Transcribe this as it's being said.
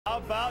How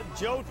about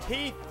Joe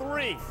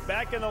T3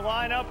 back in the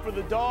lineup for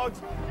the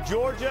Dogs?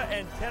 Georgia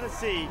and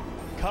Tennessee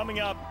coming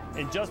up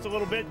in just a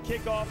little bit.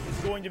 Kickoff is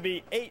going to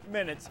be 8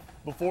 minutes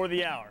before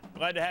the hour.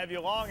 Glad to have you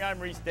along. I'm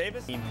Reese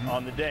Davis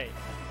on the day.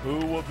 Who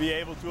will be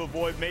able to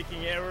avoid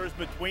making errors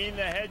between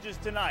the hedges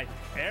tonight?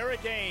 Eric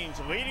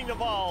Ainge leading the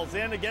Vols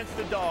in against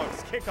the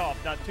Dogs. Kickoff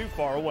not too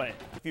far away.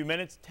 A few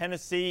minutes,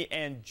 Tennessee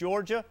and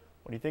Georgia.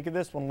 What do you think of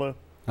this one, Lou?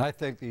 I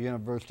think the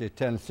University of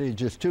Tennessee is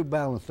just too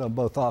balanced on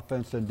both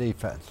offense and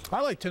defense.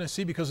 I like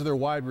Tennessee because of their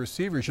wide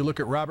receivers. You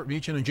look at Robert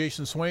Meacham and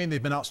Jason Swain.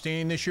 They've been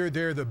outstanding this year.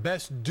 They're the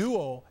best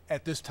duo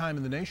at this time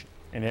in the nation.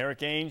 And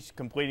Eric Ainge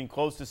completing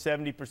close to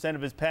 70%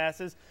 of his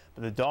passes.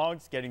 But the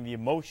Dogs getting the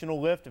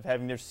emotional lift of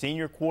having their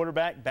senior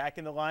quarterback back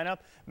in the lineup.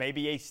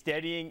 Maybe a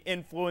steadying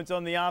influence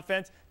on the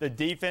offense. The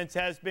defense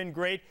has been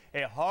great.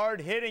 A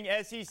hard-hitting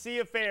SEC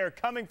affair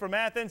coming from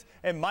Athens.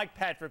 And Mike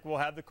Patrick will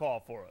have the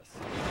call for us.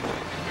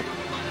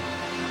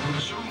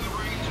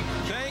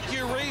 Thank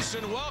you, Reese,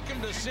 and welcome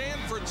to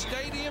Sanford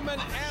Stadium in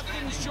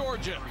Athens,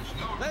 Georgia.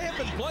 They have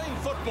been playing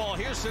football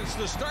here since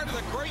the start of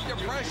the Great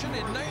Depression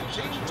in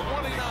 1929.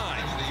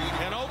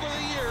 And over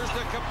the years,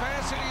 the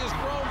capacity has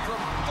grown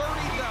from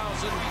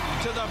 30,000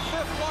 to the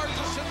fifth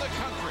largest in the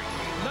country,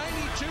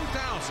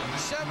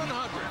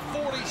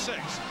 92,746.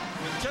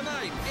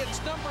 Tonight,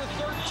 it's number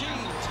 13,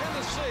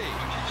 Tennessee,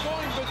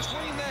 going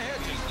between the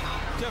hedges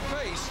to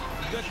face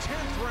the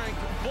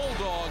 10th-ranked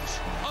Bulldogs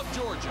of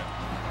Georgia.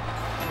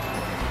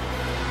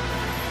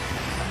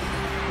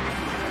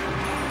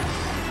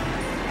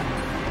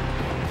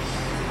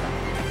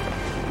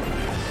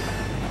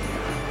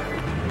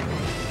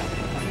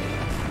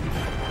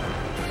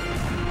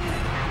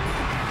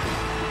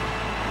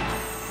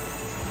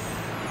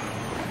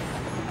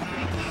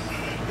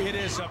 It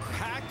is a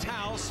packed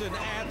house in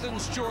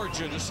Athens,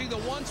 Georgia, to see the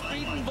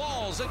once-beaten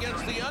Vols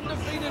against the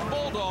undefeated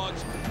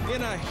Bulldogs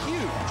in a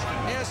huge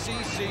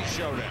SEC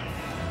showdown.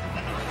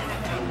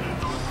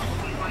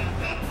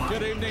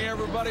 Good evening,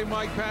 everybody.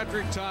 Mike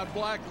Patrick, Todd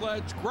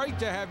Blackledge. Great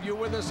to have you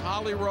with us.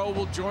 Holly Rowe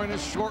will join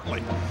us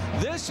shortly.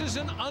 This is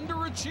an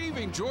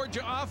underachieving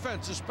Georgia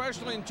offense,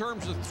 especially in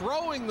terms of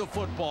throwing the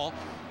football.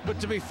 But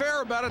to be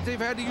fair about it, they've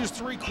had to use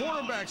 3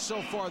 quarterbacks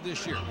so far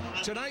this year.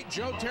 Tonight,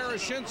 Joe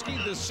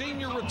Tarashinsky, the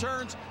senior,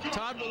 returns.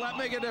 Todd, will that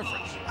make a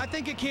difference? I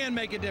think it can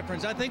make a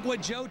difference. I think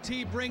what Joe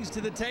T brings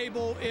to the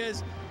table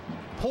is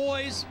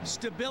poise,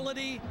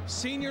 stability,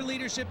 senior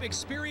leadership,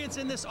 experience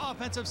in this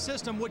offensive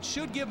system, which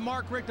should give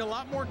Mark Richt a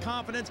lot more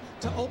confidence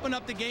to open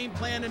up the game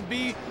plan and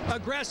be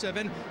aggressive.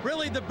 And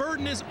really, the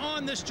burden is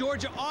on this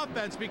Georgia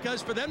offense,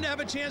 because for them to have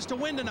a chance to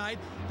win tonight,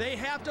 they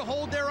have to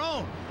hold their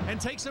own and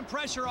take some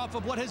pressure off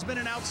of what has been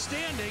an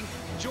outstanding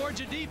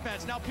Georgia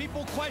defense. Now,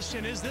 people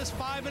question, is this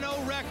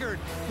 5-0 record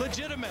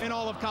legitimate in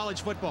all of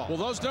college football? Well,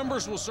 those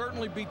numbers will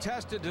certainly be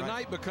tested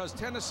tonight, because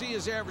Tennessee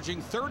is averaging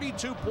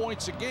 32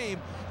 points a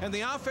game, and the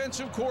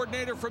offensive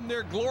coordinator from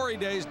their glory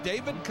days,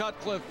 David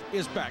Cutcliffe,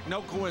 is back.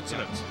 No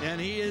coincidence.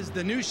 And he is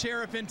the new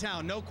sheriff in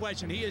town, no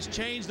question. He has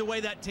changed the way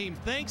that team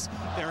thinks,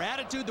 their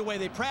attitude, the way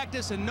they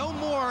practice, and no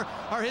more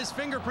are his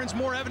fingerprints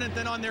more evident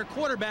than on their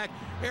quarterback,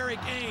 Eric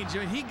Ainge.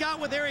 When he got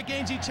with Eric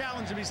Ainge, he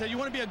challenged him. He said, you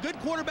want to be a good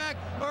quarterback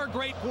or a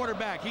great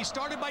quarterback? He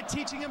started by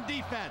teaching him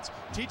defense,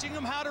 teaching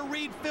him how to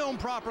read film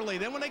properly.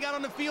 Then when they got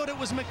on the field, it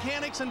was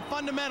mechanics and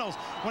fundamentals.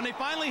 When they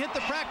finally hit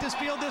the practice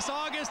field this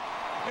August,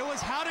 it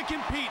was how to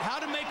compete, how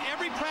to make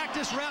every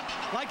practice rep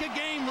like a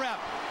game rep.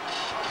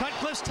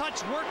 Cutcliffe's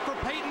touch worked for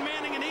Peyton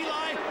Manning and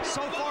Eli. So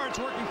far, it's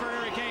working for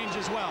Eric Ainge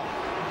as well.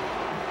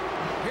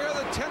 Here are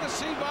the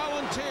Tennessee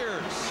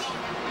Volunteers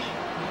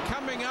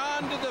coming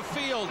onto the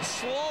field,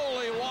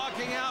 slowly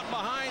walking out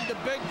behind the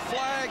big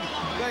flag.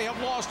 They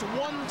have lost 1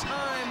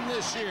 time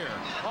this year,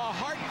 a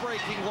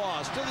heartbreaking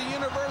loss to the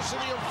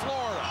University of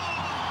Florida.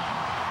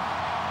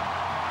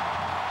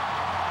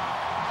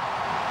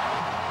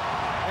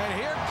 And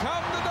here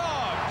come the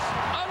Dogs,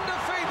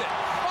 undefeated,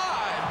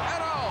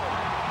 5-0.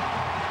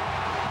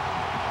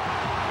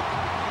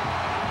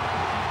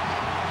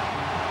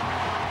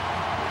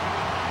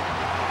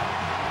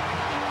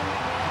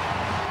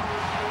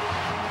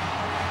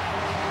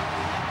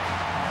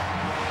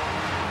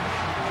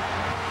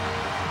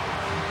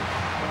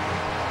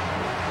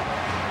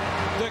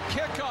 The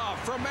kickoff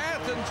from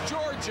Athens,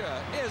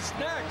 Georgia is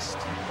next.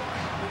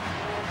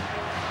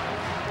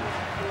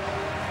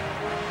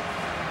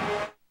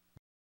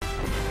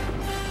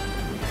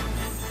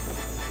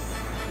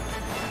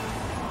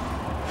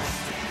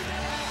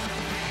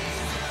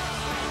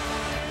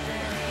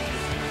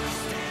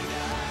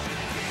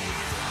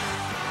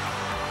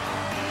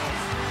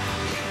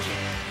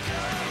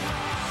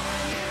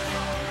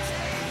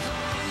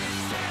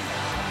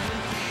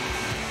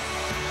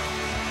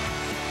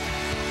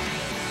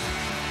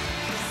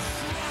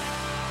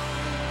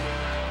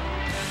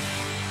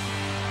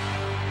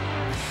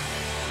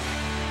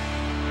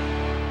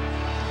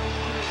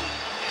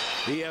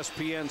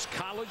 ESPN's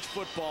college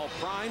football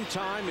prime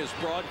time is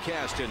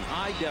broadcast in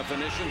high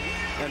definition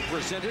and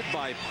presented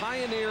by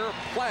Pioneer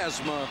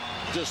Plasma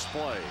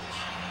Displays.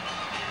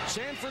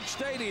 Sanford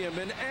Stadium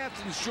in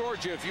Athens,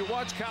 Georgia. If you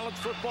watch college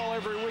football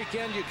every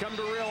weekend, you come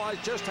to realize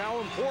just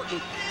how important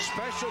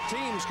special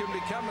teams can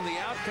become in the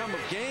outcome of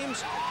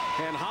games.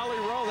 And Holly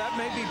Rowe, that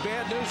may be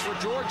bad news for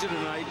Georgia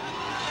tonight.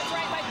 That's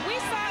right, Mike.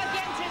 We saw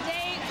again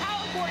today how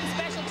important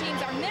special teams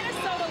are.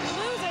 Minnesota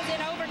loses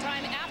in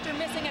overtime after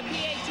missing a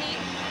PAT.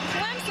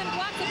 Clemson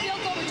blocks a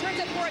field goal,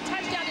 returns it for a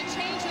touchdown to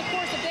change the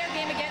course of their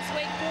game against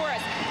Wake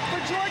Forest.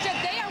 For Georgia,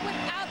 they are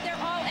without their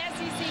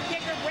all-SEC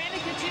kicker. Brandon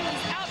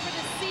Kachuli's out for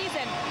the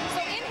season. So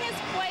in his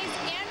place,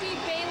 Andy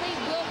Bailey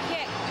will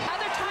kick.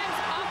 Other times,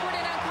 awkward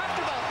and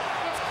uncomfortable.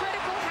 It's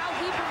critical how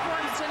he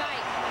performs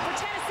tonight. For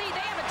Tennessee,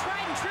 they have a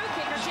tried and true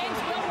kicker. James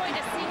Wilroy,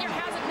 a senior,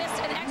 hasn't missed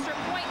an extra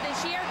point this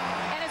year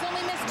and has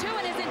only missed 2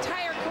 in his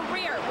entire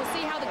career. We'll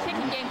see how the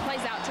kicking game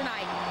plays out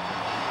tonight.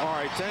 All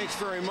right, thanks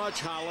very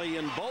much, Holly.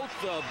 And both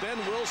Ben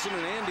Wilson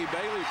and Andy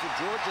Bailey for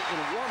Georgia in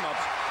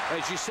warm-ups.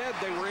 As you said,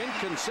 they were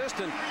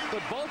inconsistent, but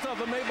both of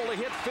them able to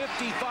hit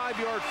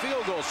 55-yard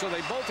field goals, so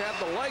they both have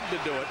the leg to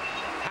do it.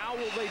 How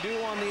will they do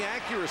on the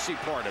accuracy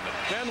part of it?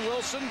 Ben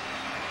Wilson,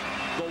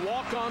 the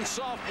walk-on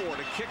sophomore,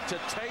 to kick to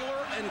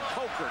Taylor and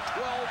Coker,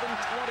 12 and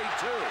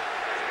 22.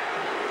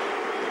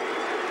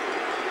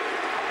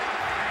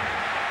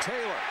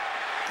 Taylor,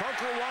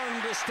 Coker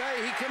wanting to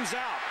stay, he comes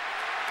out.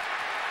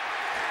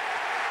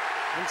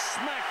 And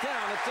smacked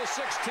down at the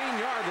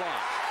 16-yard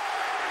line.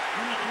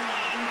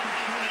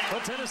 Well,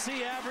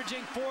 Tennessee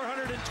averaging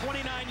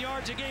 429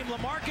 yards a game.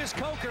 LaMarcus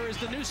Coker is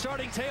the new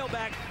starting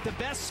tailback. The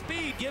best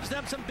speed gives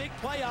them some big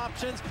play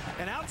options.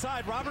 And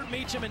outside, Robert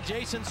Meacham and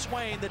Jason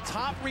Swain, the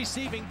top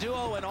receiving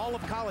duo in all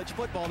of college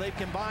football. They've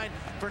combined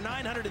for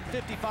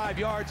 955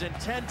 yards and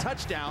 10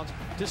 touchdowns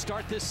to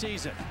start this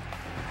season.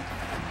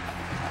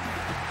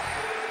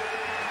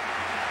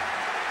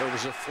 There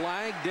was a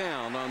flag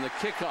down on the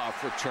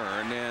kickoff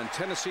return, and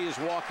Tennessee is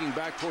walking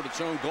back toward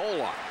its own goal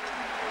line.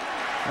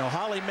 Now,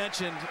 Holly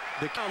mentioned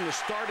the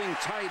starting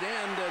tight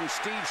end, and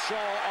Steve Shaw,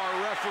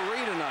 our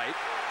referee tonight.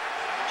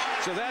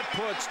 So that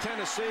puts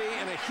Tennessee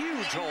in a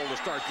huge hole to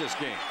start this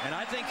game. And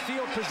I think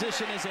field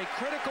position is a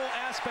critical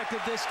aspect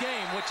of this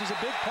game, which is a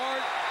big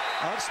part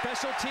of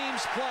special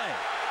teams play.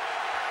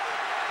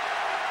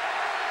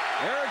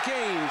 Eric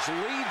Ames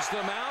leads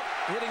them out,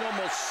 hitting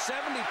almost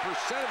 70%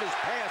 of his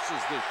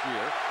passes this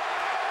year.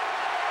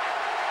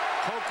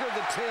 Coker,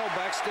 the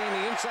tailback,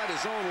 standing inside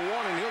his own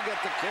 1, and he'll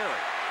get the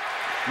carry.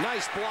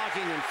 Nice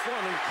blocking in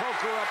front, and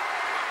Coker up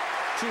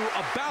to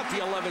about the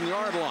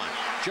 11-yard line.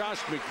 Josh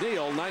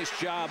McNeil, nice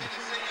job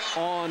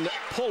on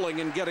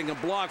pulling and getting a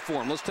block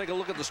for him. Let's take a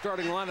look at the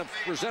starting lineup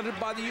presented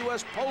by the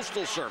U.S.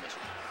 Postal Service.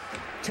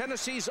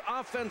 Tennessee's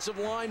offensive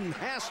line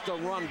has to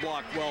run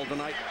block well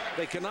tonight.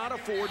 They cannot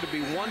afford to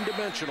be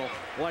one-dimensional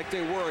like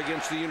they were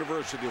against the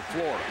University of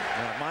Florida.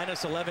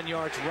 Minus 11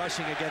 yards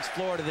rushing against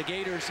Florida. The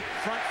Gators'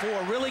 front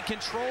 4 really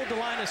controlled the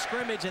line of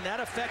scrimmage, and that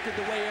affected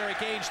the way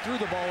Eric Ames threw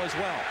the ball as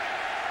well.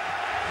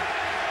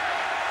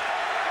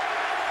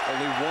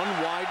 Only one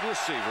wide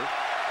receiver.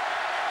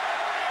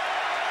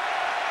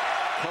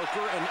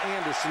 Coker and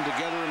Anderson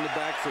together in the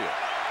backfield.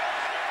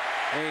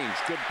 Ames,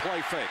 good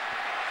play fake.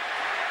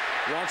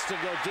 Wants to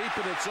go deep,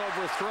 and it's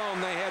overthrown.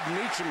 They had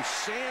Meacham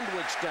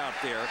sandwiched out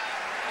there.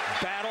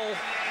 Battle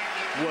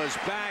was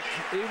back.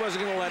 He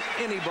wasn't going to let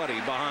anybody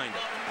behind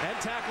him. And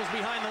tackles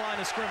behind the line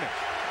of scrimmage.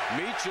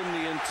 Meacham,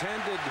 the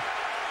intended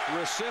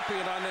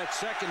recipient on that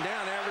second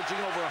down, averaging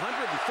over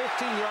 115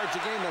 yards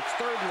a game. That's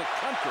 3rd in the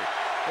country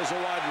as a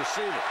wide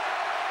receiver.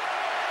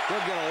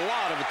 He'll get a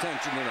lot of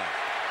attention tonight.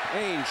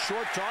 Ames,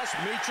 short toss.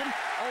 Meacham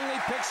only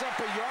picks up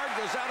a yard,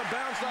 goes out of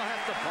bounds. They'll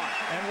have to punt.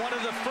 And one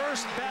of the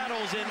first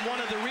battles in one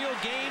of the real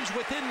games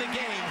within the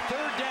game.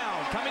 3rd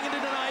down. Coming into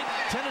tonight,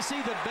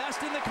 Tennessee the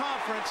best in the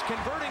conference,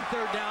 converting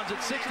 3rd downs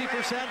at 60%.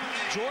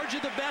 Georgia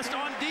the best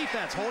on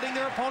defense, holding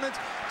their opponents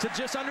to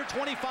just under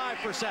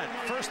 25%.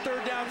 First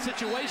 3rd down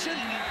situation,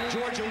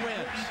 Georgia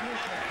wins.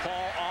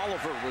 Paul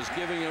Oliver was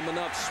giving him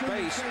enough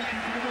space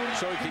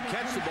so he could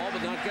catch the ball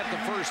but not get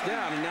the first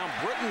down. And now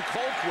Britton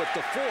Colquitt,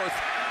 the 4th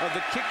of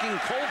the kicking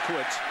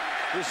Colquitts,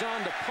 is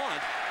on to punt.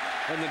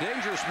 And the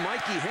dangerous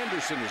Mikey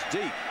Henderson is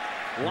deep.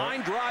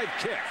 Line drive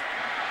kick.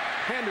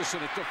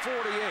 Henderson at the 48.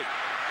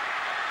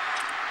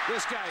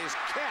 This guy is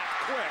cat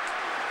quick.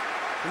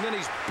 And then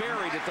he's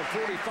buried at the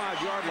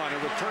 45-yard line. A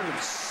return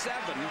of 7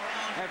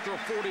 after a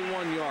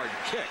 41-yard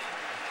kick.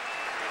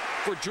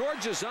 For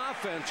Georgia's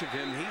offensive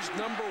end, he's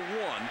number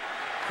 1.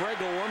 Craig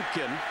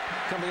Lumpkin,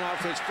 coming off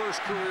his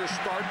first career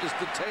start as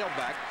the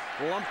tailback.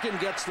 Lumpkin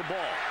gets the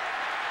ball.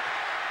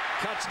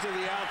 Cuts to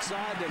the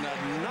outside, and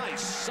a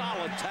nice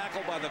solid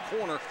tackle by the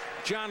corner,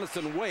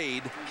 Jonathan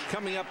Wade,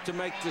 coming up to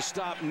make the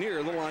stop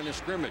near the line of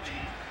scrimmage.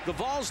 The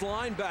Vols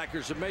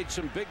linebackers have made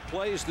some big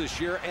plays this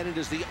year, and it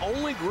is the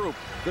only group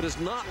that has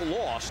not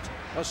lost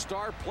a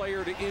star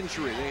player to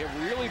injury. They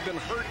have really been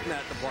hurt in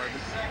that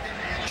department.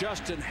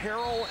 Justin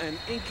Harrell and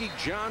Inky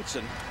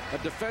Johnson, a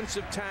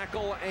defensive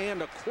tackle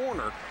and a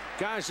corner,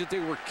 guys that they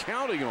were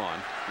counting on,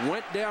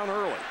 went down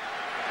early.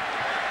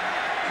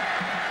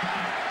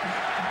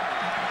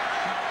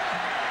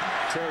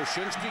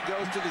 Tereshinski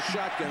goes to the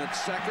shotgun at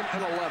 2nd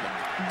and 11.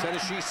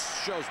 Tennessee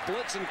shows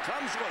blitz and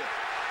comes with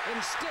it.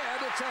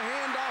 Instead, it's a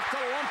handoff to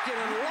Lumpkin,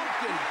 and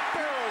Lumpkin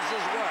barrels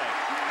his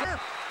way.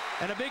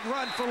 And a big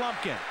run for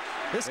Lumpkin.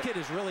 This kid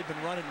has really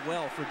been running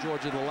well for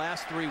Georgia the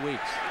last 3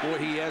 weeks. Boy,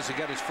 he has. He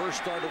got his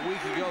first start a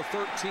week ago.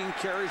 13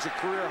 carries, a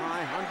career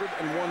high,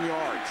 101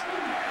 yards.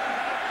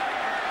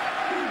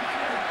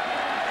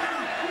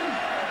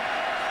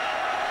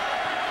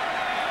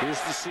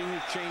 Here's the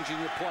senior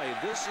changing the play.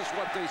 This is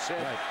what they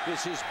said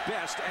is his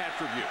best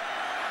attribute.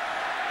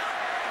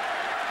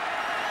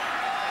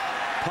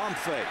 Pump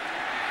fake.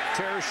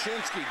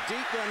 Tereshinski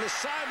deep down the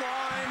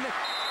sideline,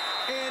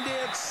 and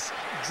it's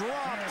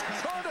dropped.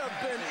 Could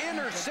have been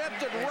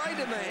intercepted right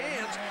in the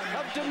hands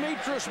of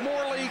Demetrius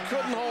Morley. He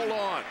couldn't hold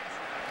on.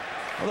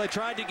 Well, they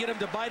tried to get him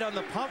to bite on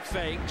the pump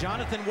fake.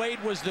 Jonathan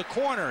Wade was the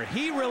corner.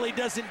 He really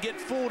doesn't get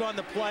fooled on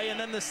the play, and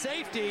then the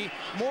safety,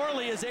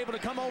 Morley, is able to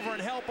come over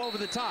and help over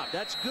the top.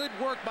 That's good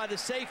work by the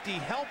safety,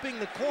 helping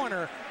the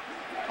corner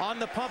on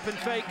the pump and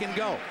fake and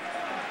go.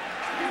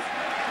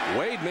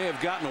 Wade may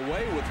have gotten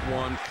away with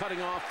one,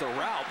 cutting off the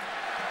route.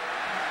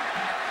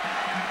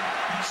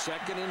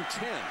 2nd and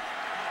 10.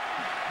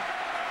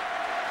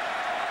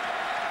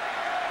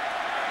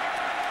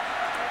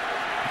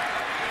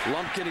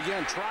 Lumpkin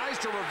again tries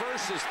to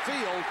reverse his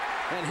field,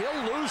 and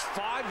he'll lose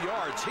 5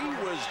 yards. He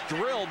was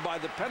drilled by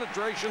the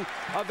penetration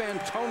of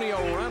Antonio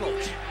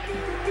Reynolds.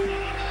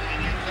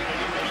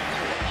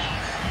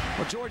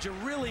 Well, Georgia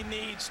really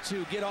needs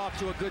to get off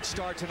to a good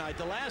start tonight.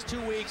 The last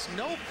 2 weeks,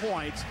 no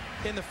points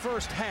in the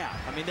first half.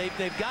 I mean,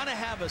 they've got to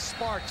have a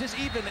spark, just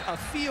even a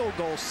field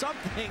goal,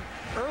 something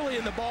early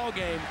in the ball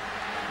game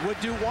would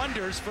do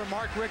wonders for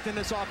Mark Richt and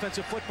this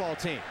offensive football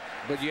team.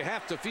 But you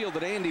have to feel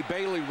that Andy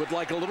Bailey would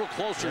like a little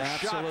closer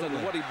shot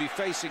than what he'd be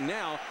facing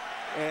now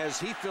as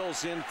he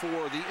fills in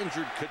for the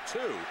injured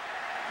Katu.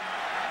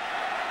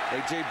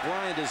 A.J.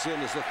 Bryant is in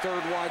as the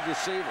 3rd wide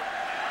receiver.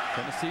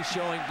 Tennessee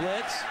showing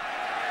blitz.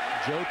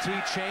 Joe T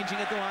changing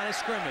at the line of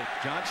scrimmage.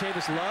 John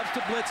Chavis loves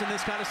to blitz in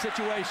this kind of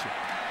situation.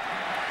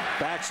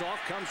 Backs off,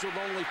 comes with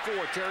only 4.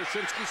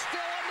 Tereshinski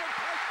still under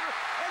pressure,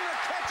 and the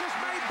catch is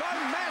made by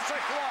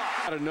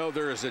Massaquoi. Got to know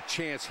there is a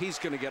chance he's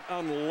going to get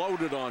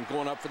unloaded on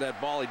going up for that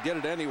ball. He did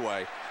it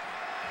anyway.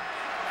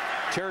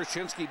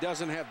 Tereshinski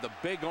doesn't have the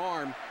big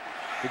arm,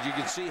 but you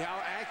can see how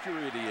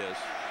accurate he is.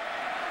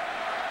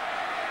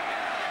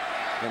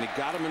 And he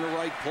got him in the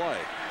right play.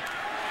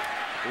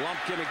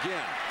 Lumpkin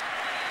again.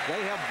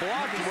 They have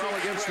blocked well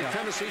against the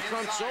Tennessee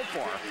front so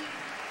far.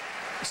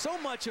 So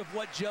much of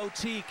what Joe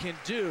T can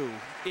do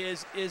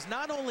is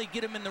not only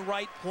get him in the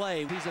right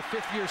play. He's a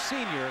 5th-year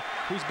senior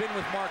who's been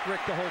with Mark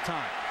Richt the whole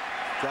time.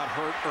 Got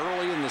hurt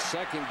early in the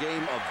 2nd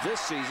game of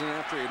this season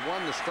after he had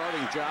won the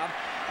starting job.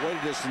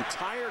 Waited his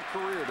entire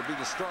career to be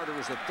the starter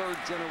as a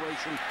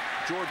 3rd-generation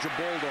Georgia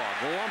Bulldog.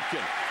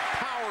 Lumpkin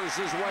powers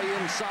his way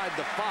inside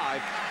the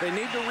 5. They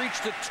need to reach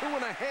the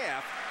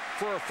 2.5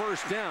 for a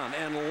first down,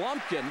 and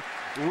Lumpkin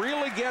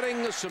really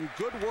getting some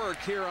good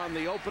work here on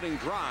the opening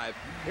drive.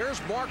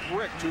 Here's Mark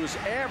Richt, who's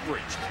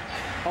averaged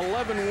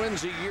 11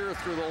 wins a year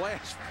through the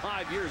last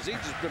 5 years. He's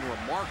just been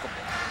remarkable.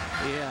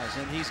 He has,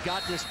 and he's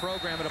got this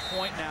program at a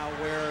point now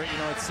where, you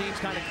know, it seems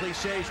kind of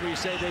cliches where you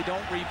say they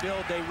don't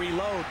rebuild, they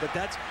reload, but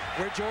that's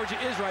where Georgia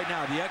is right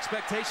now. The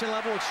expectation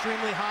level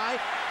extremely high.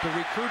 The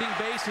recruiting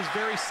base is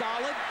very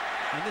solid,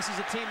 and this is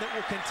a team that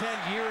will contend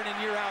year in and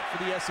year out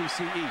for the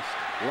SEC East.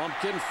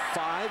 Lumpkin,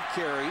 5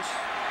 carries,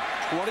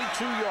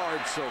 22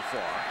 yards so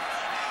far.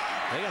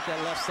 They got that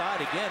left side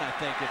again, I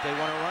think, if they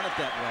want to run it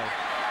that way.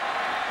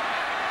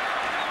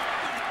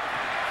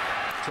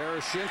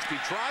 Tereshinski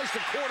tries the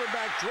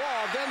quarterback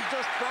draw, then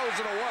just throws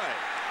it away.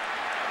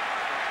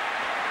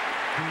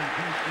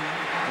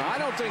 Now, I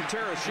don't think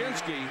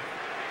Tereshinski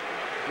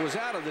was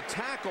out of the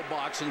tackle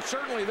box, and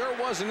certainly there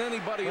wasn't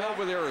anybody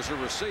over there as a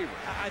receiver.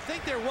 I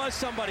think there was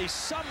somebody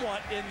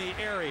somewhat in the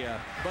area,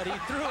 but he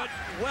threw it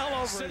well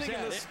over Sitting his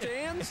head. in the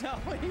stands? No,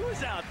 he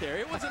was out there.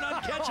 It was an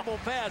uncatchable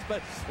pass,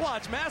 but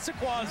watch,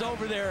 Massaquoi's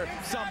over there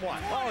somewhat.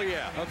 Oh,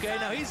 yeah. Okay,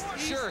 now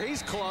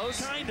he's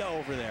close. Kind of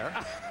over there.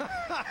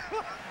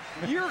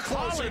 You're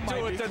closer Holly to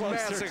might it be than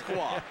closer.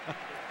 Massaquoi.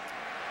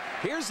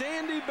 Here's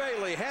Andy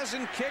Bailey.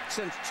 Hasn't kicked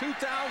since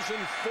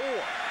 2004.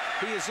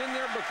 He is in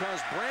there because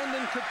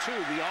Brandon Katu,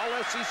 the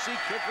All-SEC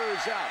kicker,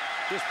 is out.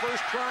 His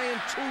first try in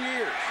 2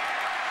 years.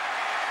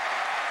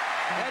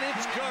 And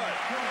it's good.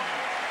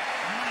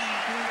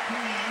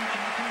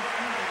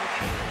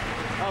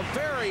 A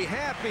very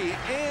happy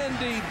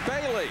Andy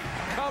Bailey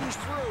comes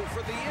through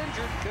for the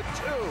injured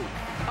Katu.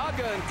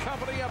 Uga and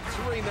company up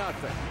 3-0.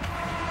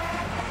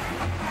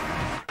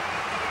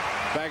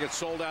 Back at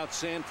sold-out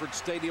Sanford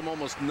Stadium,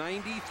 almost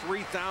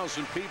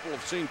 93,000 people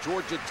have seen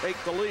Georgia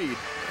take the lead.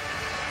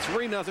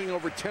 3-0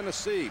 over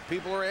Tennessee.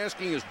 People are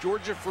asking, is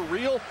Georgia for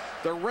real?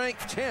 They're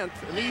ranked 10th,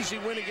 an easy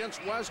win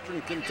against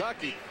Western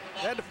Kentucky.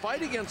 They had to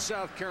fight against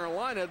South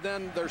Carolina,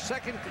 then their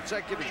second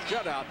consecutive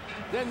shutout.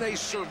 Then they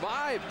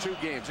survived 2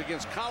 games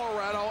against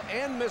Colorado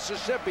and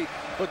Mississippi.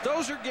 But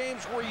those are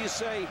games where you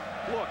say,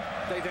 look,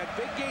 they've had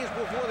big games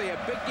before. They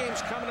have big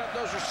games coming up.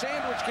 Those are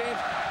sandwich games.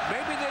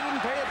 Maybe they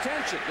didn't pay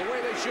attention the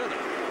way they should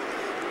have.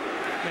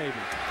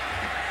 Maybe.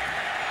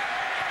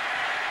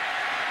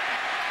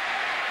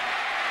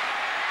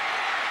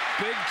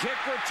 Big kick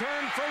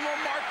return from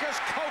LaMarcus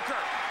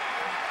Coker.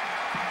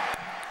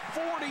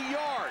 40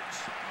 yards.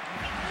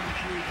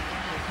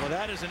 Well,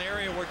 that is an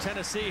area where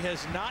Tennessee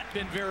has not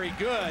been very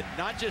good,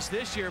 not just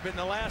this year, but in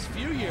the last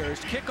few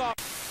years. Kickoff.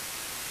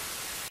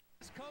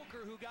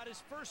 Coker, who got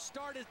his first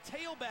start as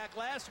tailback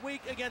last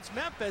week against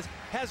Memphis,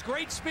 has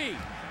great speed,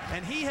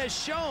 and he has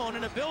shown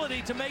an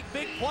ability to make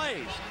big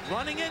plays.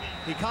 Running it,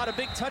 he caught a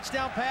big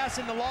touchdown pass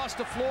in the loss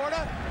to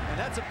Florida, and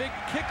that's a big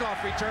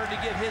kickoff return to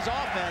give his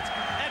offense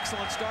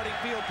excellent starting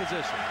field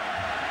position.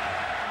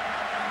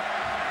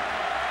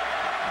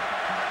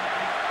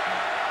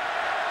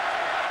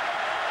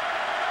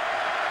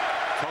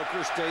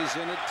 Coker stays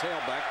in at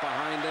tailback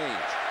behind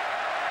Ainge.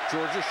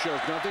 Georgia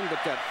shows nothing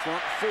but that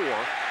front 4.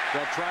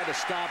 They'll try to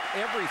stop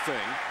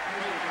everything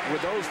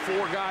with those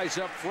 4 guys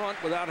up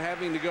front without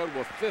having to go to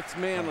a 5th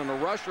man and a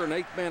rusher, an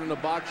 8th man in the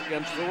box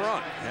against the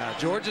run. Yeah,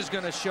 Georgia's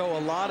going to show a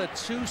lot of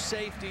 2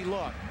 safety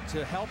look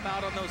to help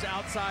out on those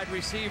outside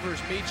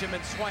receivers, Meacham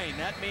and Swain.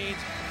 That means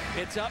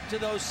it's up to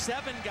those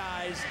 7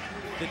 guys,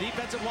 the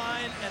defensive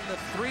line and the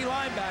 3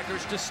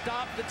 linebackers, to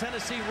stop the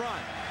Tennessee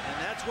run. And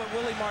that's what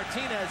Willie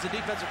Martinez, the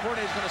defensive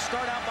coordinator, is going to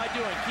start out by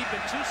doing,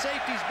 keeping 2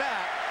 safeties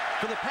back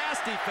for the pass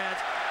defense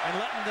and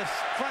letting the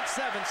front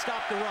 7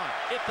 stop the run,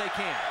 if they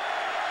can.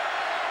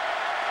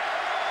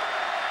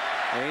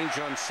 Ainge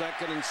on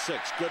 2nd and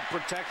 6. Good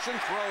protection,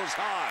 throws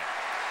high.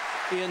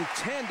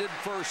 Intended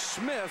for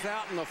Smith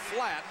out in the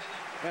flat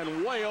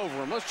and way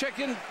over him. Let's check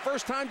in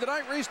first time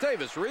tonight, Reese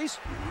Davis. Reese?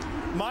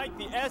 Mike,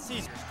 the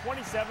SE's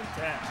 27-10.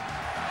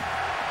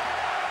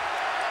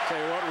 Tell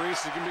you what,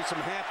 Reese, there's going to be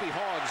some happy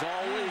hogs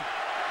all week.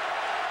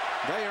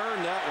 They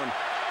earned that one.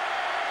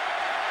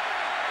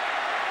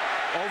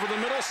 Over the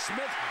middle,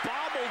 Smith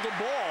bobbled the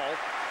ball,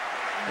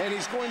 and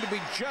he's going to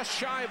be just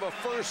shy of a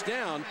first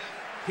down,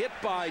 hit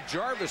by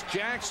Jarvis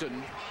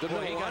Jackson, the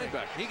middle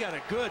linebacker. He got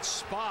a good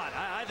spot.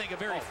 I think a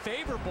very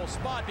favorable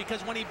spot,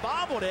 because when he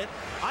bobbled it,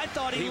 I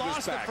thought he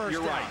lost the first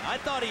down. Right. I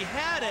thought he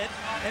had it,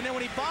 and then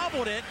when he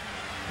bobbled it,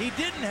 he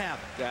didn't have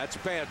it. That's a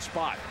bad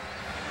spot.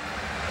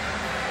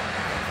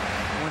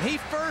 When he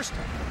first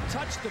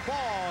touched the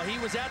ball, he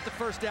was at the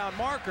first down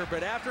marker,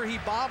 but after he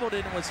bobbled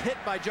it and was hit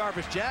by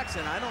Jarvis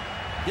Jackson,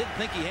 didn't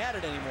think he had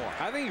it anymore.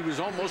 I think he was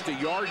almost a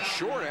yard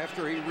short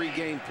after he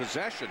regained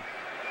possession.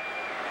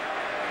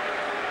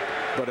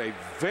 But a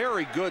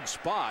very good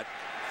spot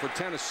for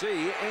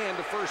Tennessee and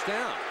a first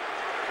down.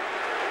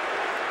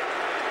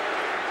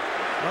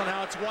 Well,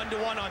 now it's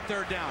 1-to-1 on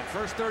 3rd down.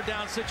 First 3rd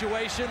down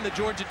situation, the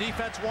Georgia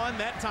defense won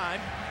that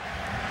time.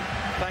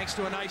 Thanks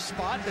to a nice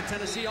spot, the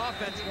Tennessee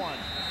offense won.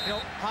 You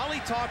know, Holly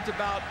talked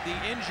about the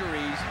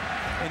injuries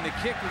and the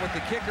kicker with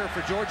the kicker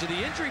for Georgia. The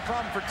injury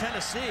problem for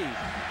Tennessee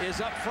is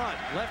up front.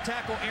 Left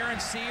tackle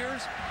Aaron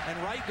Sears and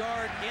right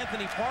guard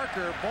Anthony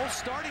Parker both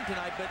starting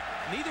tonight, but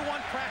neither one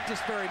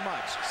practiced very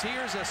much.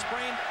 Sears a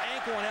sprained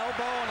ankle and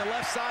elbow on the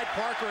left side.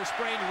 Parker a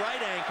sprained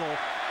right ankle.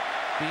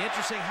 Be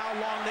interesting how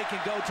long they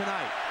can go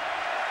tonight.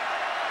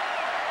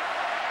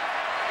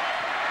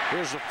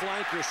 Here's a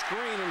flanker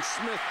screen, and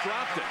Smith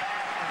dropped it.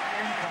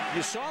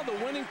 You saw the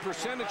winning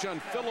percentage on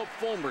Philip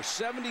Fulmer,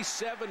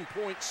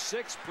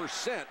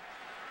 77.6%.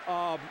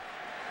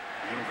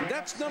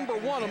 That's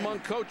 #1 among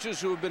coaches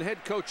who have been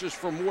head coaches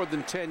for more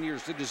than 10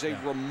 years. It is a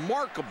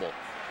remarkable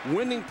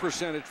winning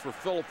percentage for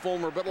Philip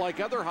Fulmer, but like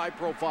other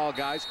high-profile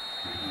guys,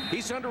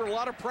 he's under a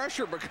lot of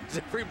pressure because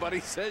everybody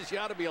says you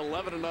ought to be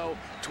 11-0,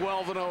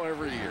 12-0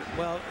 every year.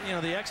 Well, you know,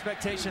 the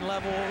expectation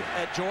level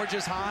at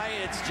Georgia's high.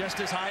 It's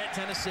just as high at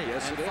Tennessee.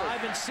 Yes, and it is.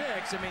 5 and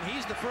 6. I mean,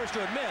 he's the first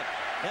to admit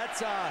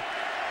that's not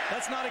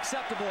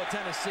acceptable at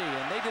Tennessee,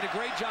 and they did a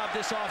great job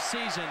this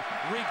offseason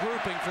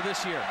regrouping for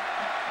this year.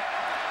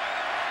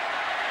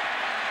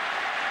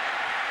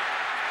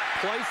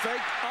 Play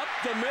fake up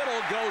the middle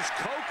goes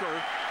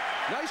Coker.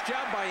 Nice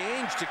job by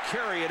Ainge to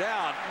carry it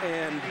out,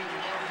 and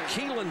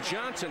Keelan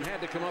Johnson had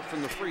to come up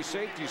from the free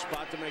safety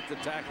spot to make the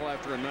tackle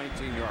after a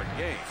 19-yard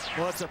gain.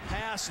 Well, it's a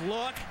pass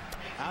look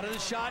out of the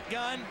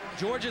shotgun.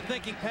 Georgia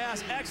thinking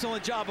pass.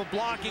 Excellent job of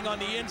blocking on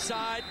the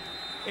inside.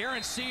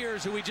 Aaron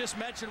Sears, who we just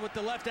mentioned with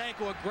the left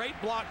ankle, a great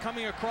block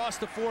coming across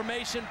the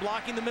formation,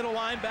 blocking the middle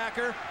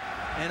linebacker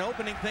and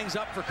opening things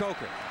up for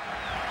Coker.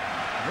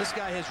 This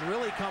guy has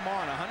really come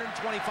on.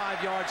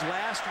 125 yards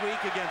last week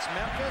against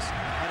Memphis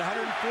and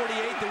 148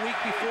 the week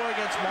before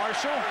against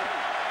Marshall.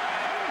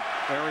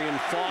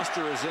 Arian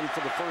Foster is in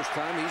for the first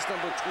time. He's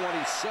number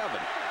 27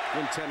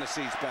 in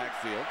Tennessee's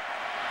backfield.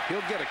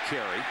 He'll get a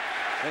carry.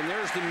 And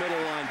there's the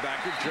middle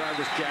linebacker,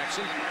 Jarvis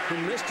Jackson, who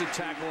missed a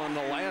tackle on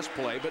the last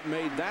play but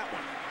made that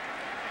one.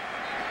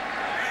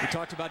 We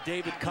talked about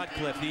David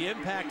Cutcliffe, the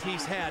impact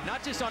he's had,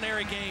 not just on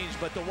Eric Ainge,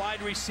 but the wide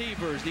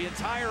receivers, the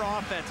entire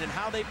offense, and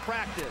how they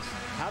practice,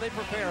 how they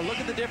prepare. Look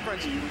at the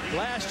difference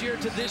last year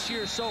to this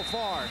year so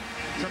far.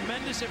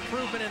 Tremendous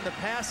improvement in the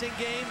passing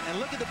game, and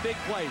look at the big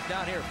plays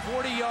down here.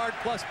 40-yard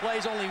plus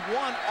plays, only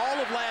one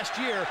all of last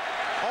year,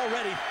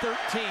 already 13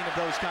 of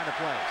those kind of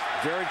plays.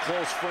 Very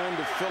close friend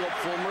of Philip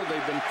Fulmer.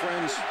 They've been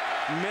friends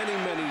many,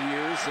 many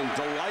years and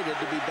delighted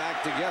to be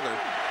back together.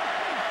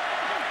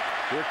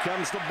 Here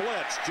comes the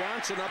blitz.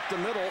 Johnson up the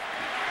middle.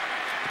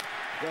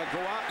 They'll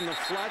go out in the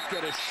flat,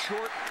 get a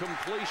short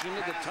completion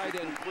to the tight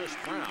end, Chris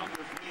Brown.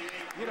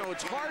 You know,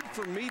 it's hard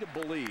for me to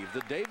believe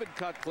that David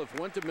Cutcliffe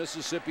went to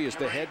Mississippi as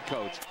the head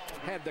coach,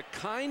 had the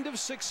kind of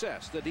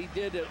success that he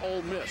did at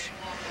Ole Miss,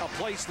 a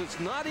place that's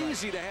not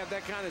easy to have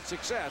that kind of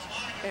success,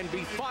 and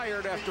be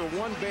fired after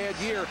one bad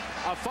year.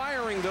 A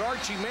firing that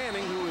Archie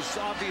Manning, who was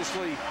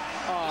obviously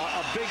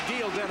a big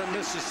deal down in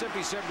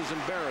Mississippi, said was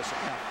embarrassing.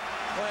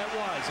 Well, it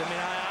was. I mean,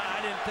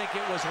 I didn't think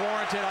it was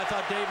warranted. I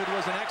thought David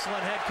was an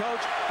excellent head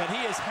coach, but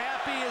he is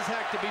happy as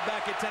heck to be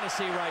back at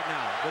Tennessee right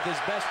now with his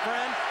best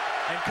friend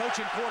and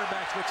coaching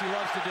quarterbacks, which he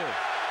loves to do.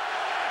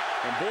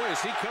 And boy,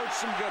 has he coached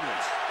some good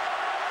ones.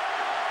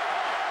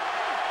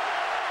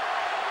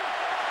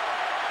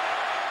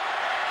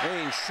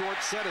 Ainge short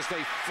set as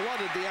they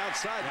flooded the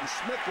outside, and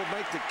Smith will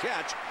make the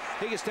catch.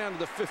 He gets down to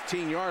the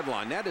 15-yard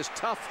line. That is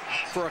tough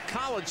for a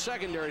college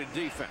secondary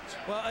defense.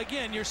 Well,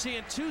 again, you're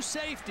seeing two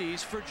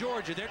safeties for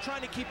Georgia. They're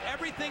trying to keep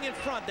everything in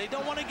front. They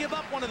don't want to give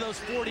up one of those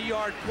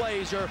 40-yard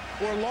plays or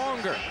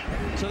longer.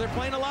 So they're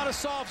playing a lot of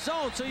soft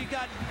zones. So you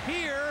got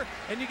here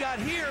and you got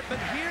here, but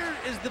here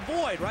is the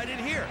void right in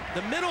here.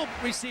 The middle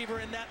receiver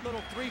in that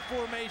little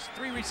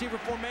three-receiver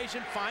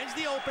formation finds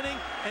the opening,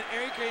 and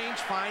Eric Ainge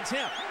finds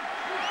him.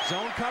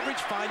 Zone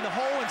coverage, find the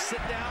hole and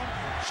sit down,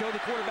 show the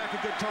quarterback a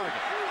good target.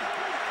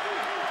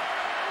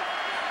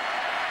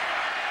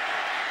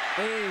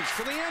 Ainge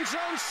for the end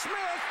zone,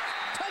 Smith,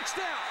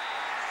 touchdown.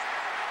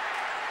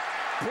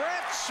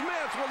 Brett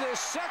Smith with his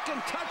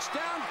second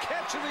touchdown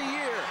catch of the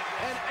year.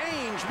 And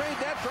Ainge made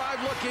that drive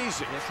look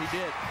easy. Yes, he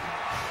did.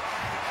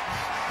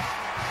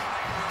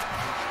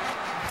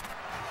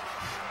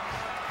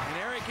 And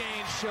Eric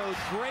Ainge showed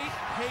great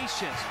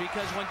patience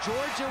because when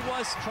Georgia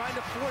was trying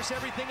to force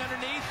everything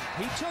underneath,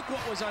 he took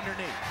what was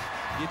underneath.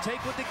 You take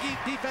what the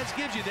defense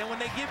gives you. Then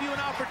when they give you an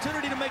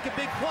opportunity to make a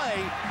big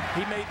play,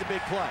 he made the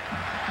big play.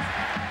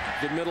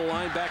 The middle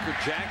linebacker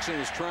Jackson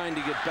was trying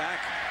to get back.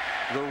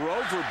 The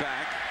rover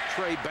back,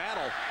 Trey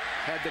Battle,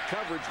 had the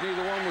coverage.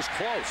 Neither one was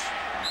close.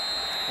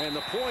 And the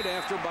point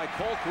after by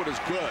Colquitt is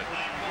good.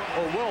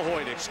 Or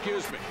Wilhoit,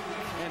 excuse me.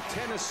 And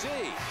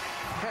Tennessee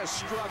has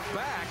struck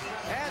back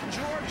at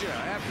Georgia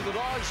after the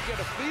Dogs get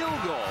a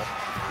field goal.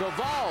 The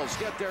Vols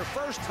get their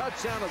first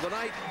touchdown of the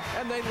night,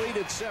 and they lead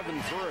at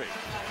 7-3.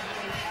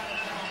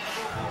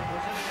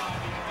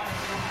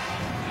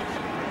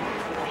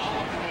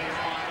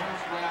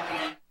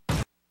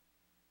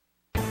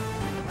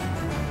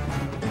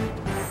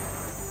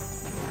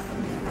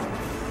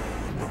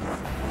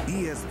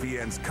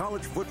 ESPN's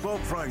College Football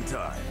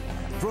Primetime,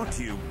 brought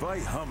to you by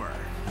Hummer,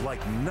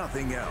 like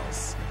nothing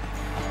else.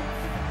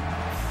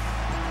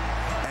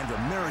 And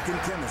American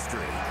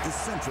Chemistry,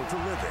 essential to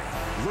living.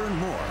 Learn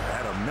more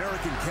at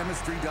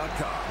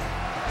AmericanChemistry.com.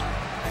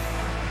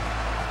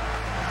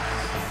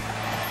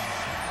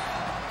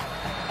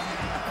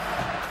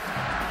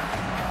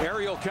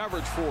 Aerial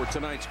coverage for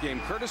tonight's game,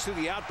 courtesy of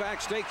the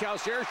Outback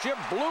Steakhouse Airship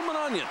Bloomin'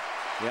 Onion.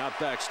 The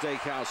Outback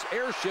Steakhouse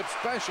Airship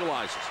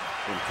specializes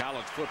in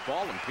college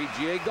football and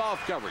PGA golf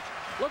coverage.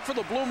 Look for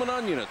the Bloomin'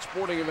 Onion at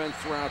sporting events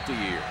throughout the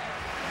year.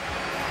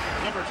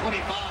 Number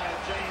 25,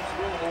 James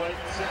Wilhoit,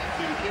 set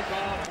to kick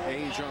off.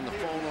 Ainge on the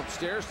phone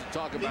upstairs to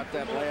talk about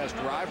that last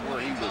drive where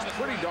he was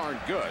pretty darn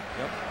good.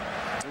 Yep.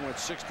 He went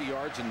 60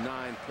 yards in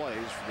 9 plays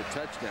for the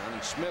touchdown,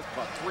 and Smith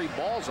caught 3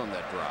 balls on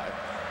that drive.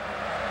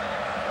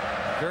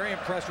 Very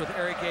impressed with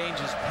Eric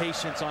Ainge's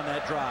patience on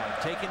that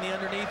drive. Taking the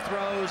underneath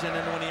throws, and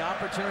then when the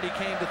opportunity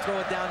came to throw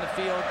it down the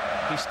field,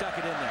 he stuck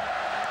it in there.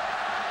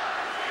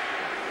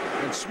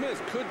 And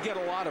Smith could get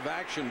a lot of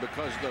action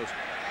because those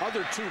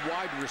other 2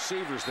 wide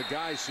receivers, the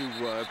guys who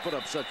put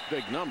up such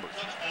big numbers.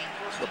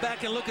 Go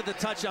back and look at the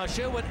touchdown.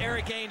 Show what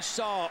Eric Ainge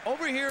saw.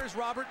 Over here is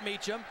Robert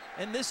Meacham,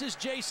 and this is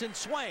Jason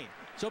Swain.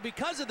 So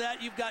because of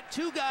that, you've got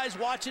 2 guys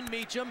watching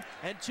Meacham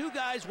and 2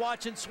 guys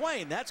watching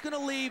Swain. That's going to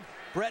leave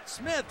Brett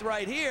Smith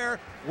right here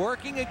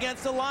working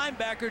against the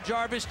linebacker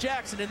Jarvis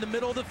Jackson in the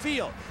middle of the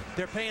field.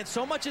 They're paying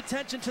so much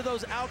attention to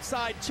those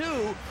outside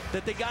 2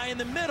 that the guy in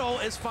the middle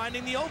is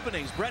finding the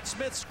openings. Brett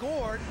Smith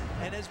scored,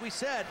 and as we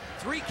said,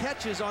 3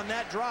 catches on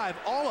that drive,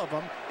 all of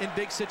them in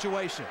big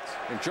situations.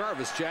 And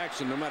Jarvis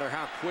Jackson, no matter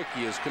how quick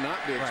he is, cannot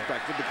be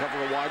expected to cover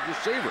a wide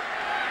receiver.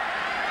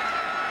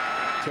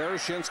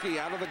 Tereshinski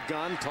out of the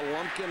gun to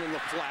Lumpkin in the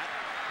flat.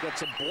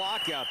 Gets a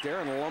block out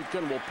there, and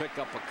Lumpkin will pick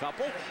up a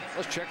couple.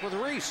 Let's check with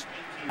Reese.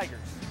 Tigers.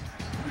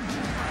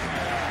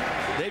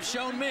 They've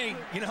shown me,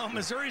 you know,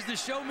 Missouri's the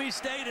show me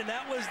state, and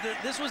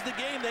this was the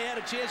game they had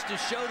a chance to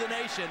show the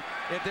nation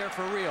if they're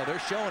for real. They're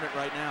showing it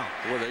right now.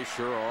 Well, they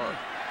sure are.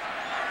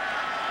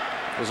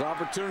 Those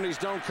opportunities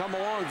don't come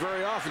along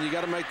very often. You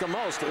got to make the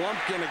most.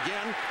 Lumpkin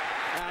again.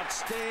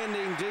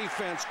 Outstanding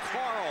defense.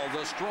 Carl,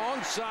 the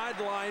strong side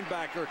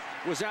linebacker,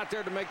 was out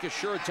there to make a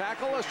sure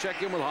tackle. Let's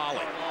check in with Holly.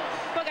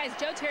 Well, guys,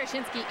 Joe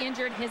Tereshinski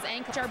injured his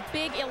ankle, which are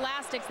big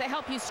elastics that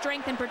help you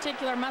strengthen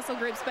particular muscle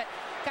groups. But,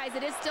 guys,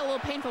 it is still a little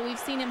painful. We've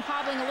seen him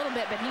hobbling a little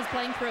bit, but he's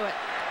playing through it.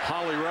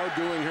 Holly Rowe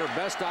doing her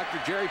best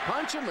Dr. Jerry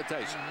Punch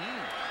imitation.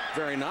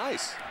 Very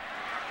nice.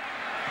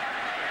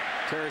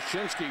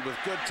 Tereshinski with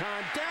good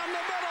time. Down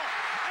the middle.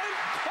 And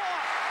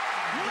caught.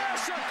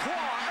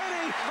 Messaclaw. And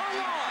he hung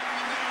on.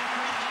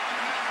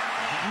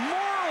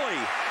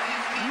 Morley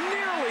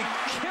nearly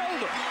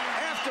killed him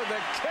after the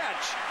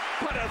catch.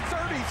 But a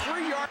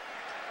 33-yard.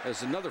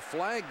 As another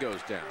flag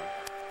goes down.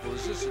 Well,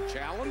 is this a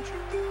challenge?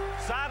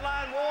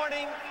 Sideline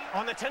warning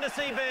on the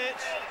Tennessee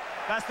bench.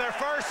 That's their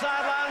first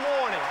sideline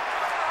warning.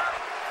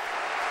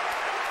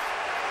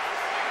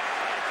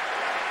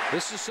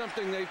 This is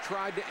something they've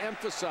tried to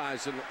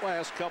emphasize in the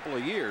last couple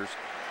of years,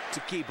 to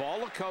keep all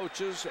the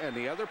coaches and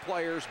the other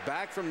players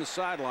back from the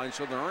sideline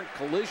so there aren't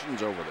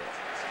collisions over there.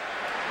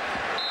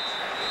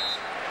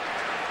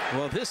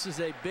 Well, this is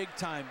a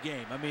big-time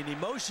game. I mean,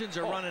 emotions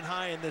are running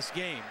high in this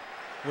game.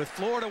 With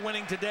Florida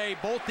winning today,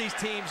 both these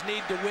teams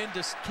need to win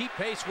to keep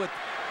pace with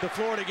the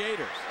Florida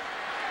Gators.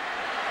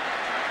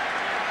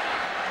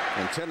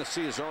 And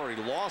Tennessee has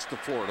already lost to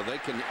Florida. They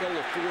can ill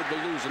afford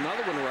to lose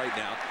another one right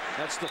now.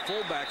 That's the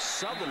fullback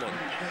Sutherland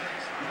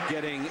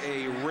getting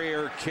a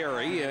rare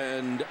carry,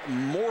 and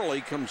Morley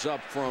comes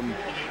up from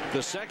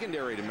the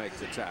secondary to make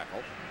the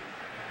tackle.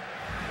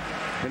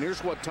 And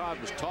here's what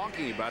Todd was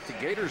talking about. The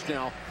Gators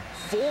now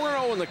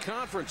 4-0 in the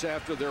conference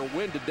after their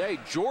win today.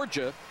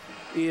 Georgia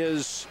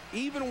is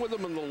even with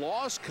them in the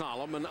loss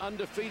column and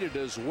undefeated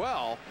as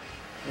well.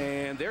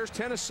 And there's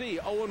Tennessee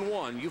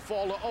 0-1. You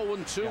fall to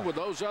 0-2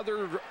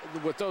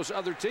 with those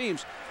other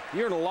teams,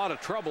 you're in a lot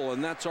of trouble,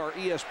 and that's our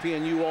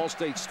ESPN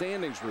All-State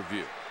Standings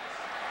review.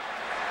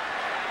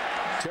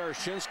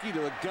 Tereshinski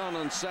to the gun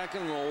on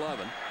 2nd and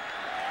 11.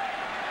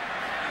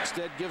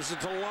 Instead gives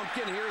it to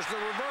Lumpkin. Here's the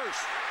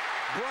reverse.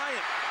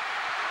 Bryant.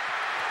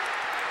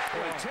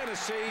 Boy,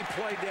 Tennessee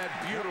played that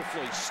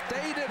beautifully.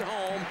 Stayed at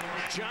home.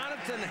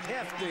 Jonathan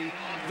Hefty,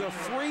 the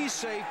free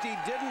safety,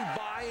 didn't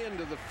buy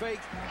into the fake.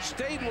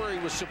 Stayed where he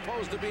was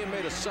supposed to be and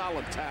made a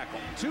solid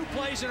tackle. 2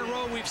 plays in a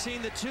row, we've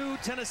seen the 2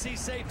 Tennessee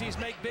safeties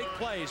make big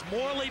plays.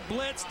 Morley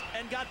blitzed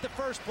and got the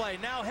first play.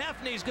 Now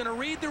Hefty's going to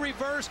read the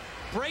reverse,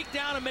 break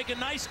down, and make a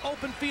nice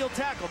open field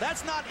tackle.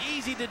 That's not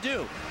easy to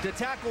do, to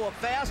tackle a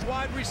fast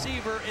wide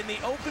receiver in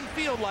the open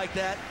field like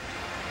that,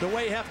 the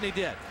way Hefty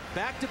did.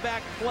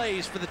 Back-to-back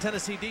plays for the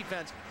Tennessee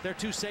defense. Their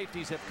 2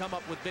 safeties have come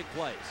up with big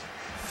plays.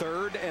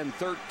 3rd and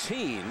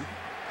 13.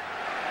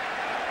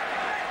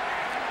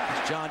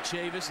 John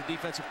Chavis, the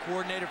defensive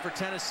coordinator for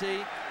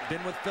Tennessee,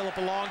 been with Phillip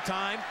a long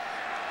time.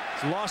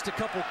 He's lost a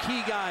couple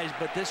key guys,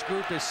 but this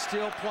group is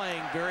still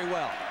playing very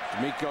well.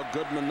 D'Amico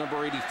Goodman,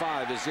 number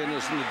 85, is in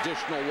as an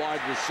additional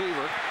wide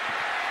receiver.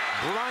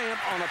 Bryant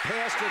on a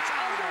pass that's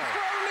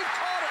underthrown, and he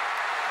caught it.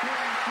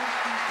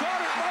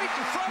 Caught it right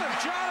in front of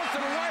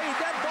Jonathan Wade.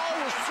 That ball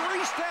was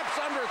 3 steps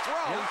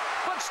underthrown,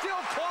 but still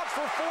caught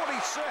for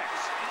 46.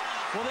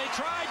 Well, they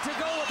tried to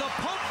go with a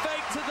pump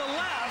fake to the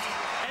left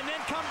and then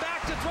come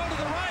back to throw to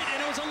the right, and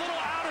it was a little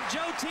out of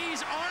Joe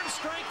T's arm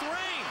strength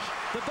range.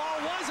 The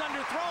ball was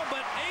underthrown,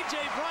 but A.J.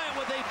 Bryant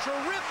with a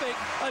terrific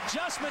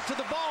adjustment to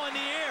the ball in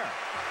the air.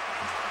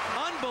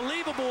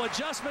 Unbelievable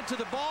adjustment to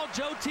the ball.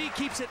 Joe T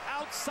keeps it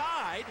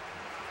outside,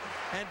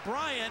 and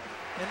Bryant,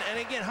 and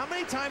again, how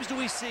many times do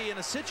we see in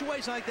a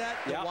situation like that,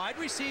 the wide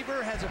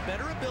receiver has a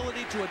better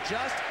ability to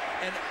adjust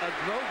and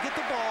get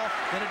the ball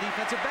than a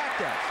defensive back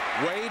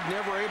does? Wade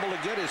never able to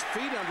get his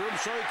feet under him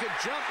so he could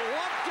jump.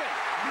 Lumpkin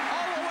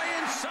all the way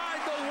inside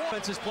the wall.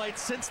 Defense has played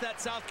since that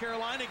South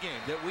Carolina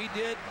game that we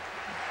did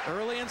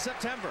early in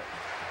September.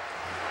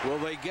 Will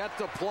they get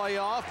the play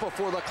off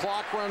before the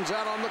clock runs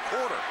out on the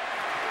quarter?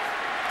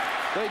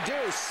 They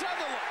do.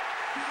 Sutherland.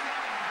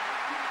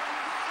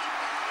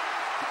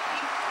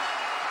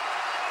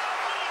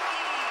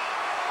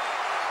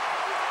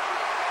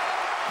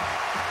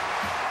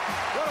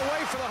 What a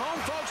way for the home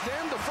folks to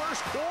end the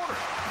first quarter.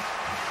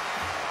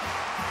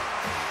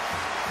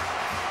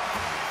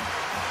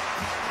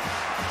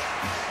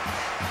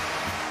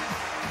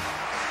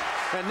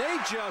 And they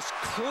just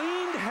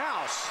cleaned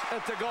house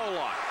at the goal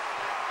line.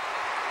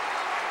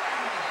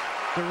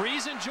 The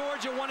reason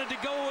Georgia wanted to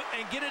go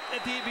and get it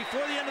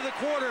before the end of the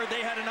quarter,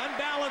 they had an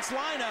unbalanced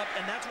lineup,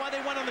 and that's why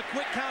they went on the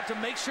quick count to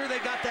make sure they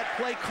got that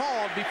play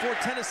called before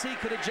Tennessee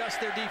could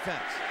adjust their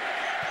defense.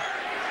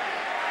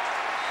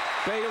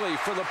 Bailey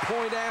for the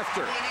point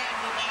after.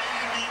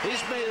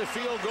 He's made a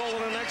field goal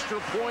and an extra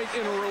point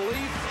in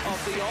relief of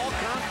the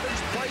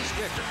all-conference place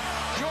kicker.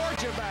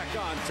 Georgia back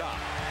on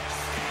top.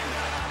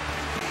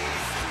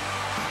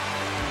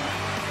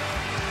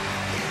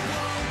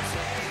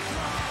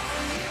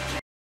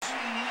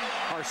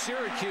 Our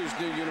Syracuse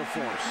new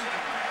uniforms.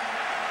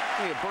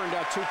 I burned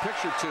out 2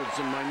 picture tubes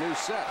in my new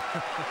set.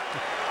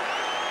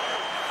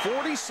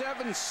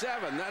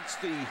 47-7. That's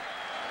the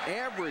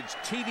average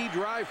TD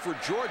drive for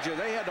Georgia.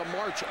 They had to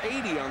march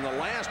 80 on the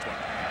last one,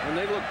 and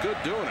they look good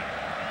doing it.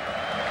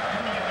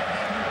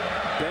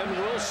 Ben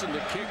Wilson to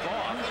kick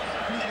off.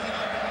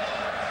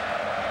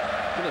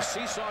 Been a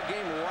seesaw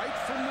game right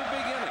from the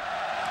beginning.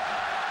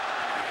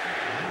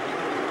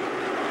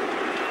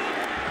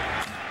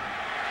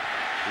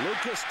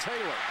 Lucas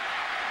Taylor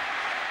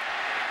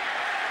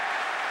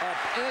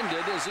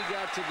upended as he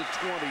got to the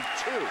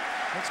 22.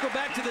 Let's go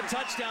back to the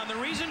touchdown. The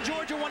reason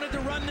Georgia wanted to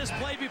run this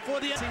play before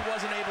the end, he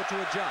wasn't able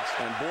to adjust.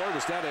 And boy,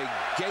 was that a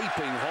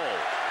gaping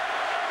hole.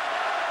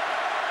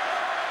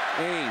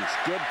 Ainge,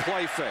 good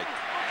play fake.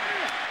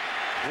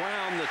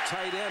 Brown, the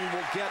tight end,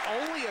 will get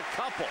only a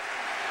couple.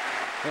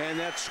 And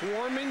that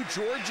swarming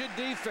Georgia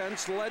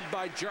defense, led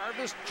by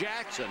Jarvis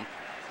Jackson,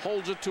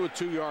 holds it to a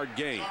 2-yard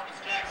gain.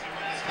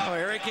 Oh,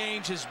 Eric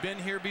Ainge has been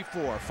here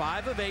before.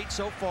 5 of 8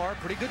 so far.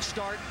 Pretty good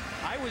start.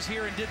 I was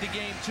here and did the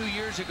game 2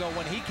 years ago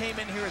when he came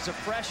in here as a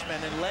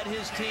freshman and led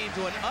his team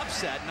to an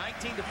upset,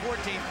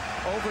 19-14,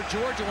 over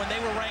Georgia when they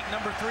were ranked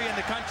number 3 in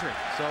the country.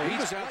 So he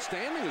was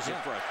outstanding as a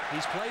freshman.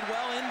 He's played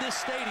well in this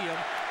stadium,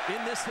 in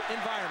this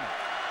environment.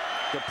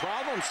 The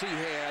problems he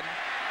had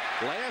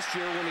last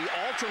year when he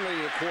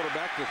alternated a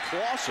quarterback with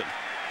Clausen.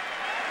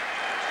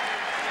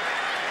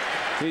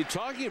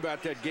 Talking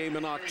about that game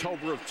in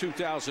October of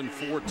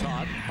 2004,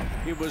 Todd,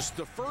 it was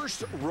the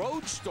first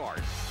road start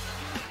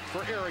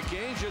for Eric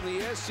Ainge in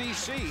the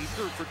SEC. He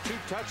threw for 2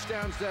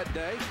 touchdowns that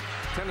day.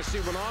 Tennessee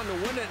went on to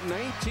win it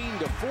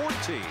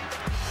 19-14.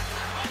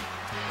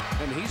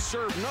 And he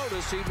served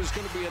notice he was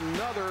going to be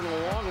another in a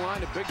long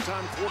line of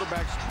big-time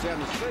quarterbacks in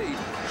Tennessee.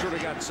 Sort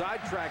of got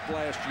sidetracked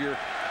last year,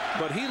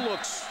 but he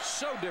looks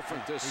so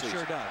different this season. He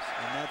sure does.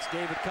 And that's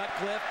David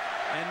Cutcliffe.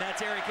 And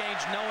that's Eric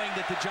Ainge knowing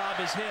that the job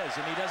is his,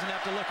 and he doesn't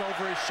have to look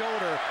over his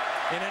shoulder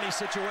in any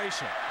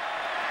situation.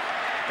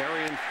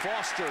 Arian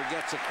Foster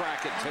gets a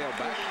crack at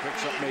tailback,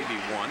 picks up maybe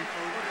 1.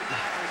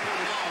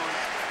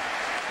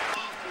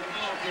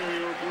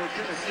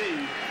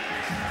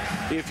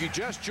 If you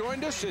just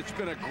joined us, it's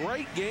been a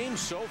great game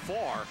so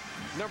far.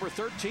 Number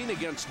 13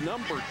 against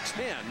number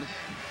 10.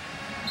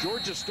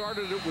 Georgia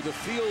started it with a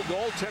field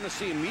goal.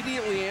 Tennessee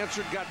immediately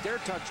answered, got their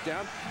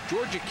touchdown.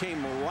 Georgia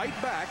came right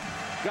back,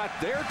 got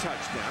their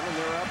touchdown, and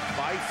they're up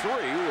by 3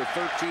 with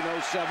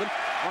 13:07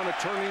 on a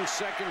turning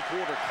second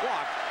quarter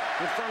clock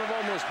in front of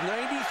almost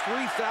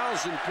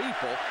 93,000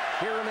 people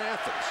here in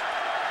Athens.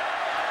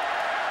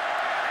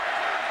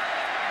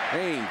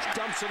 Ainge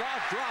dumps it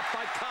off, dropped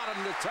by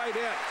Cotton, the tight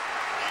end.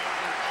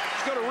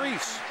 Let's go to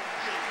Reese.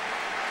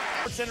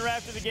 Center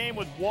after the game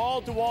with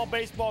wall-to-wall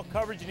baseball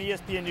coverage, and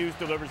ESPN News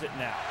delivers it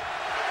now.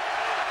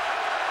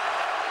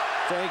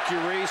 Thank you,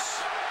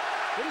 Reese.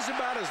 It is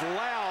about as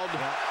loud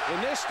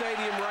in this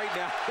stadium right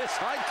now as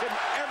I can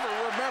ever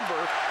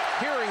remember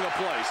hearing a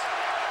place.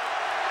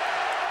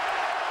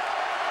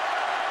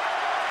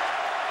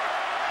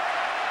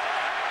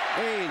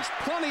 Ainge,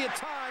 plenty of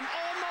time,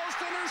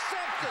 almost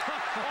intercepted.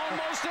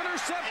 Almost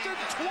intercepted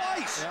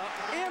twice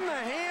in the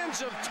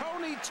hands of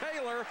Tony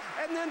Taylor,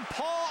 and then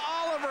Paul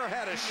Oliver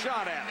had a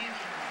shot at him.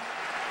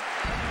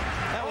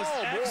 That was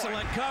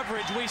excellent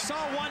coverage. We saw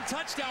one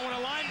touchdown when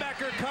a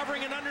linebacker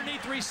covering an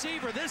underneath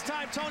receiver. This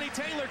time Tony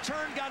Taylor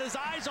turned, got his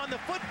eyes on the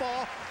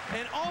football,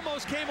 and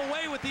almost came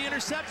away with the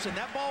interception.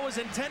 That ball was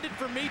intended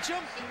for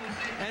Meacham,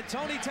 and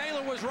Tony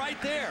Taylor was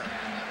right there.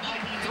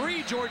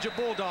 3 Georgia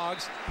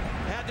Bulldogs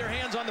had their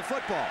hands on the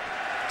football.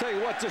 Tell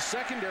you what, this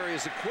secondary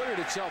has acquitted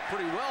itself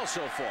pretty well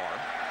so far.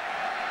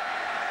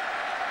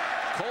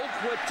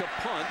 Colquitt to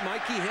punt.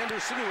 Mikey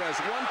Henderson, who has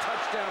 1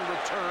 touchdown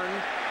return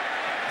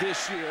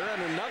this year,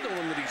 and another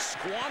one that he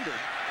squandered.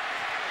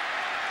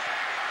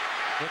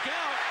 Look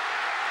out.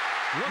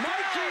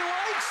 Mikey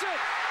likes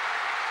it.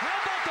 How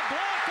about the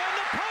block on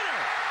the punter?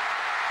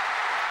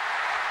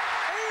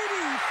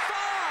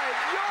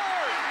 85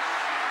 yards.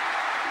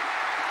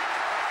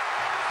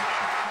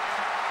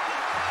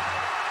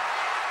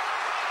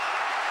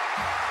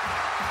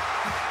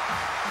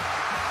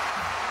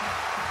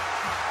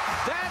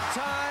 That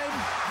time,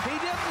 he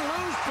didn't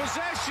lose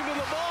possession of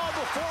the ball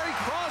before he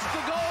crossed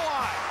the goal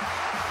line.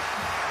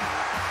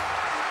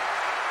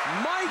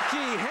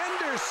 Mikey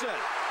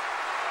Henderson.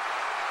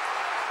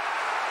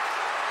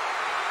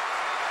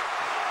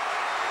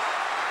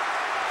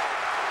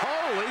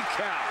 Holy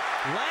cow.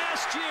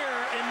 Last year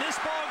in this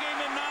ball game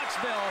in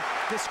Knoxville,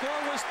 the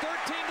score was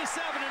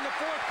 13-7 in the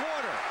 4th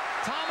quarter.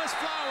 Thomas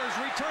Flowers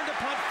returned a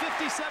punt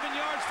 57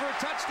 yards for a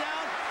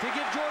touchdown to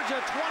give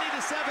Georgia a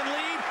 20-7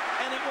 lead,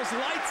 and it was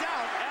lights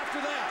out after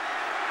that.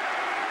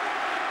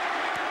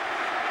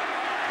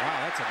 Wow,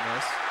 that's a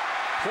miss.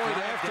 Point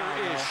after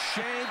is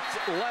shanked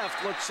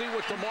left. Let's see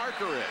what the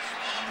marker is.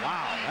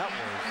 Wow, that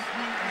was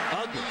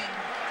ugly.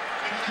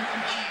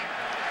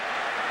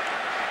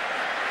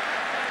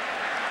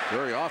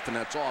 Very often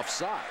that's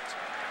offside.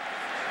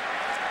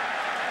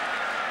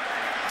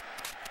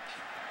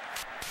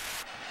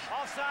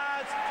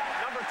 Offsides,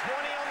 number 20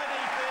 on the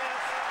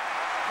defense.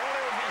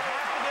 Corner will be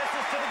half the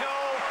distance to the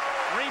goal.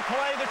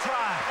 Replay the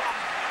try.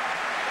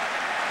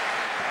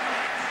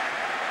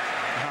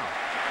 Wow.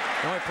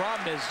 The only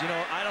problem is, you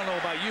know, I don't know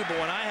about you, but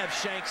when I have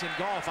shanks in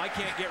golf, I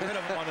can't get rid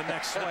of them on the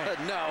next swing.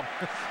 No,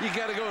 you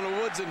got to go in the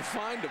woods and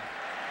find them.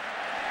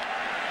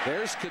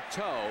 There's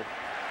Cateau,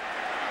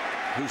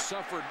 who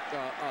suffered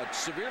a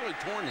severely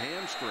torn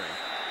hamstring.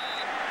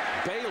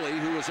 Bailey,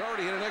 who has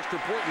already hit an extra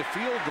point in the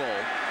field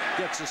goal,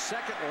 gets a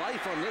second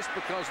life on this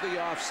because of the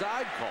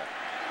offside call.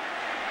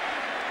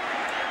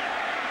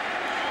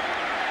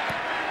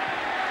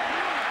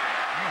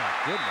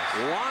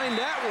 Goodness. Lined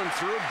that one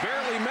through,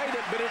 barely made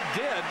it, but it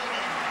did.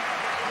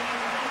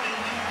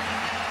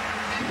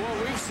 Well,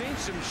 we've seen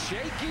some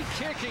shaky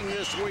kicking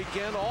this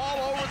weekend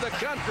all over the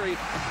country,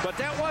 but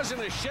that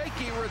wasn't a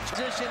shaky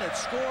position.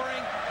 It's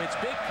scoring, it's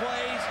big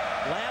plays.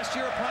 Last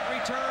year a punt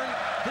return,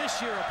 this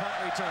year a punt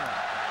return.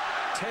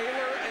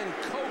 Taylor and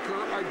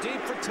Coker are deep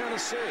for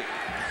Tennessee.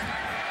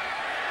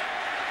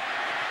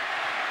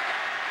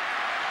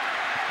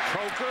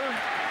 Coker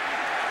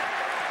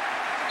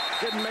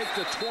didn't make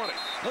the 20.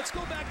 Let's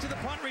go back to the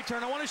punt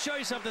return. I want to show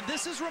you something.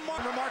 This is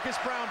Marcus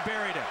Brown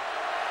buried him.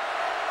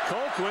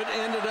 Colquitt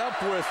ended up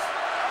with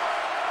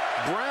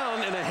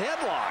Brown in a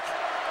headlock.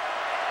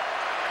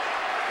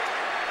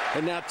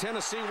 And now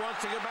Tennessee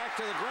wants to get back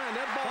to the ground.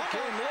 That ball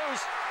came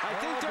loose. I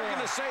think they're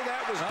going to say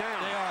that was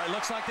down. They are. It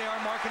looks like they are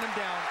marking him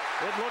down.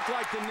 It looked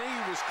like the knee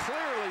was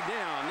clearly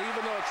down,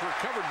 even though it's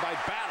recovered by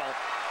Battle.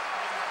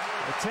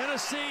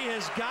 Tennessee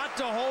has got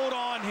to hold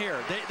on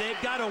here.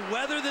 They've got to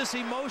weather this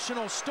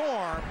emotional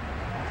storm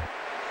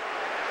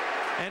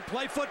and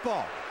play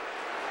football.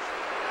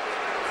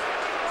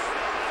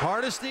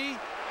 Hardesty.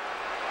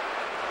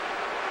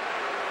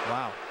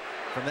 Wow.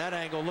 From that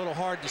angle, a little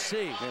hard to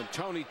see. And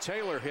Tony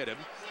Taylor hit him.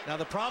 Now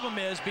the problem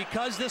is,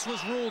 because this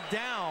was ruled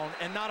down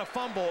and not a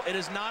fumble, it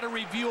is not a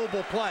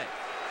reviewable play.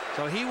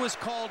 So he was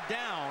called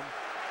down,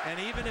 and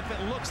even if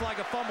it looks like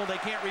a fumble, they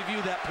can't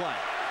review that play.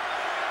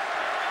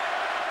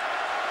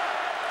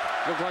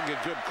 Looked like a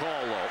good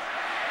call, though.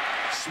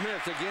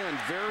 Smith, again,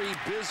 very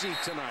busy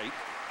tonight.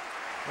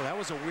 Well, that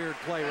was a weird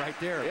play right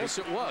there. Yes,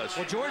 it was.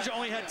 Well, Georgia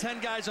only had 10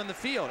 guys on the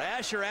field.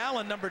 Asher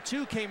Allen, number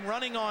 2, came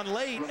running on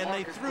late, and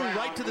they threw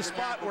right to the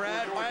spot where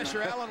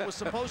Asher Allen was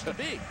supposed to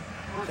be.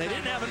 They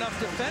didn't have enough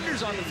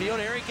defenders on the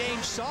field. Eric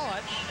Ainge saw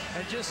it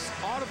and just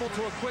audible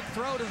to a quick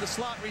throw to the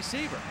slot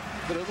receiver.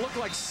 But it looked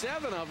like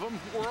 7 of them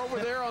were over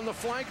there on the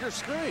flanker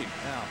screen.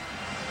 Now,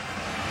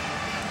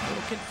 a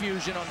little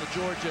confusion on the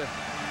Georgia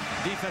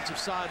defensive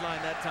sideline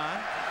that time.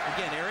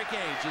 Again, Eric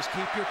Ainge, just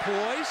keep your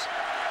poise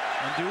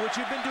and do what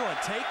you've been doing.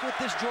 Take what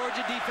this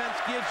Georgia defense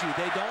gives you.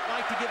 They don't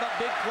like to give up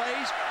big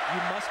plays.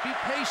 You must be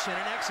patient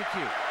and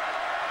execute.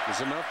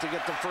 It's enough to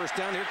get the first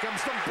down. Here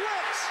comes the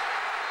blitz.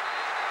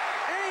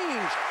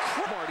 Ainge,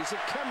 he's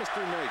a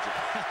chemistry major.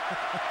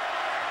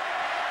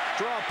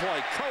 Draw play,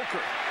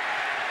 Coker.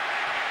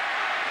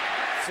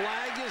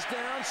 Flag is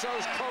down, so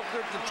is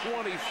Coker at the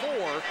 24.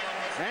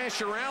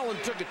 Asher Allen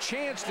took a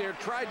chance there,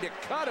 tried to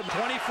cut him.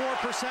 24%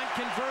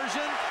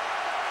 conversion.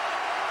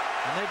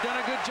 And they've done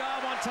a good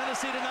job on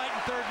Tennessee tonight in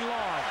 3rd and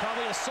long.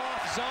 Probably a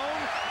soft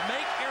zone.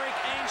 Make Eric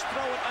Ainge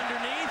throw it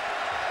underneath.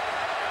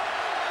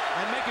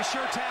 And make a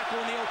sure tackle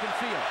in the open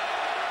field.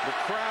 The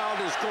crowd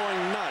is going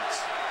nuts.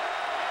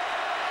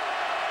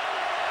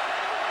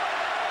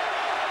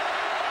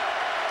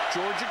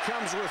 Georgia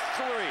comes with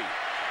 3.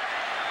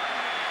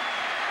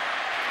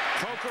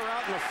 Coker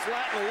out in the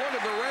flat, and look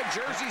at the red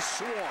jersey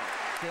swarm.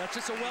 That's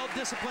just a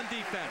well-disciplined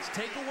defense.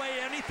 Take away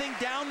anything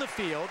down the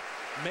field,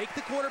 make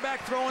the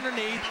quarterback throw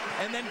underneath,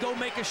 and then go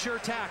make a sure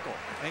tackle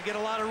and get a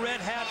lot of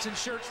red hats and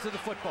shirts to the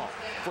football.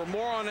 For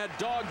more on that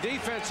dog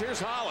defense, here's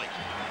Holly.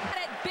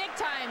 Big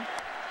time.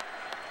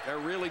 They're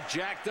really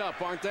jacked up,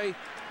 aren't they?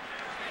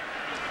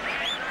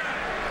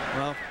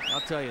 Well, I'll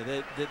tell you,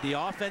 the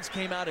offense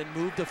came out and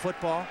moved the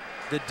football.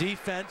 The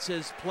defense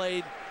has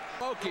played.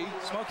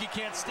 Smokey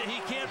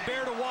can't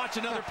bear to watch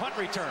another punt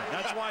return.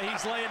 That's why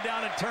he's laying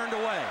down and turned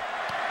away.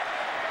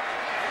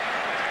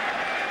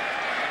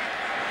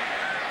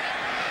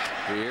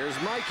 Here's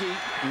Mikey.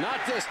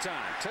 Not this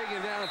time.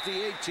 Taken down at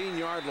the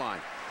 18-yard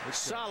line.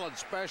 Solid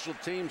special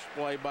teams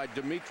play by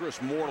Demetrius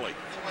Morley.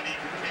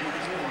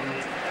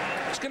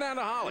 Let's get down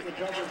to Holly.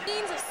 It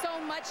means so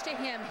much to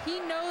him. He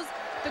knows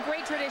the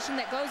great tradition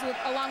that goes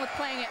along with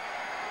playing it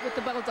with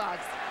the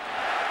Bulldogs.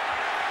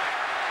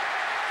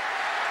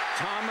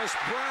 Thomas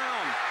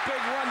Brown,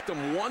 big run.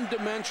 Them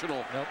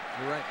one-dimensional. Nope,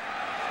 you're right.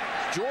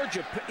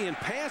 Georgia in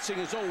passing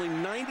is only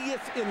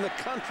 90th in the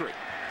country.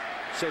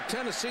 So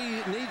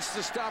Tennessee needs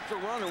to stop the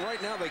run, and right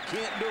now they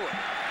can't do it.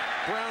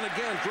 Brown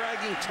again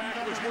dragging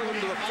tacklers with him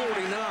to the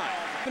 49.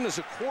 Even as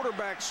a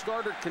quarterback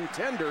starter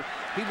contender,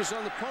 he was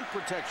on the punt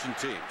protection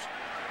teams.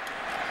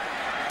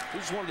 He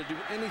just wanted to do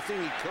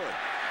anything he could.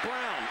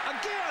 Brown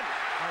again.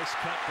 Nice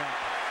cutback.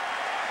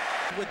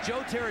 With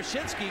Joe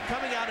Tereshinski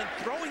coming out and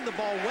throwing the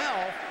ball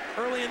well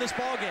early in this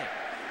ball game.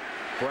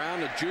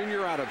 Brown, a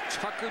junior out of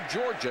Tucker,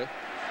 Georgia.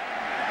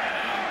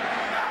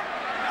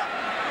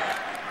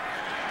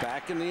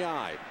 Back in the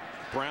eye.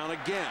 Brown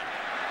again.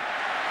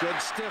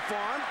 Good stiff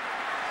arm.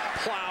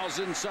 Plows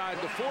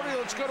inside the 40.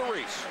 Let's go to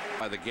Reese.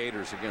 By the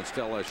Gators against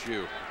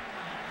LSU.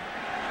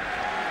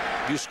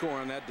 You score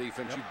on that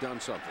defense, you've done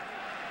something.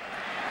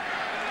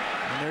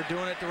 And they're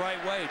doing it the right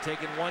way,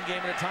 taking one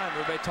game at a time.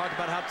 Everybody talked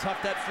about how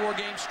tough that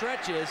 4-game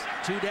stretch is.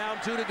 2 down,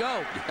 2 to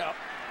go. Yep.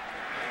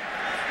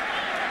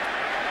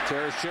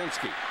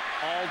 Tarashinsky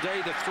all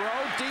day to throw,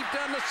 deep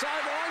down the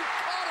sideline.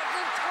 Caught a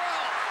good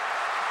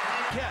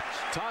throw.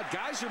 Catch. Todd,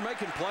 guys are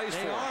making plays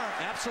for him. They are,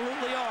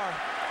 absolutely are.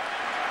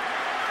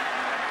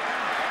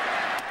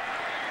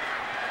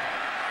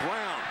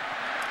 Brown,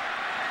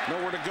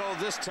 nowhere to go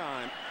this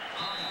time.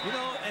 You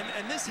know,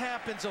 and this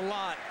happens a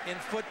lot in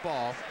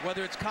football,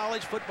 whether it's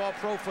college football,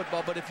 pro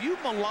football, but if you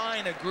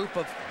malign a group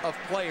of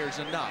players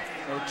enough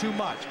or too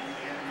much,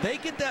 they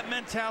get that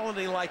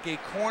mentality like a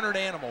cornered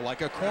animal,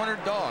 like a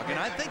cornered dog. And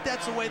I think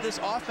that's the way this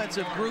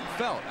offensive group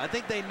felt. I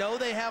think they know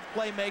they have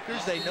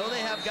playmakers. They know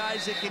they have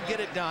guys that can get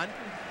it done.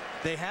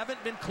 They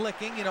haven't been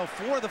clicking. You know,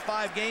 4 of the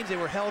 5 games they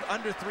were held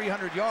under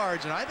 300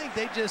 yards, and I think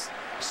they just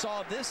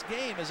saw this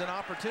game as an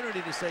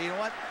opportunity to say, you know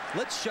what,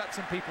 let's shut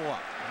some people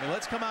up. I mean,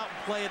 let's come out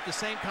and play at the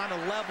same kind of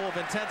level of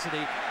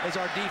intensity as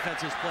our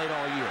defense has played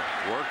all year.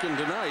 Working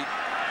tonight.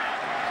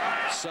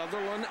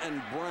 Sutherland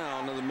and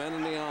Brown are the men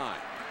in the eye.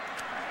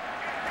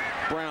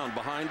 Brown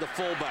behind the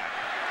fullback.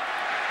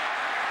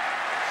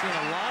 Seeing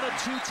a lot of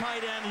 2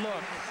 tight end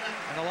looks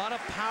and a lot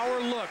of power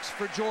looks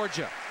for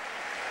Georgia.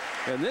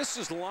 And this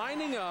is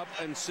lining up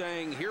and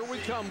saying, here we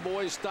come,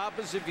 boys, stop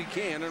us if you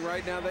can, and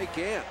right now they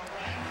can't.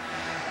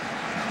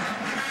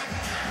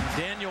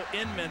 Daniel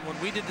Inman, when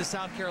we did the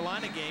South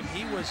Carolina game,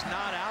 he was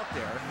not out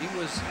there. He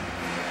was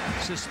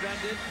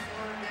suspended.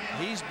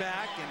 He's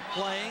back and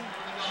playing.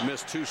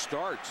 Missed 2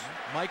 starts.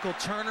 Michael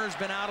Turner's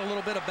been out a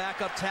little bit, of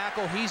backup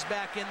tackle. He's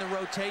back in the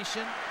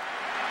rotation.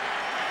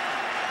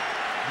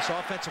 This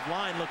offensive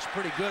line looks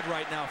pretty good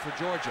right now for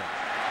Georgia.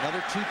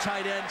 Another 2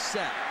 tight end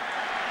set.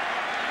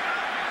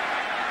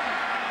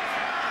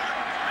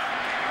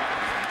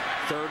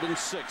 3rd and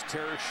 6.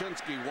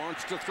 Tarashinsky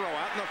wants to throw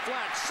out in the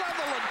flat.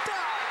 Sutherland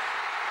down.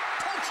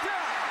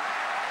 Touchdown.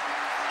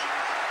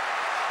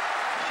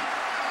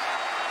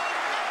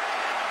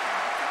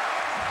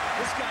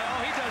 This guy,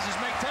 all he does is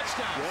make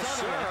touchdowns. Yes,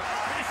 sir.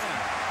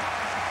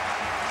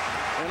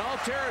 And all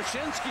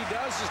Tarashinsky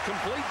does is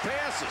complete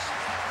passes.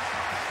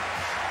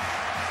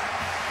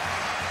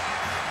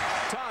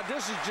 Todd,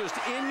 this is just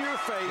in your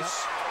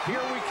face. Yep.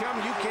 Here we come.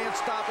 You can't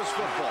stop us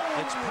football.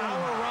 It's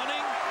power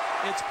running.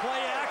 It's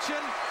play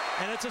action.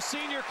 And it's a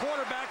senior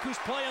quarterback who's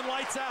playing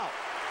lights out.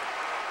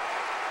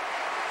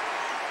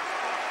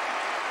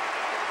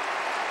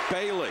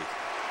 Bailey.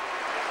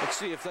 Let's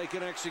see if they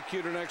can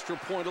execute an extra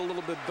point a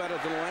little bit better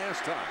than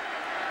last time.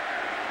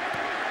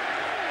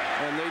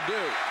 And they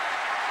do.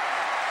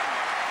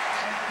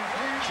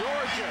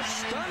 Georgia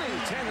stunning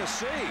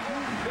Tennessee.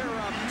 They're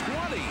up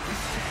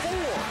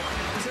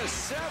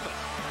 24-7.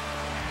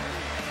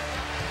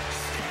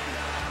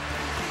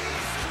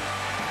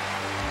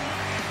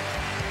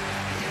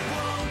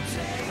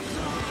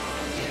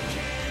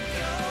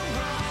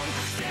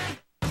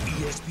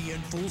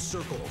 ESPN Full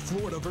Circle,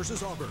 Florida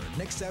versus Auburn,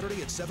 next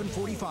Saturday at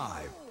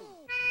 7:45.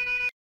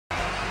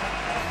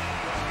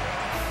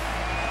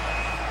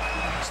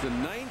 It's the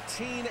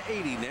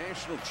 1980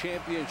 National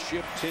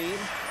Championship team.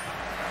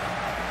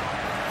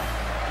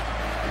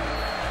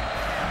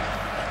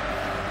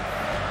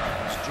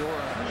 It's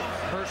Jordan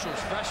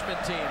Herschel's freshman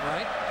team,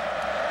 right?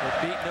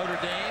 They beat Notre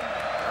Dame.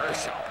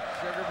 Herschel.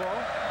 Sugar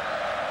Bowl.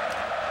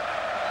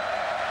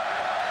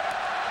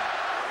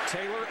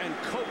 Taylor and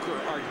Coker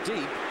are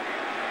deep.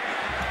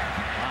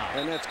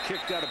 And that's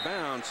kicked out of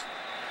bounds.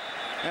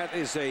 That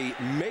is a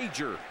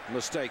major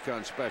mistake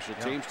on special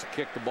teams to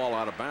kick the ball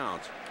out of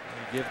bounds.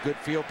 Give good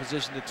field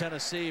position to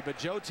Tennessee, but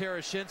Joe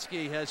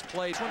Tarashinsky has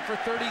played one for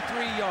 33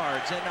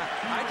 yards. And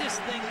I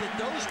just think that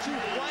those 2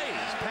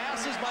 plays,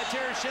 passes by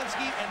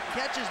Tarashinsky and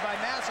catches by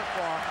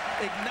Massafra,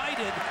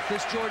 ignited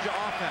this Georgia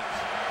offense.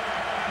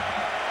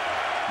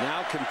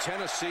 Now can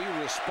Tennessee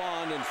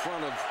respond in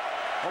front of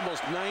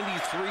almost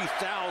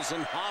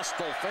 93,000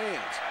 hostile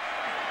fans?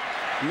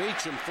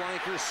 Meacham,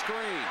 flanker,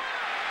 screen.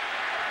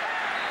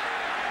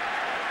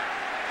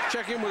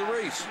 Check in with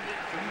Reese.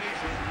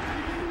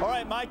 All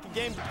right, Mike, the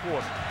game's a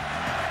quarter.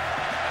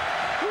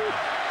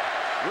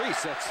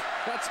 Reese, that's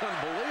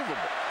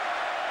unbelievable.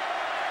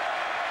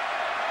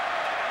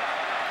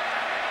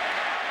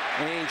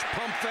 Ainge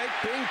pump fake,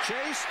 being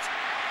chased.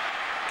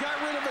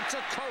 Got rid of it to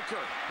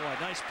Coker. Boy,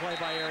 nice play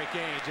by Eric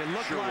Ainge. It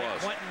looked like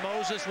Quentin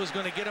Moses was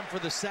going to get him for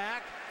the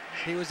sack.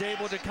 He was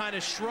able to kind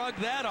of shrug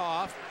that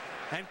off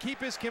and keep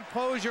his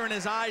composure and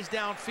his eyes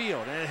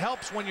downfield. And it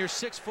helps when you're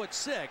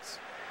 6'6"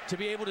 to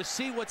be able to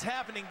see what's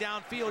happening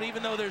downfield,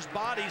 even though there's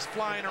bodies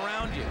flying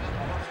around you.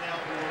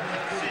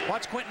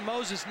 Watch Quentin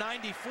Moses,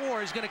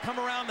 94, is going to come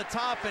around the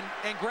top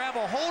and grab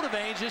a hold of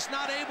Ainge, just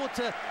not able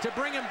to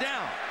bring him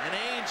down. And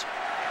Ainge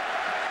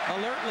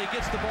alertly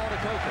gets the ball to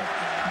Coker.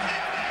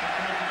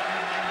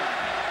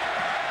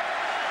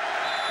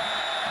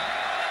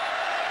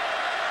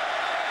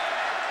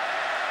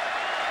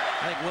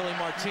 I think Willie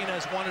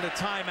Martinez wanted a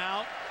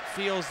timeout,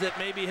 feels that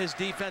maybe his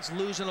defense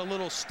losing a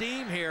little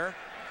steam here.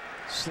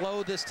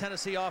 Slow this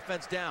Tennessee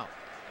offense down.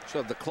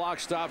 So the clock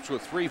stops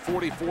with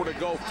 3:44 to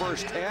go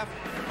first half.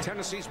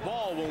 Tennessee's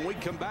ball when we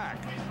come back.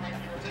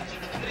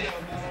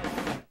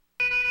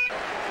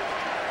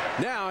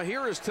 Now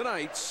here is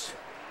tonight's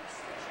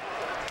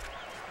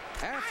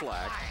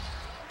Aflac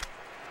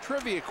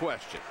trivia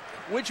question.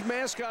 Which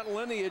mascot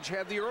lineage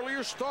had the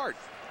earlier start?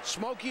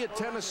 Smokey at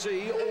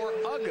Tennessee or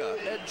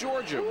Ugga at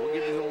Georgia? We'll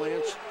give you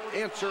the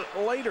answer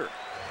later.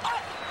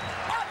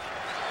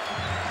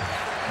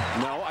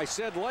 No, I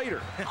said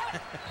later.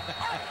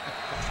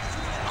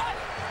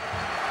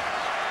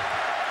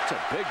 It's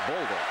a big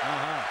boulder.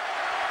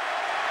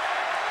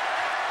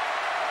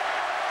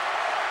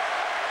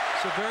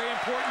 It's a very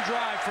important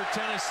drive for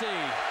Tennessee.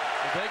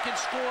 If they can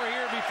score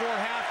here before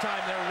halftime,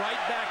 they're right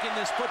back in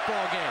this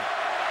football game.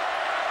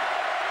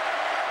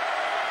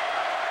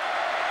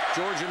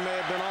 Georgia may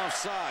have been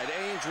offside.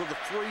 Ainge with a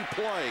free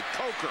play.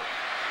 Coker.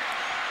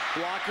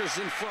 Blockers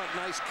in front.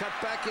 Nice cut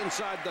back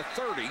inside the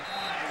 30.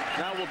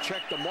 Now we'll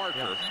check the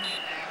marker.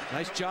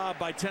 Nice job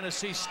by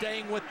Tennessee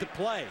staying with the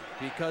play,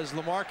 because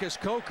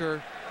LaMarcus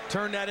Coker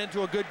turned that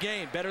into a good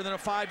game. Better than a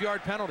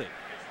 5-yard penalty.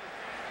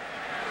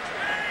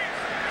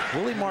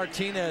 Willie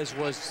Martinez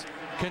was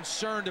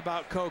concerned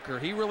about Coker.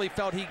 He really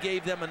felt he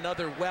gave them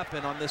another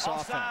weapon on this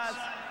offense.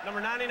 Number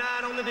 99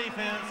 on the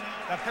defense.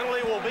 The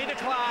penalty will be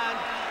declined.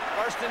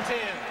 1st and 10.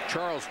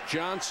 Charles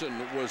Johnson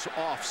was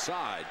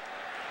offside.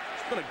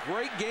 It's been a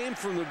great game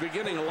from the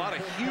beginning. A lot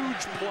of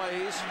huge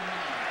plays.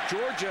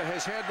 Georgia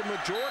has had the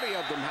majority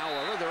of them,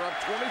 however. They're up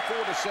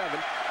 24-7.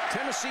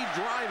 Tennessee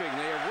driving.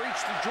 They have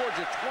reached the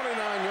Georgia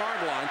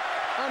 29-yard line.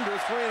 Under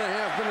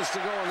 3.5 minutes to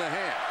go in the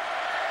half.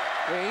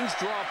 Ainge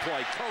draw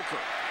play. Coker.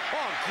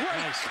 Oh,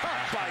 great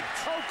cut by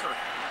Coker.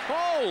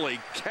 Holy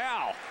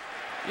cow.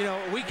 You know,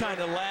 we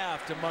kind of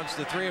laughed amongst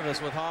the three of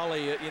us with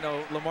Holly. You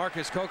know,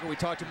 LaMarcus Coker, we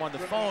talked to him on the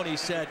phone. He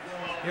said,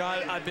 you know,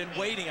 I've been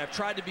waiting. I've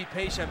tried to be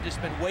patient. I've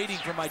just been waiting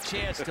for my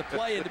chance to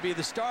play and to be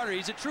the starter.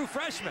 He's a true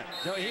freshman.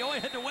 So he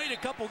only had to wait a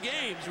couple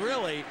games,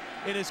 really,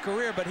 in his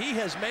career, but he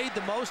has made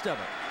the most of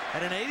it.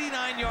 Had an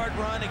 89-yard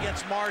run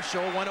against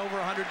Marshall, went over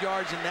 100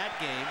 yards in that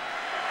game,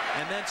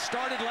 and then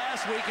started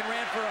last week and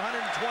ran for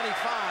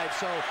 125.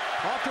 So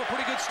off to a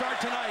pretty good start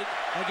tonight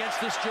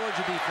against this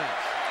Georgia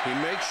defense. He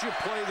makes you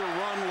play the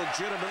run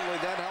legitimately.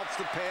 That helps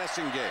the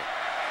passing game.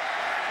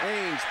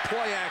 Ainge,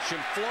 play action,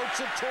 floats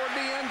it toward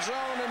the end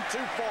zone and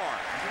too far.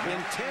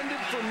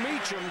 Intended for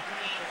Meacham,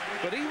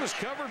 but he was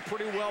covered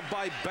pretty well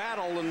by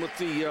Battle, and with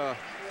the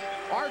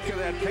arc of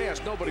that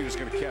pass, nobody was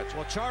going to catch it.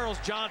 Well, Charles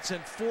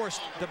Johnson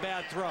forced the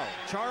bad throw.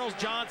 Charles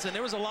Johnson,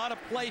 there was a lot of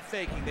play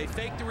faking. They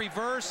faked the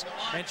reverse,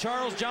 and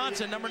Charles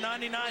Johnson, number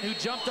 99, who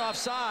jumped off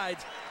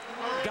sides,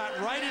 got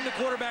right in the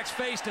quarterback's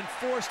face and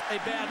forced a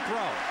bad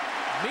throw.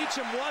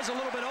 Meacham was a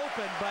little bit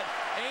open, but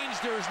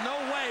Ainge, there is no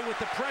way with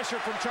the pressure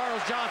from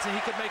Charles Johnson he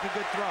could make a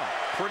good throw.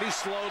 Pretty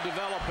slow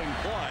developing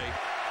play.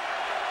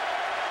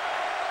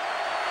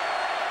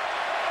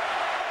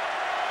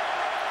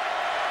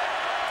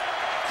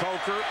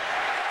 Coker.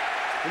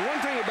 And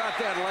one thing about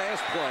that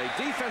last play,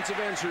 defensive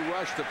ends who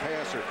rush the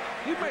passer,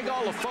 you make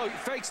all the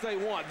fakes they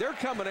want. They're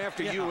coming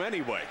after you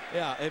anyway.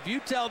 Yeah, if you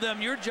tell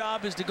them your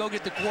job is to go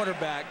get the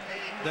quarterback,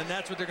 then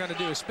that's what they're going to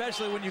do,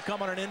 especially when you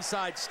come on an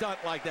inside stunt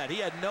like that. He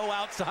had no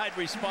outside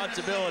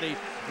responsibility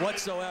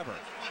whatsoever.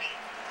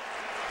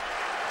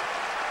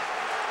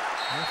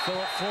 And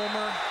Philip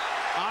Fulmer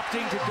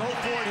opting to go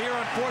for it here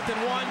on 4th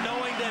and 1,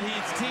 knowing that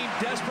his team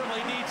desperately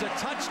needs a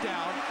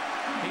touchdown.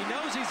 He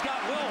knows he's got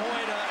Will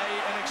Hoyt,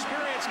 an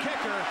experienced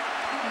kicker.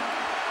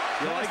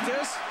 You like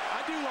this?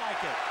 I do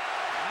like it.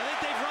 I think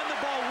they've run the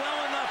ball well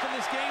enough in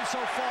this game so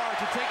far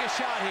to take a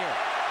shot here.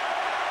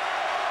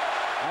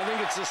 I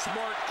think it's a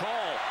smart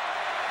call.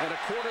 And a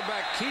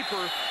quarterback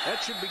keeper,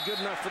 that should be good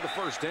enough for the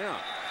first down.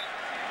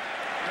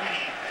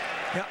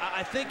 Yeah,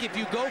 I think if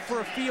you go for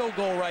a field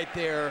goal right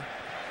there,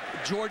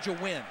 Georgia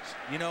wins.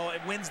 You know,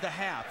 it wins the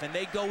half, and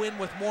they go in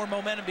with more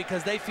momentum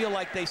because they feel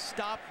like they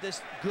stopped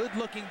this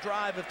good-looking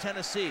drive of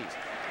Tennessee's.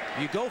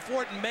 You go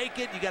for it and make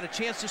it, you got a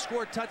chance to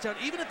score a touchdown.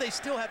 Even if they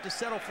still have to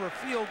settle for a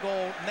field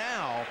goal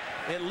now,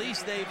 at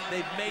least they've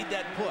made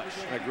that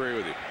push. I agree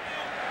with you.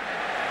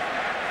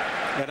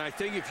 And I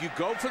think if you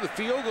go for the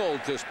field goal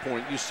at this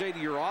point, you say to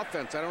your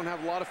offense, I don't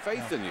have a lot of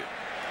faith in you.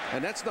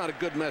 And that's not a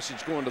good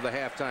message going to the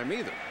halftime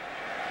either.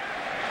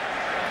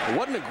 It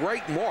wasn't a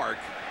great mark,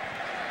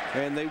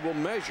 and they will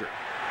measure.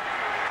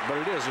 But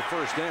it is a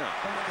first down.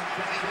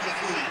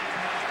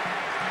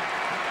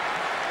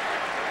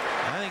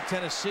 I think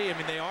Tennessee, I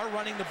mean, they are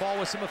running the ball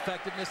with some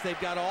effectiveness. They've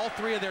got all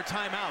 3 of their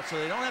timeouts, so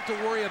they don't have to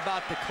worry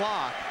about the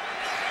clock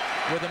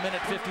with 1:57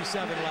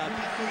 left.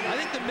 I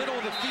think the middle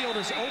of the field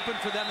is open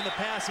for them in the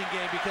passing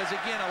game because,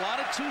 again, a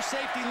lot of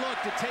two-safety look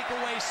to take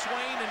away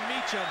Swain and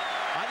Meacham.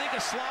 I think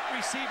a slot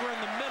receiver in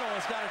the middle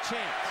has got a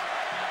chance.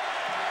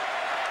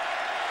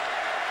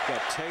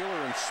 Got Taylor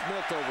and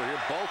Smith over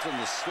here, both in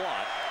the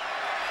slot.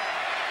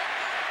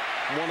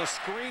 Want a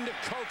screen to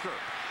Coker.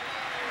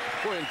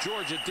 Boy, and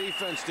Georgia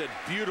defense did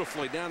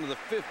beautifully down to the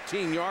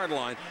 15-yard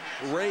line.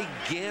 Ray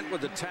Gant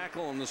with the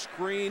tackle on the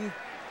screen.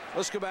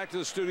 Let's go back to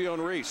the studio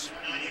and Reese.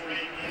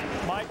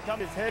 Mike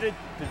Cummins is headed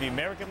to the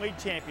American League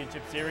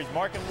Championship Series.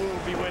 Mark and Lou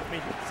will be with me.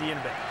 See you in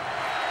bed.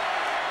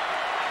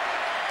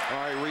 All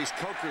right, Reese,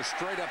 Coker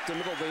straight up the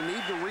middle. They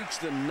need to reach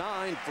the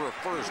 9 for a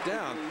first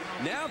down.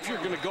 Now, if you're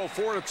going to go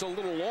for it, it's a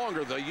little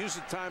longer. They'll use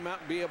the timeout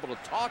and be able to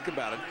talk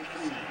about it.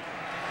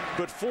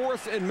 But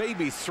 4th and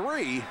maybe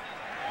 3,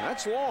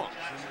 that's long.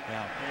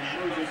 Yeah.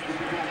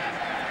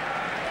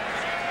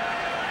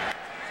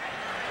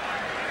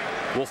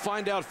 We'll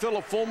find out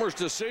Philip Fulmer's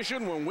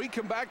decision when we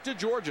come back to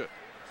Georgia.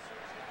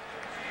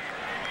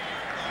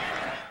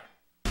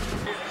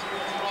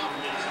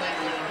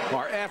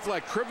 Our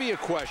Aflac trivia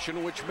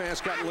question: which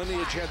mascot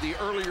lineage had the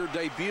earlier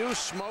debut,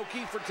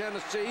 Smokey for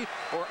Tennessee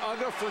or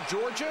Uga for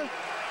Georgia?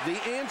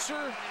 The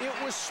answer, it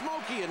was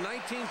Smokey in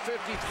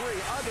 1953.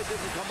 Uga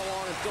didn't come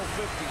along until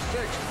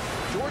 56.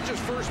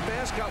 Georgia's first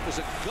mascot was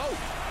a goat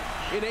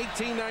in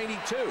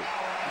 1892. He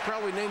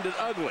probably named it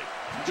Ugly,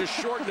 just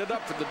shortened it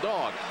up for the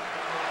dog.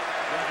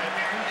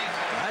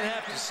 I'd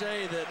have to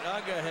say that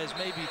Uga has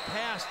maybe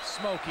passed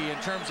Smokey in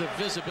terms of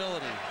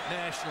visibility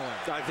nationally.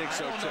 I think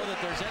so, too. I don't know that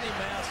there's any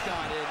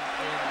mascot in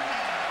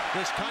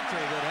this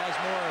country that has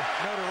more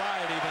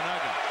notoriety than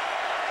Uga.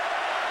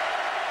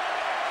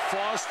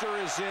 Foster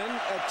is in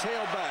at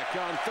tailback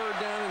on 3rd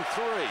down and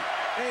 3.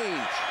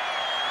 Ainge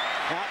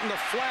out in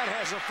the flat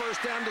has a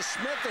first down to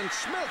Smith, and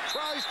Smith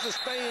tries to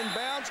stay in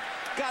bounds,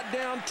 got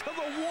down to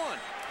the 1.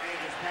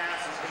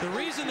 The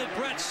reason that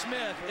Brett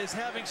Smith is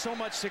having so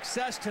much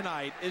success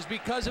tonight is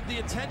because of the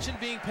attention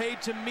being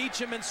paid to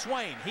Meacham and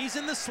Swain. He's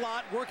in the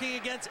slot working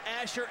against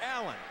Asher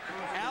Allen.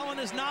 Allen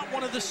is not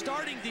one of the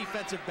starting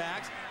defensive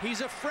backs.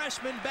 He's a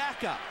freshman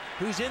backup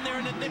who's in there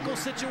in a nickel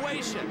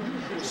situation.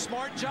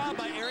 Smart job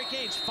by Eric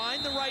Ainge.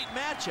 Find the right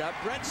matchup.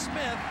 Brett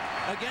Smith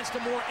against a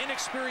more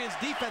inexperienced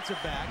defensive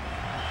back.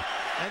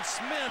 And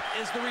Smith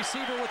is the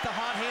receiver with the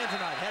hot hand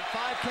tonight. Had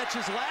 5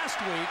 catches last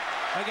week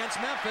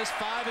against Memphis,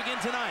 5 again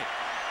tonight.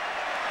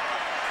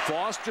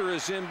 Foster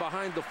is in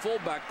behind the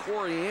fullback,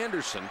 Corey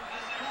Anderson.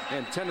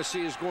 And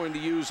Tennessee is going to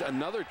use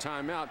another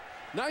timeout.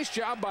 Nice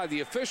job by the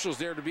officials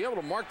there to be able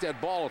to mark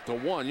that ball at the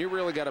 1. You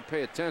really got to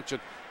pay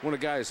attention when a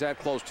guy is that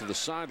close to the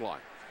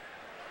sideline.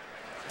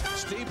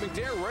 Steve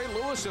McDare, Ray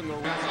Lewis in the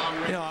room.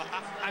 You know,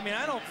 I mean,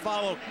 I don't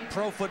follow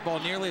pro football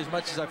nearly as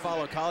much as I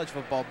follow college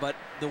football, but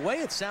the way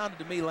it sounded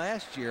to me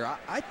last year,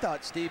 I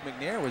thought Steve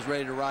McNair was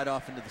ready to ride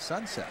off into the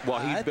sunset. Well,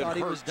 he's been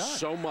he hurt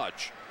so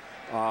much.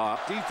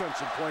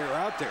 Defensive player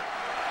out there.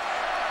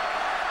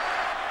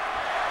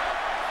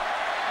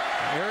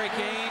 Eric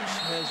Ainge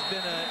has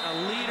been a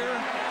leader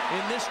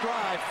in this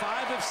drive.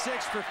 5 of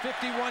 6 for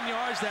 51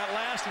 yards. That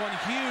last one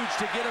huge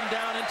to get him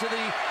down into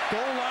the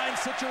goal line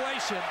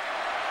situation.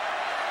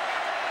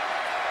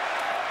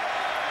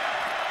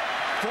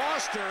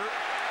 Foster,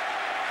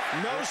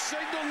 no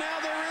signal now.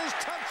 There is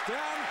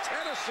touchdown,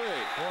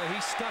 Tennessee. Boy, he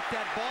stuck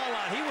that ball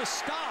out. He was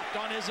stopped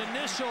on his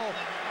initial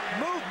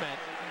movement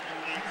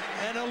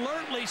and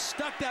alertly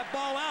stuck that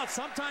ball out.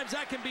 Sometimes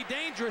that can be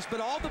dangerous, but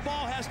all the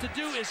ball has to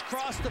do is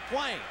cross the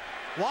plane.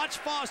 Watch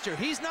Foster.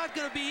 He's not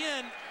going to be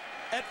in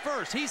at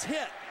first. He's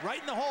hit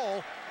right in the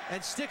hole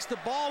and sticks the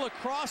ball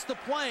across the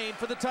plane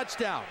for the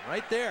touchdown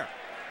right there.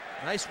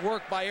 Nice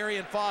work by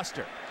Arian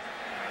Foster.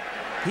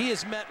 He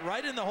is met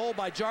right in the hole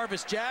by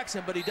Jarvis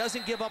Jackson, but he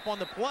doesn't give up on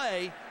the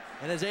play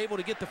and is able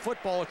to get the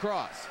football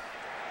across.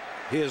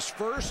 His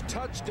first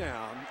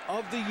touchdown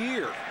of the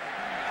year.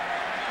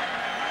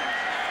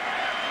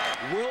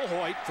 Will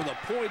Hoyt for the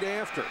point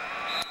after.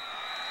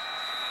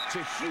 It's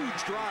a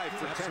huge drive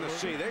for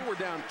Tennessee. They were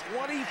down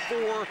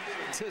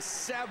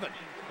 24-7,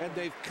 and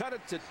they've cut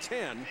it to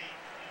 10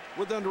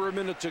 with under a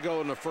minute to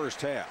go in the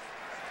first half.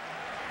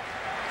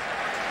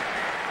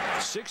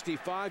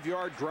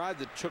 65-yard drive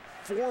that took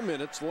 4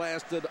 minutes,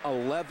 lasted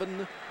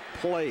 11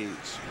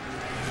 plays.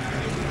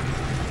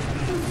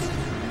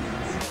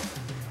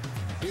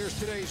 Here's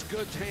today's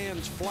Good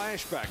Hands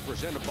flashback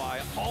presented by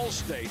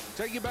Allstate.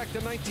 Take you back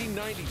to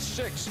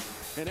 1996.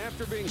 And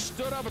after being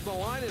stood up at the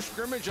line of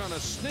scrimmage on a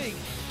sneak,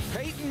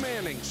 Peyton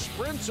Manning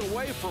sprints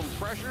away from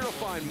pressure to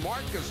find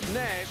Marcus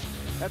Nash.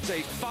 That's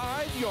a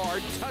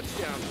 5-yard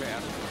touchdown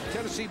pass.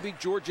 Tennessee beat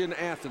Georgia in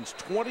Athens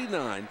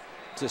 29-17.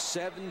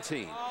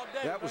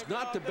 That was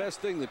not the best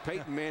thing that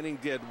Peyton Manning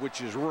did, which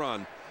is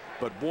run.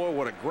 But boy,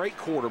 what a great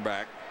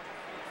quarterback.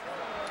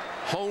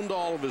 Honed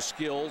all of his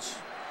skills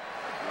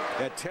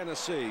at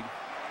Tennessee.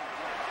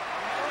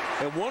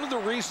 And one of the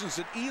reasons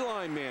that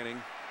Eli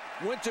Manning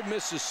went to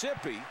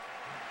Mississippi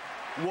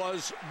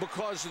was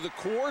because of the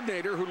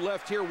coordinator who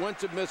left here, went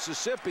to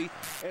Mississippi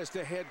as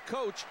the head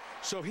coach.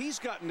 So he's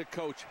gotten to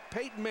coach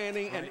Peyton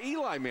Manning and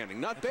Eli Manning.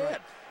 Not bad.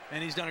 Right.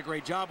 And he's done a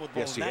great job with both.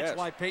 Yes, he That's has.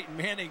 why Peyton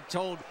Manning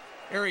told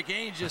Eric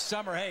Ainge this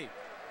summer, hey,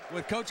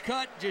 with Coach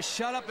Cut, just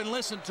shut up and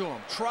listen to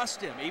him.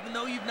 Trust him. Even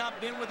though you've not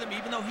been with him,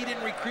 even though he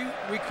didn't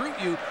recruit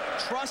you,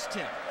 trust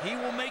him. He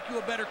will make you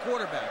a better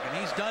quarterback, and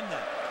he's done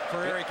that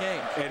for Eric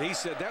Ainge. And he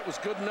said that was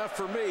good enough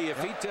for me.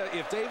 If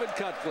if David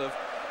Cutcliffe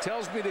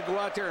tells me to go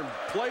out there and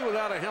play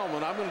without a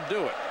helmet, I'm going to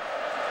do it.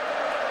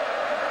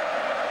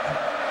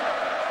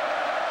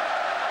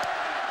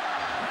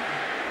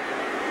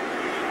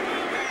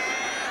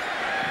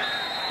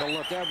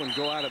 that one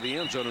go out of the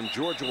end zone, and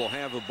Georgia will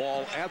have the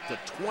ball at the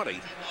 20.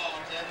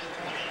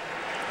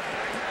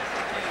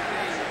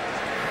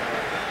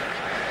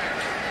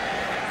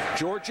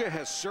 Georgia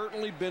has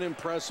certainly been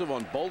impressive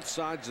on both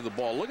sides of the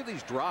ball. Look at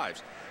these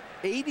drives.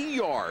 80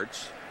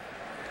 yards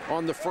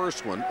on the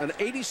first one, an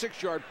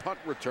 86-yard punt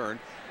return,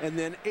 and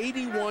then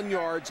 81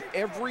 yards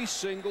every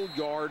single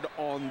yard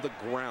on the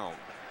ground.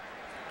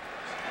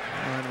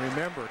 And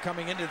remember,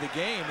 coming into the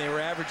game, they were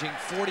averaging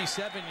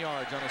 47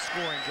 yards on a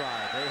scoring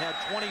drive. They had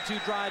 22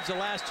 drives the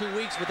last 2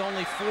 weeks with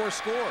only 4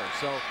 scores.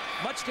 So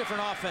much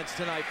different offense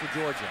tonight for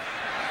Georgia.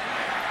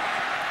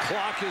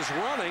 Clock is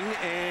running,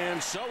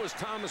 and so is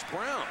Thomas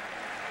Brown.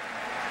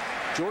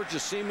 Georgia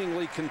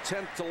seemingly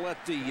content to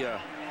let the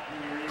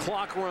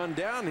clock run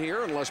down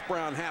here unless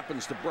Brown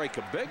happens to break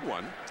a big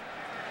one.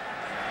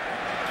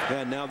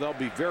 And now they'll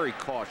be very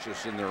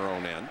cautious in their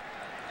own end.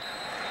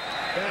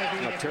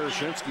 Now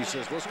Terashinsky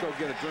says, let's go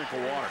get a drink of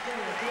water.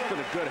 It's been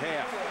a good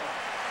half.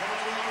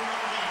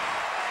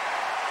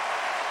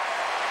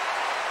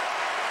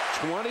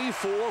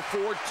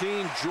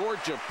 24-14,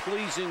 Georgia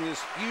pleasing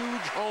this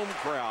huge home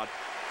crowd.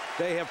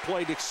 They have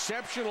played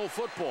exceptional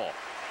football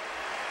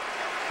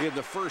in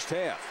the first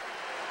half.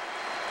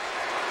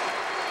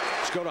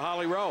 Let's go to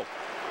Holly Rowe.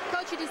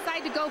 Coach, you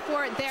decided to go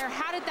for it there.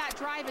 How did that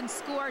drive and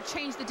score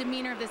change the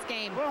demeanor of this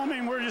game? Well, I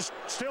mean, we're just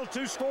still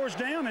 2 scores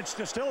down. It's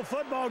still a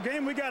football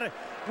game. We gotta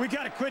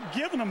quit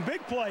giving them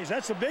big plays.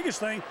 That's the biggest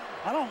thing.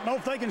 I don't know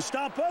if they can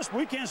stop us.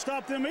 We can't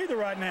stop them either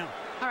right now.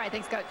 All right,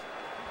 thanks, Coach.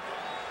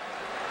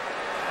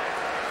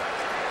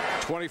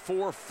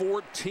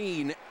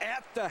 24-14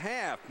 at the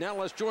half. Now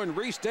let's join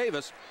Reese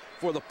Davis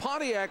for the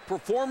Pontiac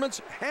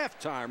Performance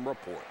Halftime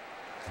Report.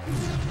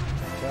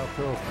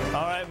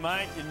 All right,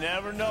 Mike, you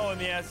never know in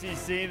the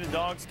SEC. The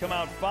Dogs come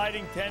out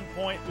fighting,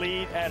 10-point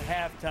lead at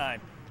halftime.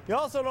 You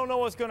also don't know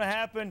what's going to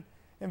happen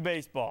in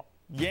baseball.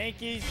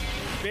 Yankees,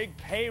 big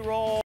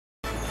payroll.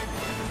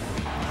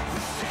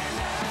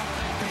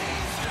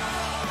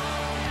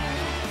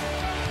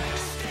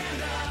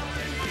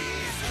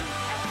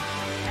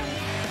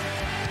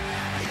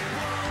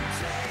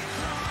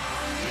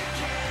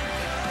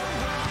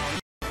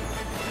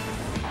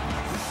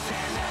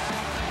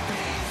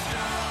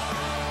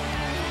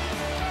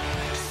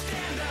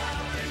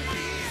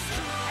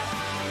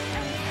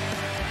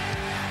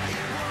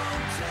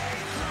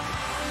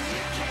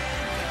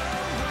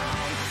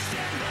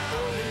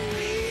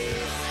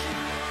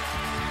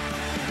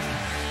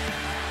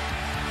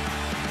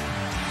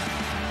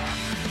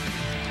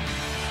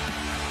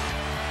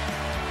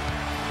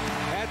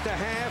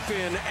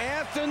 In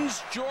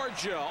Athens,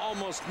 Georgia,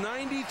 almost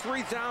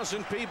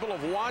 93,000 people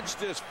have watched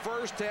this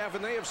first half,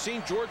 and they have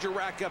seen Georgia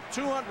rack up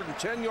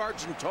 210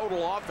 yards in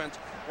total offense,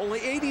 only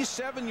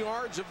 87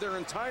 yards of their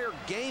entire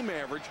game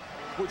average,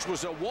 which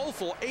was a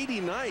woeful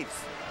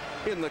 89th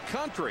in the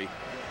country.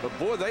 But,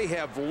 boy, they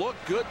have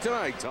looked good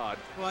tonight, Todd.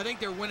 Well, I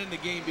think they're winning the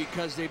game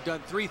because they've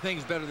done 3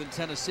 things better than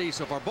Tennessee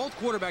so far. Both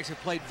quarterbacks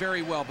have played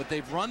very well, but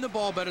they've run the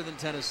ball better than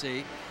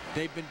Tennessee.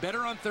 They've been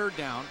better on third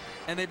down,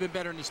 and they've been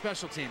better in the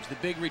special teams. The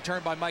big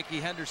return by Mikey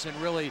Henderson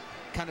really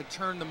kind of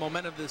turned the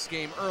momentum of this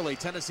game early.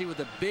 Tennessee with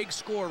a big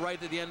score right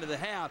at the end of the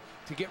half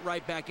to get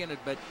right back in it,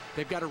 but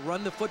they've got to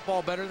run the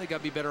football better, and they've got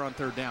to be better on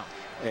third down.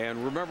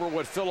 And remember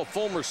what Philip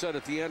Fulmer said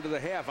at the end of the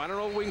half. I don't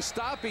know if we can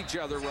stop each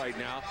other right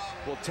now.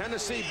 Well,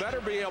 Tennessee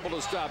better be able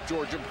to stop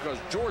Georgia because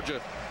Georgia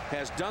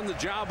has done the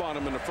job on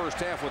them in the first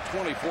half with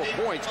 24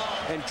 points,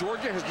 and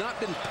Georgia has not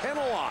been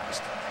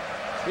penalized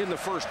in the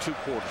first 2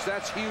 quarters.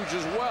 That's huge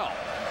as well.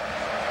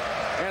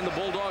 And the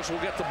Bulldogs will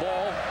get the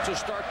ball to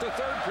start the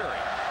third period.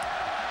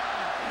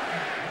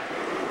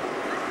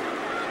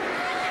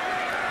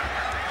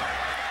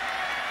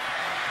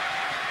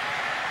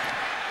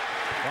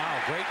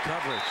 Wow, great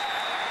coverage.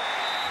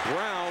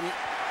 Brown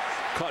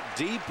caught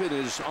deep in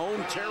his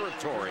own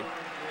territory.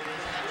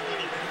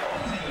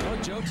 Well,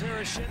 Joe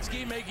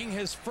Terashinsky making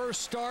his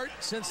first start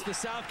since the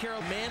South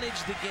Carolina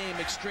managed the game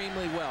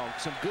extremely well.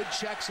 Some good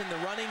checks in the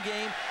running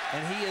game,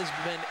 and he has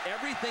been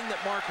everything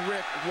that Mark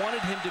Richt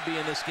wanted him to be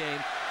in this game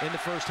in the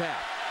first half.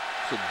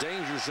 It's a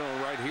danger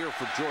zone right here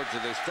for Georgia.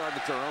 They start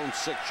at their own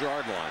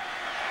 6-yard line.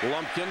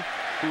 Lumpkin,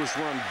 who has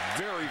run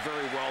very,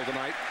 very well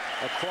tonight,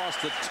 across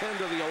the 10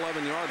 to the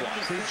 11-yard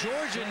line. See,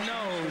 Georgia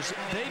knows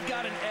they've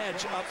got an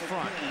edge up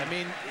front. I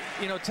mean,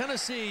 you know,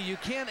 Tennessee, you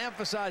can't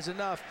emphasize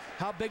enough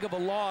how big of a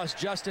loss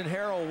Justin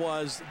Harrell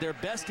was, their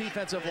best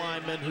defensive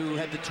lineman, who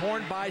had the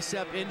torn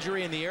bicep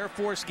injury in the Air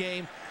Force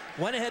game.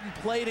 Went ahead and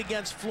played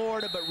against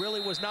Florida, but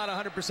really was not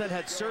 100%,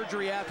 had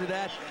surgery after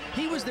that.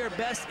 He was their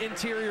best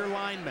interior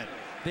lineman.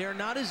 They are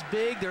not as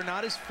big, they're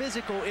not as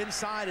physical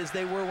inside as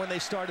they were when they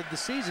started the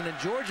season. And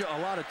Georgia, a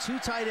lot of 2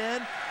 tight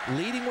end,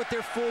 leading with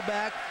their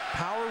fullback,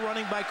 power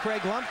running by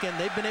Craig Lumpkin.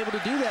 They've been able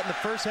to do that in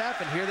the first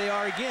half, and here they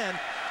are again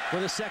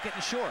with a 2nd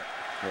and short.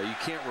 Well, you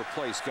can't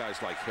replace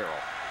guys like Harrell.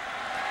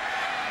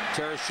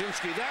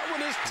 Terashinsky, that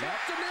one is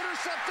tipped and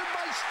intercepted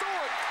by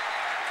Stewart.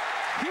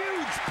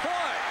 Huge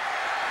play.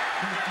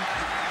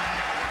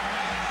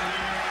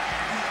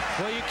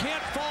 Well, you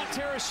can't fault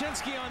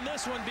Tarashinsky on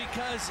this one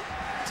because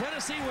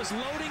Tennessee was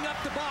loading up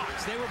the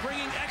box. They were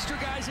bringing extra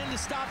guys in to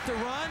stop the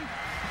run.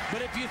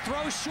 But if you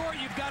throw short,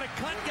 you've got to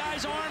cut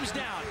guys' arms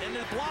down. And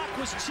the block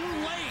was too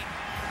late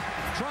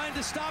trying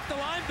to stop the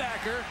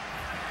linebacker.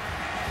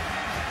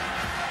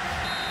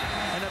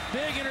 And a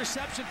big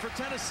interception for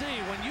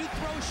Tennessee. When you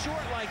throw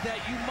short like that,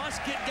 you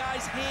must get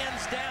guys'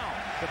 hands down.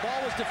 The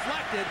ball was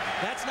deflected.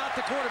 That's not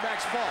the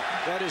quarterback's fault.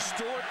 That is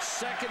Stewart's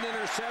second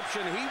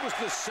interception. He was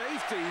the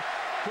safety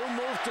who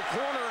moved to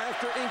corner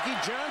after Inky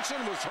Johnson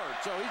was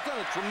hurt. So he's done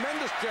a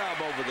tremendous job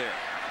over there.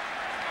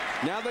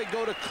 Now they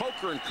go to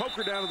Coker, and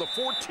Coker down to the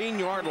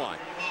 14-yard line.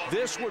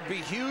 This would be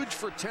huge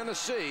for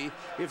Tennessee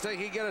if they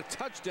could get a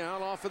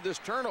touchdown off of this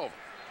turnover.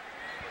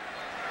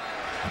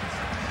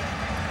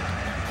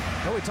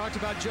 Well, we talked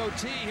about Joe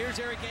T. Here's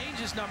Eric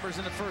Ainge's numbers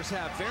in the first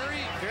half.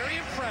 Very, very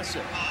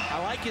impressive. I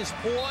like his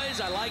poise.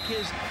 I like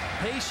his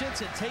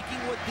patience in taking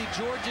what the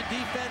Georgia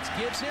defense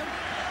gives him.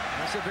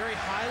 That's a very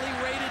highly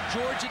rated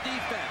Georgia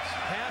defense.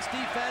 Pass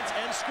defense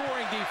and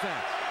scoring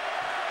defense.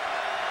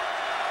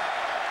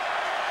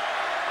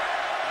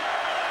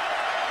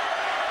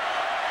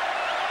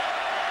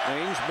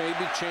 Ainge may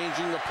be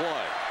changing the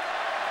play.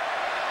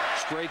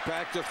 Straight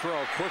back to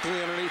throw.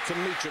 Quickly underneath to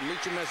Meacham.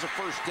 Meacham has a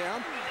first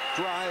down.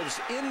 Drives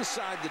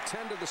inside the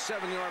 10 to the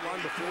 7-yard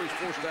line before he's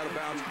forced out of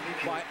bounds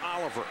by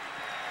Oliver.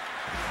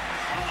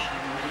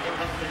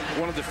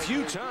 One of the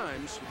few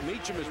times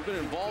Meacham has been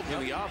involved in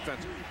the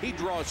offense. He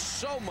draws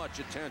so much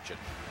attention.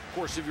 Of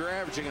course, if you're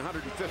averaging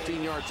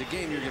 115 yards a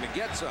game, you're going to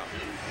get some.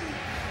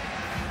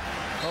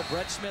 Well,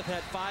 Brett Smith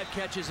had 5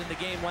 catches in the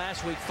game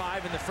last week,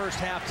 5 in the first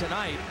half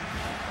tonight.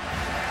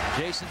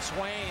 Jason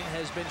Swain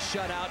has been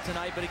shut out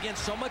tonight, but again,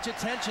 so much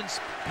attention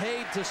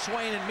paid to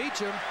Swain and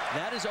Meacham.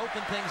 That has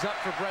opened things up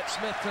for Brett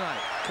Smith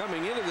tonight.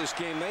 Coming into this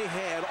game, they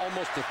had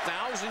almost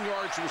 1,000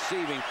 yards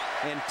receiving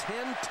and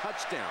 10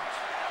 touchdowns.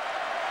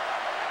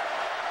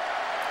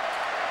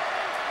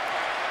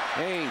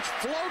 Ainge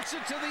floats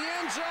it to the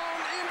end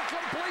zone,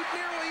 incomplete,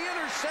 nearly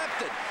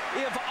intercepted.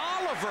 If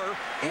Oliver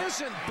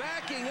isn't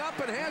backing up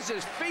and has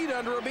his feet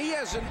under him, he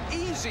has an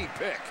easy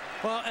pick.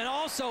 Well, and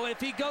also, if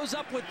he goes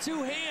up with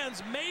 2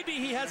 hands, maybe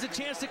he has a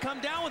chance to come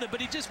down with it, but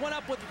he just went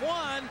up with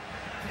 1,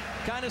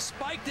 kind of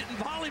spiked it in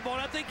volleyball,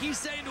 and I think he's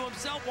saying to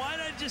himself, why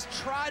not just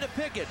try to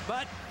pick it?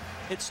 But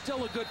it's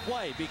still a good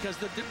play because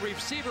the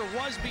receiver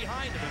was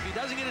behind him. If he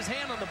doesn't get his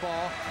hand on the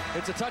ball,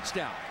 it's a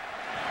touchdown.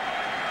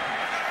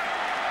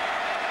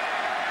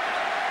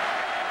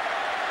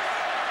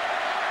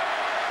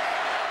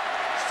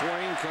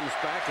 Swain comes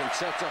back and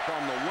sets up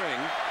on the wing.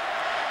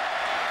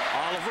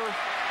 Oliver.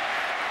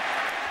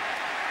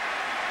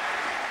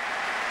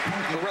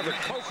 Or rather,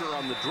 Coker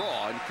on the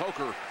draw, and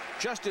Coker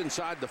just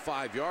inside the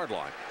 5-yard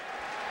line.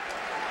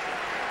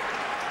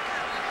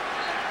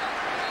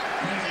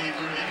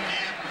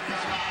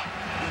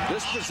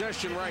 This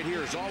possession right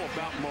here is all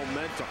about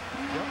momentum.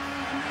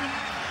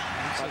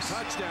 A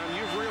touchdown,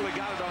 you've really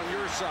got it on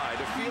your side.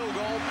 A field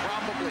goal,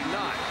 probably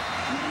not.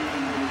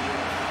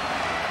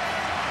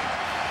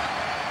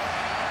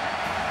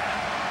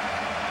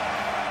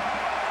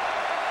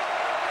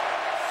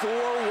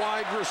 Four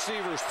wide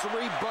receivers, 3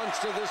 bunts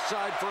to this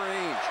side for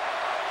Ainge.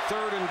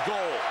 3rd and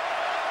goal.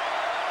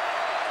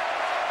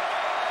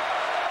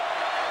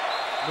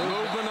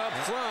 Moving up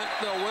front,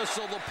 they'll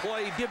whistle the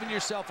play. Giving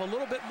yourself a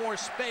little bit more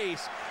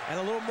space and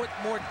a little bit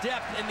more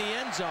depth in the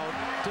end zone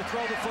to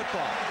throw the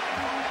football.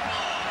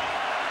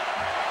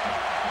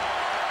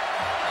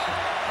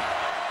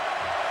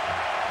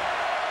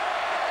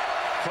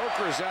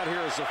 Coker's out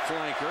here as a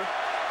flanker.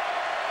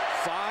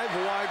 5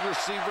 wide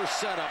receiver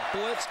setup.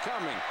 Blitz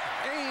coming.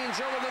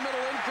 Ainge over the middle,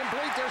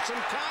 incomplete. There's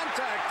some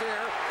contact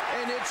there,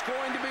 and it's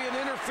going to be an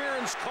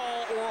interference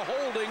call or a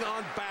holding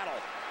on Battle.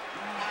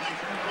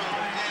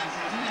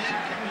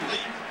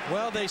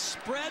 Well, they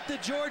spread the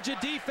Georgia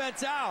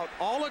defense out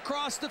all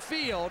across the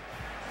field,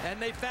 and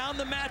they found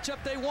the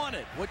matchup they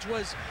wanted, which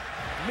was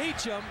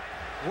Meacham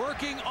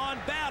working on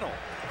Battle.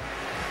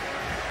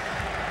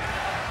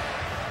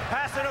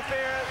 Pass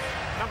interference,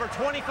 number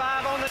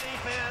 25 on the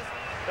defense.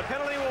 The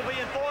penalty will be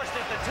enforced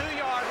at the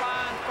 2-yard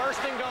line,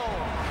 1st and goal.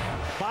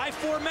 By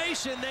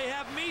formation, they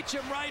have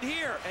Meacham right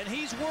here, and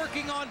he's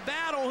working on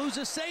Battle, who's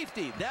a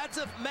safety. That's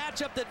a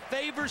matchup that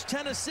favors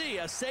Tennessee,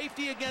 a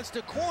safety against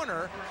a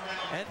corner,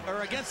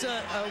 or against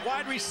a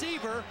wide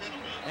receiver,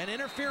 and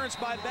interference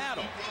by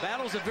Battle.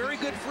 Battle's a very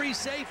good free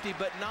safety,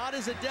 but not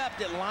as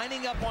adept at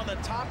lining up on the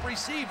top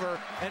receiver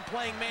and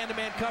playing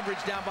man-to-man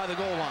coverage down by the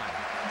goal line.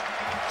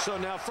 So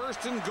now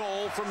 1st and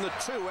goal from the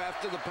 2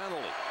 after the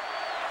penalty.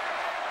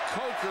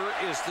 Coker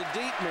is the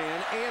deep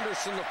man,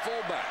 Anderson the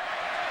fullback.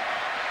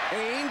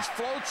 Ainge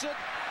floats it,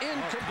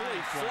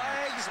 incomplete.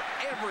 Flags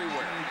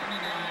everywhere.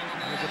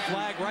 With the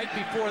flag right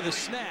before the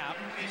snap,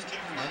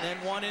 and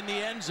then one in the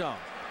end zone.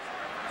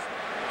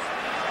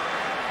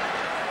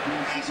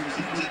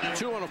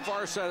 2 on the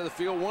far side of the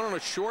field, 1 on the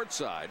short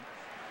side.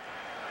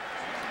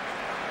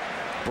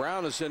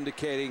 Brown is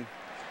indicating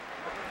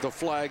the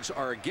flags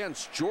are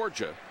against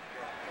Georgia.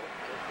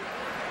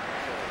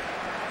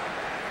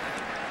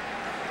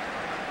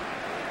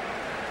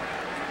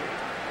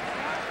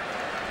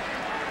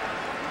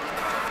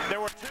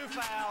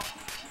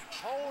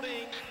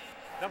 holding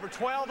number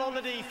 12 on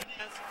the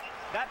defense.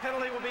 That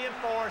penalty will be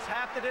enforced.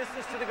 Half the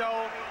distance to the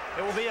goal.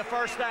 It will be a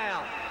first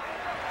down.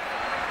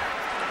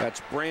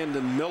 That's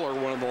Brandon Miller,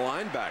 one of the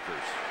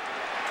linebackers.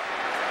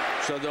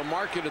 So they'll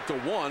mark it at the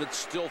 1. It's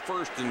still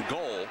first and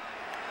goal.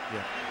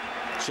 Yeah.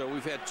 So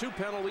we've had 2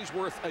 penalties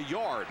worth a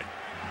yard.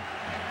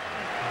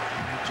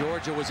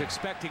 Georgia was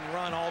expecting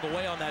run all the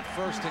way on that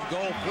first and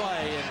goal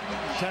play, and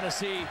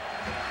Tennessee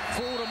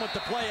fooled them with the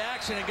play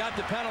action and got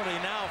the penalty.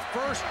 Now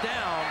first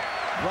down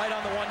right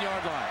on the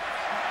 1-yard line.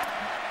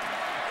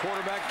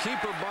 Quarterback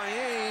keeper by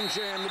Ainge,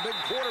 and the big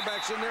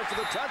quarterback's in there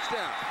for the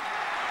touchdown.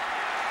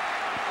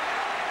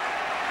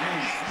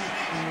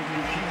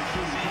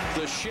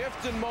 The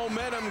shift in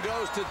momentum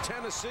goes to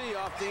Tennessee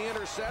off the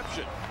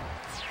interception.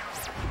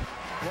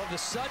 Well, the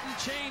sudden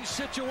change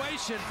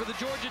situation for the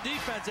Georgia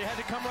defense. They had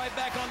to come right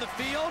back on the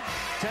field.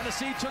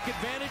 Tennessee took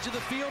advantage of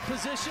the field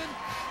position.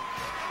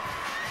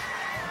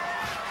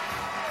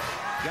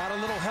 Got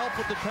a little help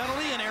with the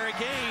penalty, and Eric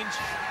Ainge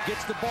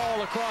gets the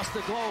ball across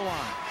the goal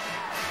line.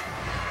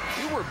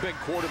 You were a big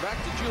quarterback.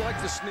 Did you like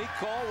the sneak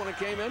call when it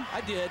came in?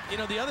 I did. You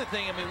know, the other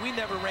thing, I mean, we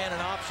never ran an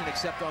option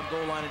except on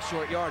goal line and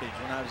short yardage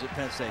when I was at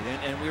Penn State.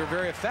 And we were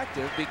very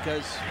effective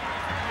because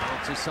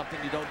it's just something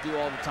you don't do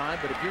all the time.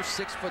 But if you're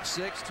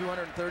 6'6",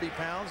 230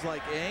 pounds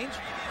like Ainge,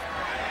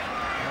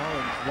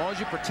 well, as long as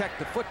you protect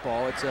the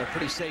football, it's a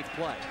pretty safe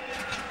play.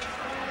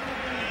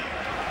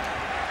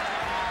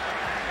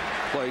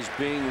 Plays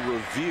being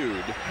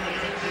reviewed.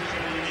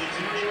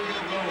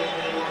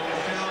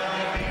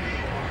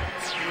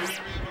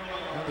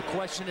 The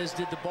question is,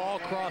 did the ball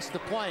cross the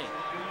plane?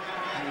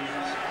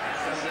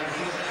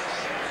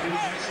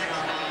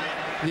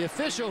 The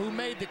official who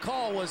made the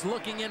call was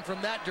looking in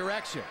from that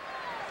direction.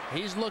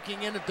 He's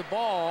looking in at the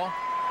ball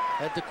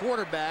at the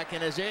quarterback,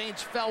 and as Ainge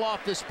fell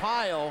off this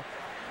pile,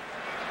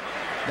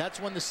 that's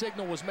when the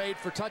signal was made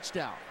for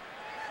touchdown.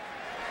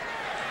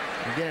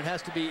 Again, it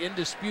has to be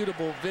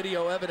indisputable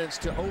video evidence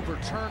to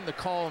overturn the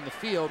call on the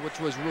field, which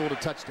was ruled a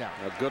touchdown.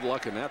 Now, good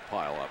luck in that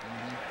pile-up.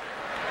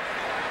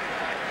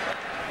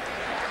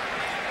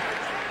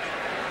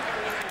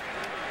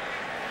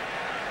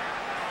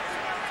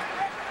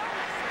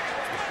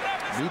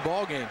 New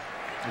ball game.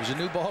 It was a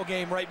new ball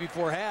game right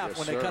before half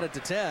when they cut it to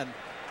 10.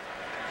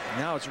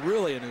 Now it's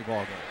really a new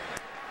ball game.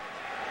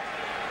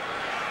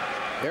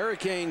 Eric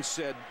Ainge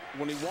said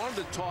when he wanted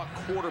to talk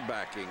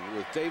quarterbacking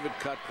with David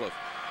Cutcliffe,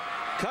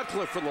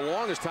 Cutcliffe for the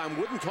longest time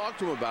wouldn't talk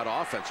to him about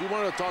offense. He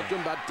wanted to talk to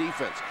him about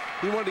defense.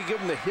 He wanted to give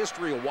him the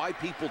history of why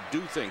people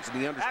do things,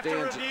 and he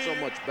understands it so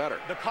much better.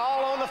 The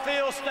call on the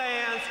field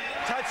stands.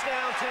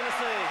 Touchdown,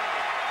 Tennessee.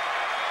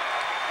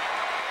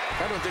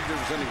 I don't think there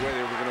was any way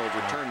they were going to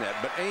overturn that,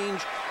 but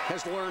Ainge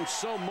has learned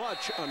so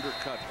much under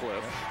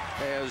Cutcliffe,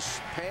 as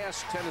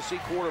past Tennessee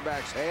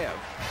quarterbacks have.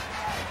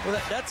 Well,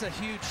 that's a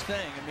huge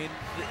thing. I mean,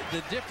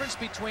 the difference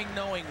between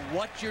knowing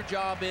what your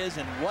job is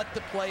and what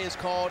the play is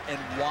called and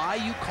why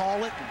you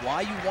call it, and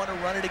why you want to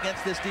run it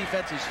against this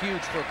defense is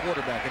huge for a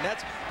quarterback, and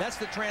that's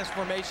the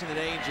transformation that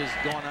Ainge has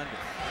gone under.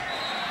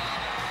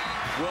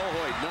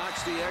 Wilhoit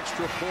knocks the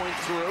extra point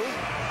through.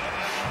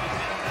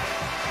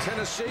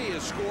 Tennessee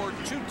has scored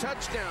 2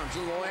 touchdowns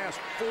in the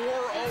last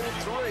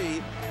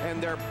 4:03,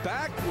 and they're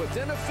back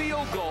within a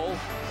field goal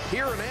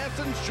here in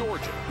Athens,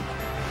 Georgia.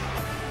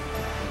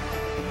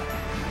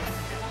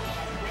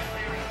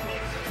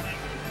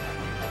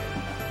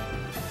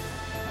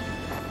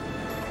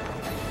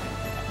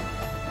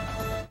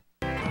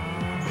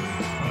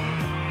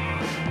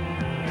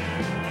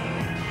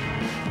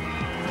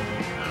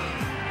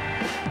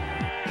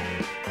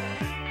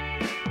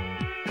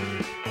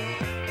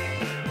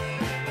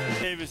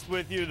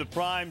 With you, the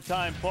Prime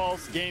Time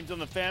Pulse, games on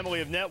the family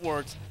of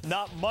networks.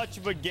 Not much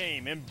of a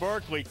game in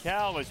Berkeley.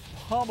 Cal is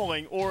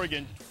pummeling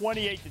Oregon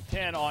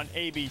 28-10 on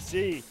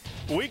ABC.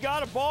 We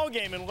got a ball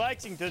game in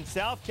Lexington,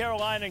 South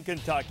Carolina and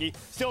Kentucky.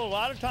 Still a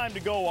lot of time to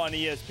go on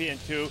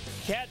ESPN2.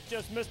 Cats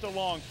just missed a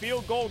long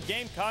field goal.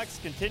 Gamecocks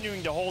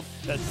continuing to hold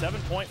that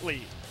 7-point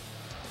lead.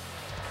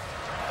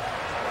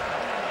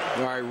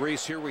 All right,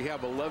 Reese, here we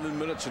have 11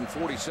 minutes and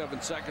 47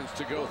 seconds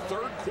to go.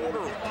 Third quarter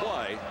of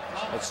play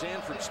at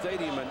Sanford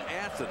Stadium in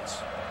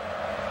Athens.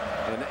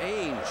 And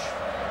Ainge,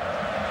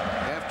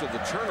 after the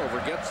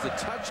turnover, gets the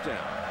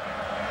touchdown.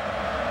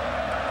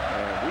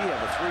 And we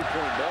have a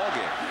 3-point ball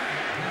game.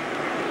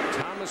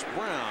 Thomas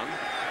Brown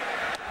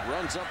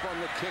runs up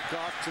on the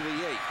kickoff to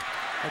the 8.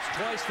 That's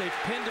twice they've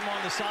pinned him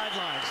on the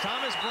sidelines.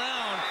 Thomas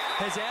Brown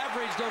has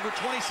averaged over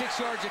 26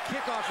 yards of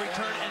kickoff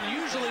return, and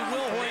usually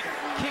Wilhoit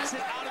kicks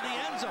it out of the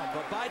end zone.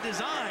 But by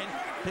design,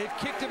 they've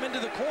kicked him into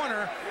the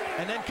corner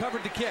and then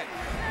covered the kick.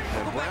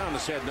 And Brown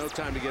has had no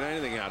time to get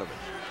anything out of it.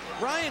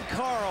 Ryan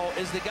Carl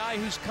is the guy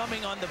who's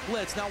coming on the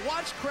blitz. Now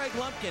watch Craig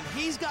Lumpkin.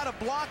 He's got to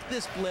block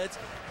this blitz,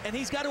 and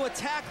he's got to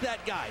attack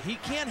that guy. He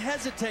can't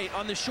hesitate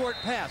on the short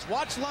pass.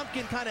 Watch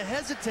Lumpkin kind of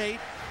hesitate,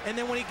 and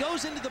then when he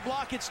goes into the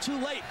block, it's too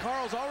late.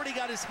 Carl's already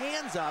got his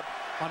hands up.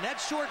 On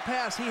that short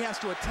pass, he has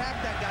to attack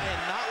that guy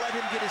and not let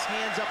him get his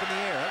hands up in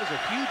the air. That was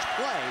a huge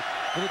play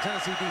for the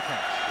Tennessee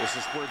defense. This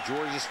is where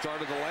Georgia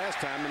started the last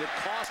time, and it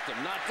cost them.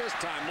 Not this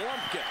time.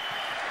 Lumpkin.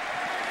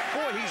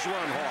 Boy, he's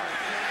run hard.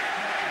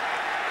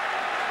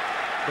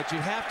 But you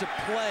have to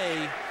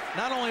play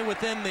not only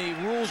within the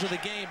rules of the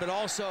game, but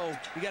also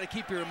you got to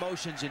keep your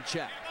emotions in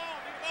check.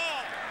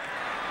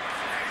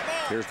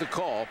 Here's the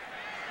call.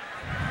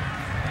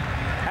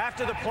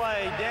 After the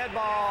play, dead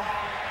ball,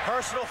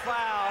 personal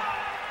foul,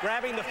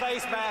 grabbing the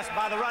face mask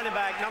by the running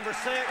back, number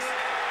 6.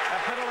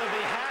 That penalty will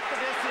be half the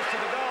distance to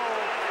the goal,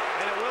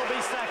 and it will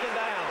be second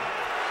down.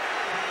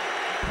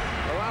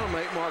 Well, that'll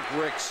make Mark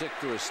Richt sick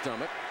to his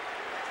stomach.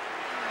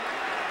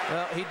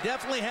 Well, he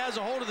definitely has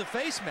a hold of the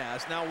face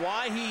mask. Now,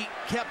 why he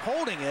kept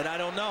holding it, I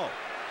don't know.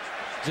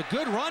 It's a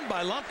good run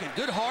by Lumpkin.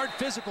 Good, hard,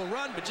 physical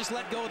run, but just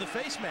let go of the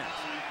face mask.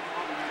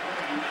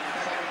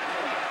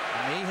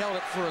 And he held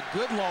it for a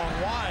good long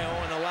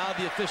while and allowed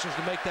the officials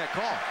to make that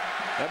call.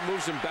 That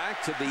moves him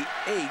back to the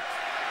 8.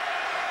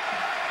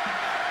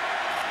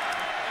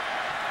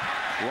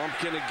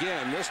 Lumpkin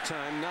again, this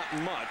time not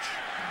much.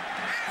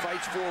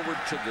 Fights forward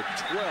to the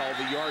 12,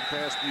 a yard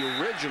past the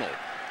original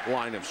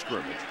line of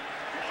scrimmage.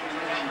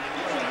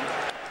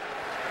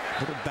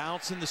 Little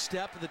bounce in the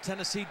step of the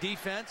Tennessee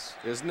defense.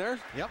 Isn't there?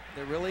 Yep,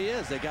 there really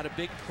is. They got a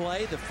big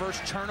play, the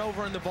first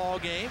turnover in the ball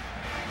game.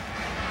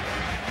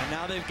 And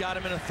now they've got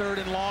him in a 3rd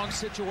and long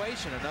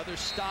situation. Another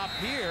stop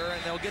here,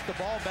 and they'll get the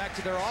ball back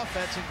to their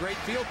offense in great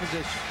field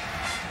position.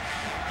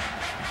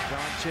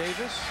 John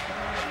Chavis.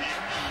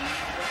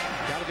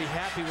 Got to be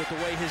happy with the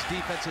way his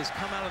defense has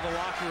come out of the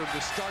locker room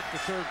to start the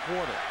 3rd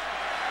quarter.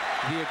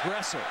 The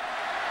aggressor.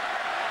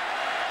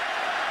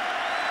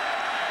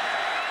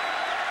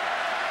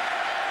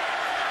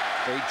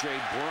 A.J.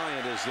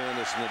 Bryant is in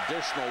as an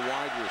additional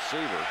wide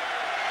receiver.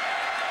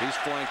 He's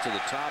flanked to the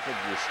top of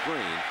your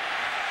screen.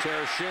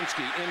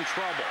 Tereshinski in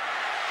trouble.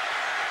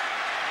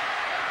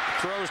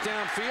 Throws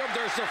downfield.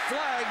 There's a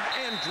flag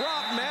and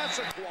drop.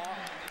 Massaquoi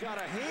got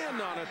a hand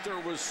on it. There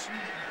was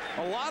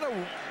a lot of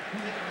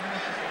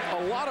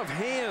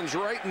hands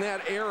right in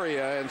that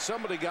area, and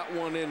somebody got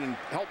one in and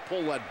helped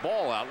pull that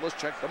ball out. Let's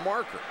check the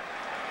marker.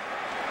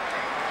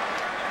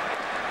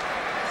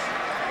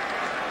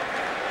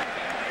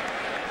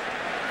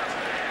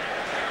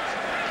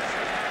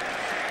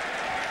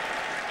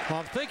 Well,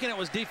 I'm thinking it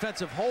was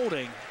defensive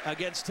holding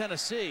against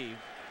Tennessee.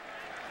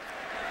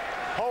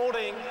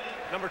 Holding,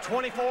 number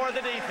 24 of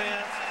the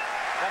defense.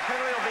 That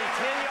penalty will be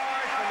 10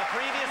 yards from the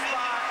previous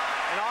spot,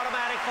 an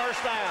automatic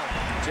first down.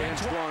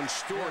 It's Antoine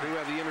Stewart who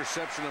had the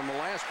interception on the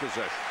last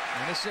possession.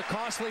 And this is a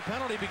costly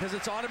penalty because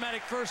it's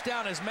automatic first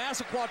down. As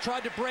Massaquoi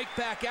tried to break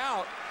back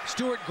out,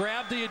 Stewart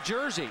grabbed the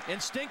jersey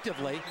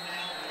instinctively.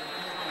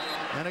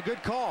 And a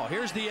good call.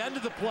 Here's the end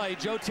of the play.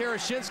 Joe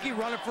Tereshinski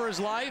running for his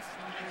life.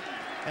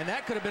 And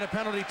that could have been a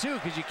penalty too,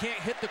 because you can't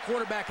hit the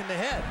quarterback in the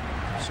head.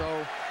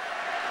 So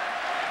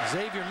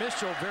Xavier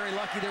Mitchell very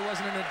lucky there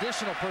wasn't an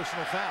additional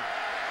personal foul.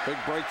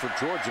 Big break for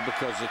Georgia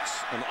because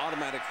it's an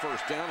automatic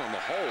first down on the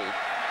hold.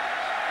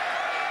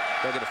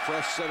 They get a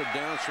fresh set of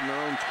downs from their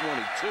own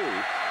 22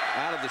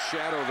 out of the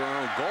shadow of their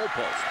own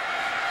goalpost.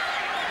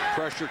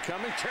 Pressure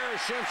coming.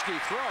 Tereshinski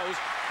throws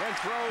a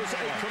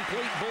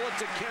complete bullet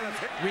to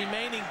Kenneth.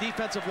 Remaining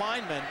defensive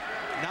lineman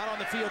not on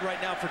the field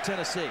right now for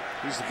Tennessee.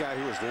 He's the guy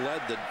who has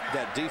led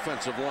that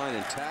defensive line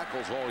in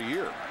tackles all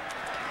year.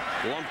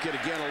 Lumpkin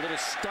again, a little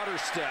stutter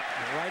step.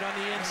 Right on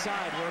the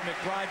inside where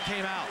McBride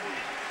came out.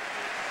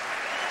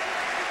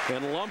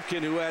 And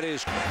Lumpkin, who had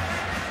his...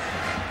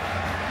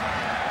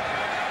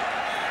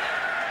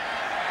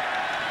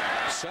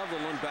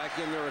 Sutherland back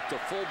in there at the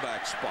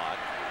fullback spot.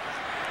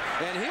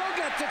 And he'll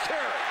get the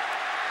carry.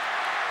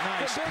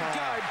 Nice the big call.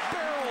 guy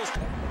barrels.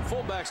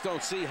 Fullbacks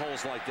don't see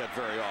holes like that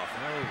very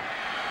often. No.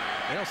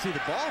 They don't see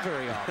the ball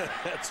very often.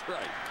 That's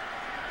right.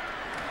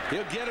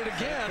 He'll get it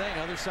again. Same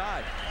thing, other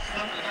side.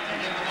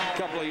 A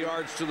couple of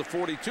yards to the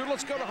 42.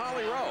 Let's go to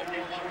Holly Rowe.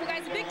 Well,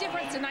 guys, the big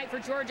difference tonight for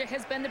Georgia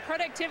has been the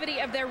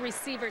productivity of their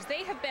receivers.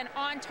 They have been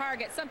on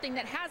target, something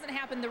that hasn't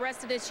happened the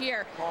rest of this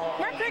year.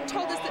 Mark Richt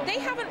told us that they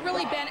haven't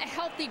really been a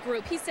healthy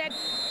group. He said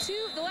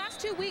the last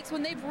 2 weeks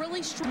when they've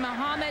really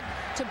Muhammad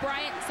to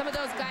Bryant, some of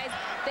those guys,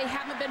 they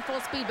haven't been full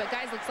speed, but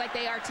guys, looks like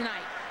they are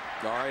tonight.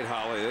 All right,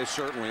 Holly, they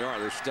certainly are.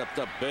 They're stepped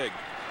up big.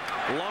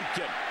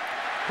 Lumpkin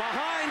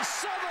behind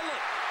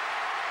Sutherland.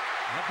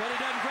 I bet he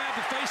doesn't grab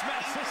the face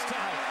mask this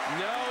time.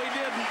 No, he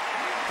didn't.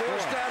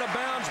 Forced out of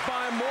bounds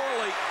by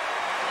Morley.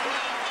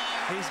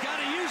 He's got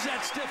to use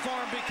that stiff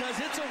arm because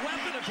it's a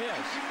weapon of his.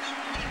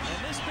 And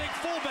this big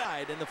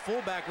fullback, and the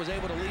fullback was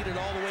able to lead it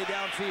all the way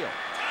downfield.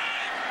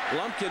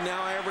 Lumpkin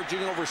now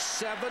averaging over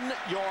 7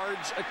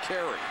 yards a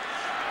carry.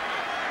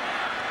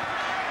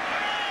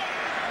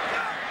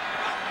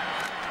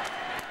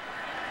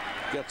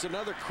 Gets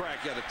another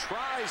crack at it.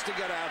 Tries to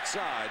get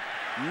outside.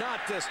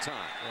 Not this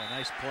time. Oh,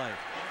 nice play.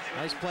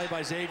 Nice play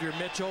by Xavier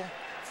Mitchell.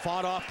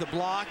 Fought off the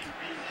block.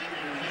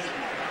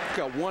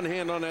 Got one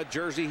hand on that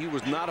jersey he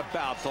was not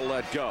about to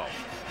let go.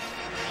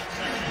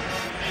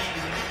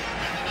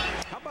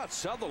 How about about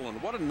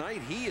Sutherland? What a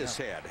night he has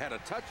had. Had a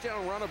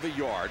touchdown run of a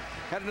yard,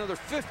 had another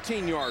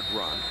 15-yard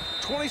run,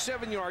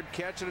 27-yard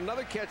catch, and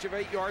another catch of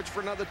 8 yards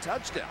for another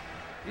touchdown.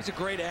 He's a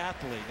great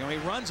athlete. You know, he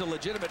runs a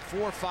legitimate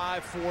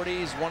 4.5 40.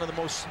 He's one of the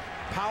most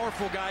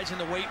powerful guys in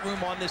the weight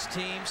room on this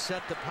team.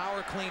 Set the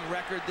power clean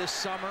record this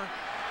summer.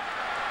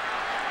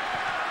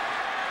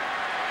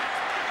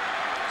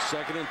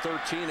 2nd and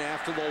 13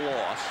 after the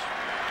loss.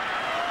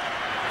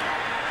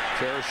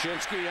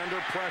 Tereshinski under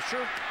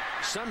pressure.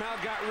 Somehow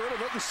got rid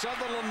of it, and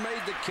Sutherland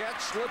made the catch,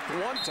 slipped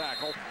one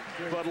tackle.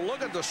 But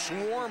look at the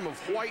swarm of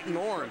white and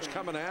orange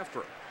coming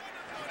after it.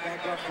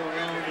 Back up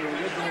around the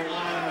original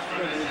line of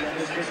scrimmage at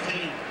the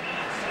 15.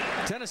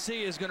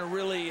 Tennessee is going to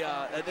really,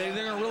 they're going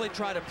to really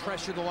try to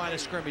pressure the line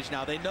of scrimmage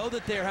now. They know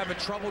that they're having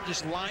trouble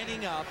just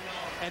lining up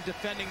and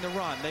defending the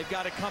run. They've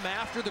got to come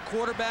after the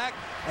quarterback,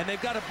 and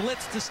they've got to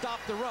blitz to stop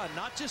the run.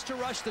 Not just to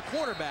rush the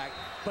quarterback,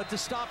 but to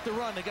stop the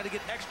run. They've got to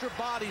get extra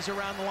bodies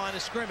around the line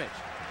of scrimmage.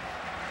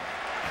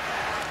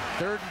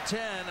 3rd and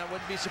 10. I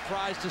wouldn't be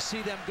surprised to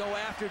see them go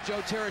after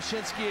Joe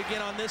Tereshinski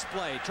again on this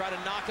play. Try to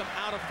knock him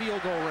out of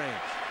field goal range.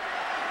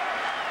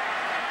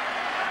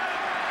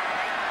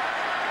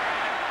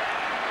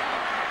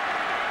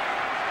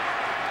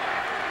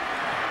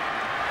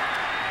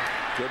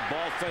 Good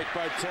ball fake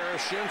by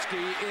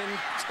Tereshinski,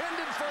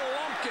 intended for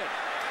Lumpkin.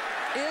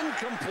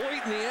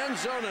 Incomplete in the end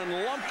zone, and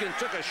Lumpkin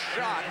took a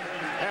shot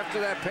after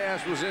that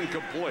pass was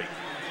incomplete.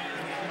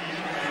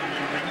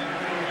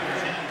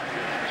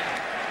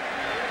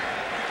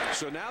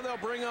 So now they'll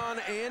bring on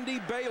Andy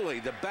Bailey,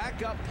 the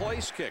backup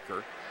place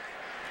kicker.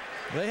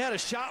 They had a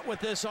shot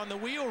with this on the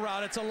wheel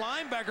route. It's a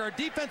linebacker, a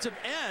defensive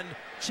end,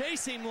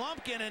 chasing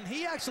Lumpkin, and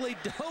he actually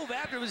dove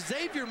after. It was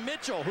Xavier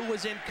Mitchell who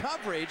was in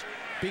coverage.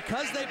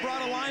 Because they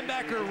brought a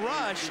linebacker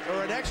rush,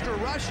 or an extra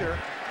rusher,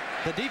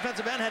 the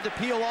defensive end had to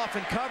peel off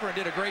and cover and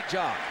did a great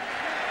job.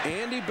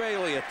 Andy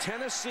Bailey, a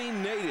Tennessee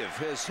native,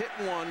 has hit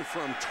one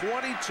from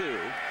 22.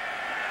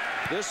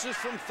 This is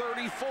from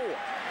 34.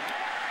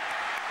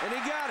 And he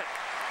got it.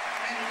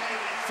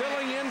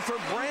 Filling in for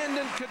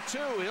Brandon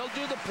Coutu. He'll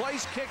do the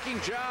place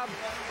kicking job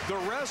the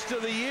rest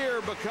of the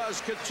year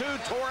because Coutu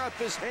tore up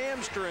his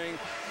hamstring.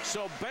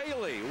 So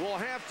Bailey will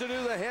have to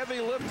do the heavy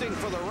lifting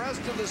for the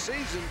rest of the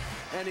season,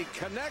 and he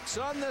connects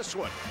on this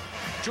one.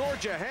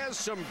 Georgia has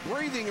some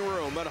breathing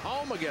room at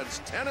home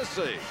against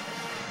Tennessee.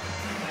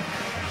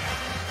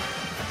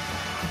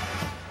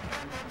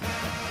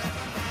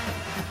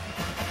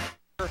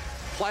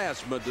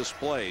 Plasma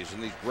displays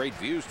and these great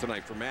views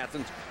tonight from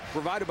Athens,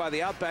 provided by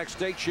the Outback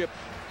Steakhouse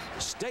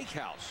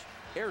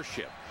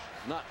Airship,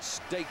 not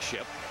Steak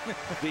Ship.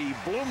 The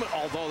Bloomin',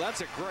 although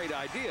that's a great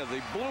idea,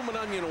 the Bloomin'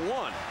 Onion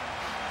 1.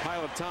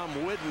 Pilot Tom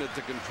Whidden at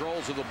the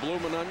controls of the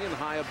Bloomin' Onion,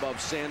 high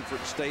above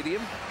Sanford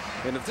Stadium.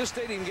 And if this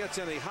stadium gets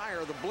any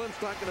higher, the blimp's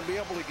not going to be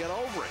able to get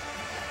over it.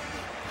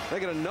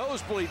 They got a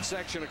nosebleed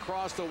section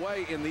across the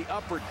way in the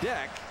upper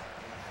deck.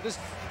 It is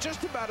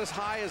just about as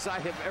high as I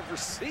have ever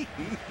seen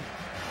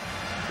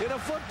in a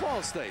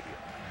football stadium.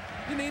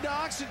 You need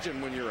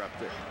oxygen when you're up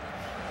there.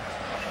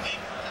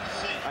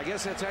 I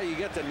guess that's how you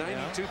get to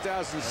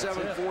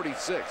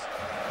 92,746.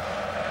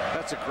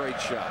 That's a great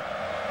shot.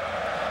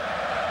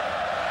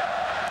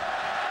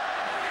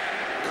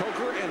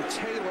 Coker and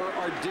Taylor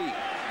are deep.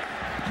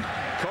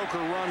 Coker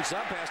runs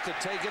up, has to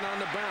take it on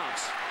the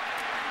bounce.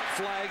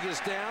 Flag is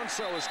down,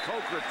 so is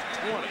Coker at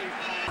 20,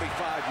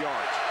 25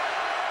 yards.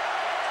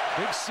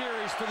 Big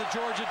series for the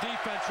Georgia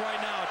defense right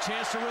now. A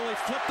chance to really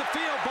flip the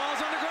field. Ball's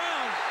on the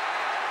ground.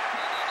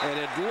 And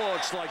it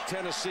looks like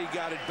Tennessee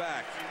got it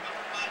back.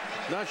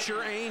 Not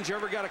sure Ainge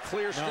ever got a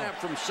clear snap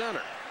from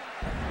center.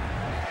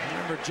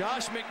 Remember,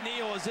 Josh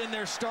McNeil is in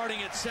there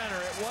starting at center.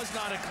 It was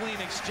not a clean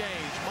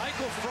exchange.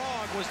 Michael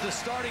Frog was the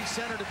starting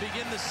center to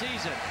begin the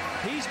season.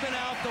 He's been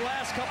out the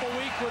last couple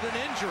weeks with an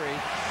injury.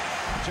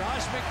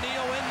 Josh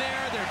McNeil in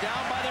there. They're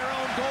down by their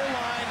own goal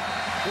line.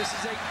 This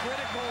is a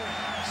critical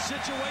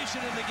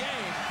situation in the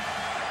game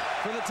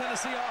for the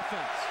Tennessee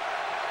offense.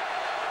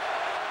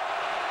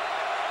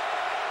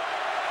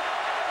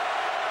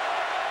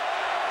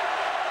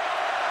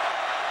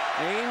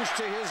 Ainge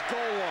to his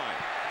goal line.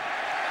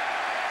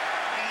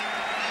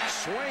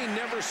 Swain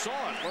never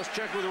saw it. Let's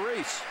check with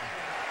Reese.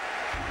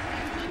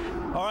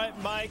 All right,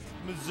 Mike,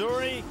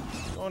 Missouri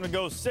going to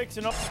go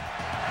 6-0.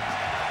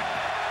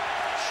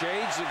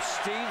 Shades of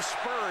Steve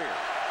Spurrier.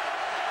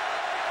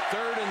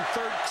 3rd and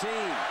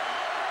 13.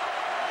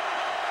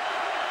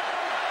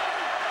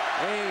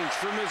 Ainge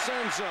from his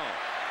end zone.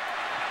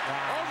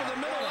 Wow. Over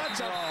the middle, that's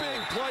a big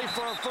play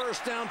for a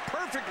first down.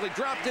 Perfectly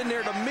dropped in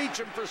there to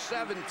Meacham for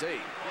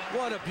 17.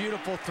 What a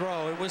beautiful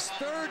throw. It was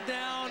 3rd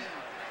down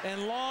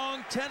and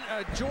long.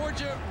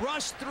 Georgia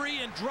rushed 3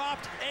 and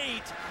dropped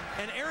 8.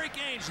 And Eric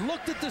Ainge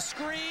looked at the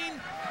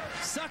screen,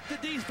 sucked the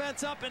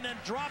defense up, and then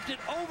dropped it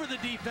over the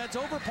defense,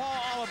 over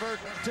Paul Oliver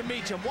to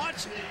Meacham.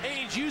 Watch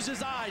Ainge use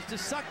his eyes to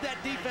suck that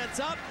defense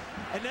up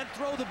and then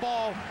throw the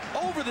ball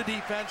over the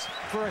defense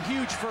for a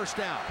huge first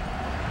down.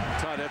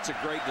 Todd, that's a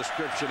great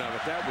description of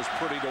it. That was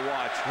pretty to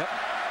watch. Yep.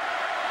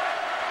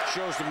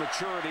 Shows the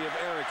maturity of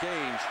Eric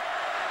Ainge.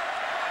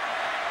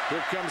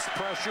 Here comes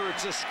pressure.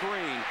 It's a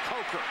screen.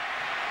 Coker.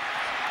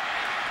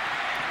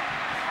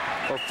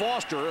 Or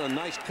Foster, a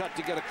nice cut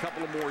to get a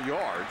couple of more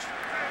yards.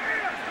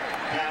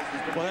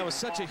 Well, that was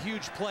such a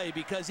huge play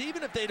because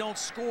even if they don't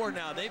score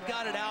now, they've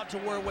got it out to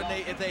where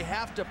if they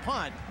have to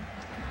punt,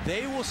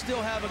 they will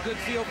still have a good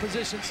field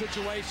position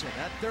situation.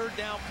 That third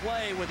down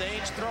play with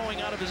Ainge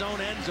throwing out of his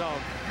own end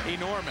zone,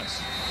 enormous.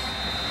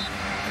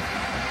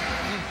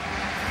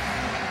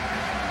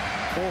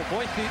 Oh,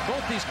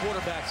 both these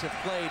quarterbacks have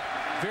played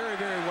very,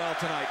 very well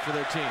tonight for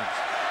their teams.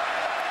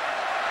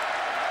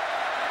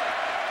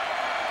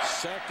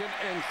 2nd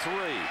and 3.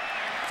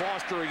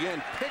 Foster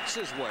again picks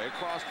his way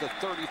across the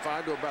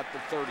 35 to about the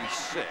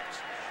 36.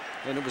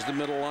 And it was the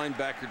middle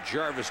linebacker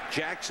Jarvis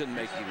Jackson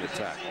making the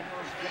tackle.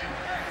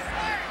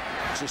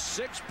 It's a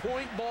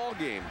 6-point ball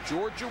game.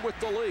 Georgia with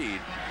the lead.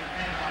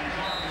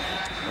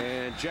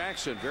 And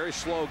Jackson very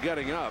slow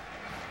getting up.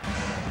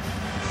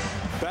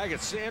 Back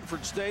at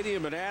Sanford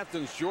Stadium in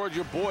Athens,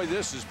 Georgia. Boy,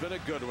 this has been a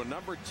good one.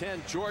 Number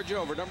 10, Georgia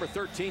over number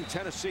 13,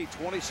 Tennessee,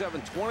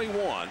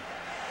 27-21.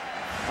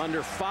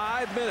 Under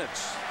 5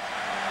 minutes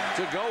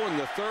to go in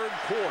the third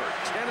quarter.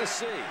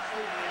 Tennessee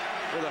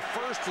with a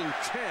 1st and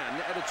 10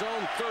 at its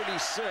own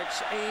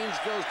 36.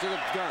 Ainge goes to the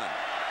gun.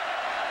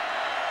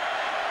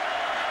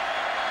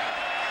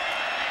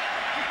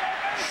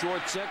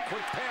 Short set,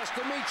 quick pass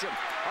to Meacham.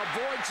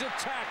 Avoids a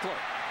tackler.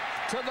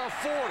 To the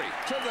 40,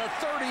 to the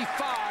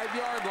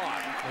 35-yard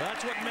line. Well,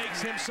 that's what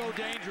makes him so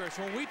dangerous.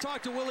 When we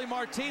talked to Willie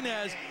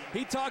Martinez,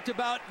 he talked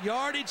about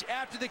yardage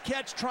after the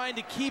catch, trying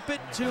to keep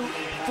it to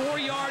 4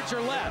 yards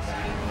or less.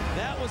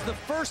 That was the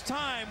first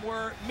time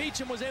where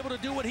Meacham was able to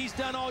do what he's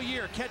done all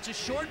year. Catch a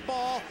short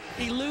ball,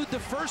 elude the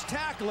first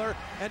tackler,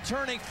 and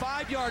turn a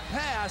 5-yard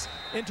pass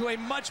into a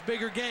much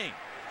bigger gain.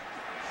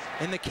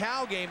 In the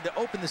Cal game to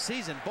open the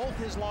season, both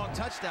his long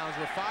touchdowns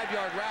were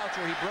 5-yard routes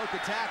where he broke the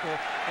tackle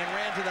and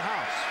ran to the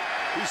house.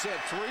 He's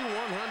had 3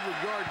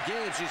 100-yard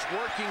games. He's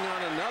working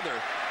on another.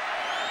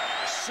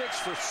 6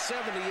 for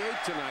 78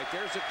 tonight.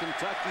 There's a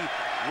Kentucky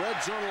red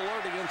zone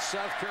alert against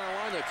South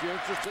Carolina if you're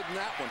interested in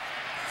that one.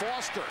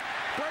 Foster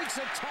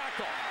breaks a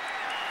tackle.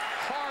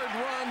 Hard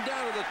run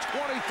down to the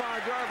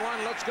 25-yard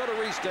line. Let's go to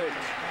Reese Davis.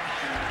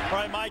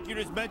 All right, Mike, you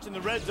just mentioned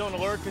the red zone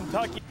alert.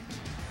 Kentucky.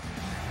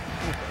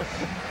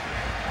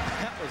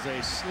 That was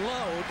a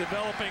slow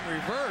developing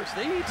reverse.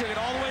 He took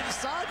it all the way to the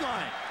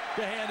sideline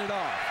to hand it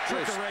off.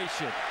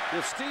 Trickeration.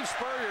 If Steve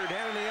Spurrier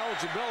had any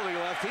eligibility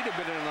left, he'd have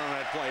been in on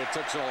that play. It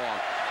took so long.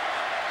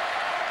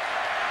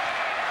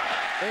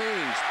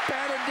 Ainge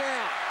batted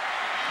down.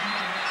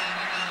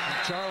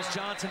 Charles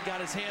Johnson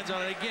got his hands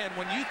on it again.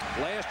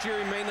 Last year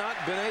he may not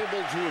have been able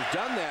to have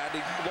done that.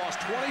 He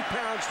lost 20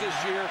 pounds this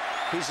year.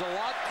 He's a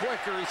lot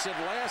quicker. He said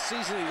last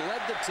season he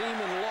led the team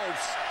in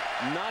loafs.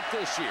 Not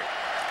this year.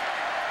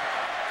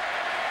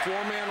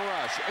 4-man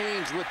rush.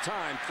 Ainge with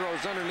time.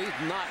 Throws underneath.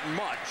 Not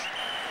much.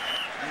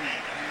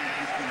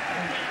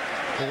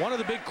 Well, one of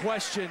the big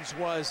questions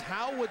was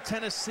how would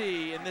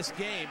Tennessee in this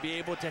game be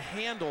able to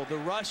handle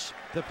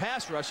the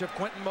pass rush of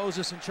Quentin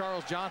Moses and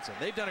Charles Johnson?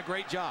 They've done a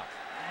great job.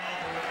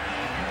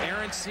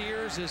 Aaron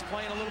Sears is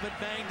playing a little bit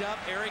banged up.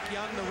 Eric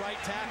Young, the right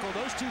tackle.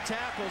 Those two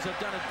tackles have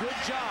done a good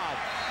job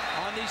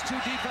on these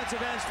two defensive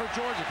ends for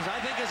Georgia, because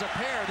I think as a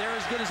pair, they're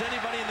as good as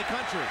anybody in the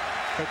country.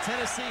 But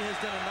Tennessee has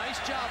done a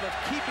nice job of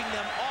keeping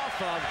them off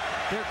of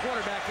their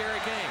quarterback,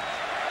 Eric Ainge.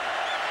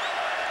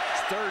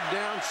 Third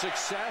down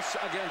success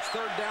against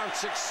third down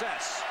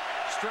success.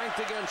 Strength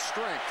against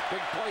strength. Big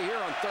play here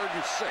on 3rd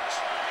and 6.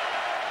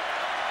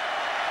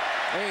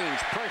 Ainge,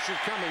 pressure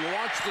coming,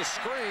 wants the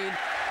screen,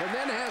 and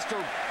then has to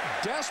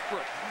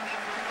desperate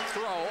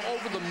throw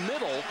over the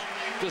middle.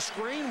 The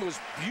screen was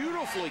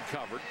beautifully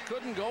covered,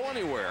 couldn't go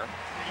anywhere.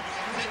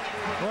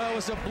 Well, it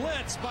was a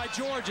blitz by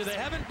Georgia. They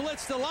haven't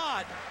blitzed a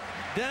lot.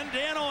 Then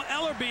Daniel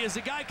Ellerby is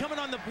the guy coming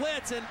on the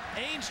blitz, and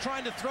Ainge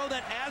trying to throw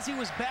that as he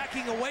was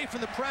backing away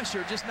from the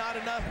pressure, just not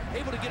enough,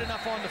 able to get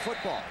enough on the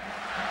football.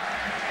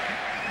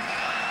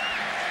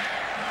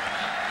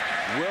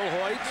 Will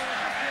Hoyt,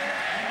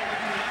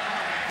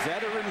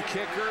 veteran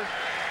kicker,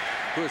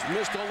 who has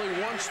missed only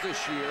once this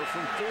year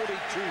from 42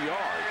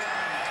 yards.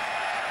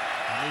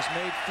 And he's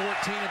made 14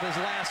 of his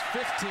last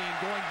 15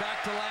 going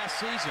back to last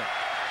season.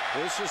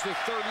 This is the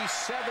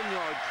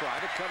 37-yard try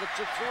to cut it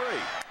to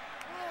 3.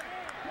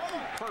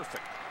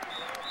 Perfect.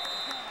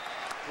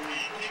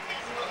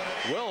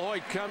 Will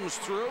Hoyt comes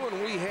through,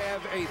 and we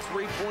have a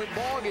 3-point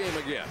ball game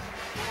again.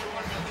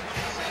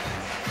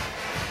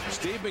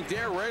 Steve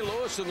McNair, Ray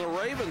Lewis, and the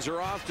Ravens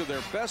are off to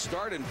their best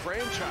start in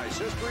franchise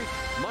history.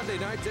 Monday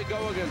night they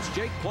go against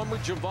Jake Plummer,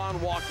 Javon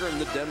Walker,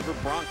 and the Denver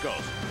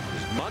Broncos.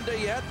 Is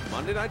Monday yet?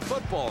 Monday Night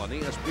Football on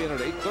ESPN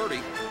at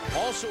 8:30.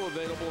 Also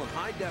available in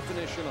high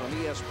definition on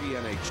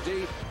ESPN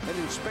HD and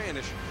in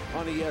Spanish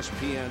on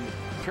ESPN,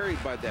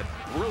 carried by that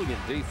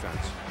brilliant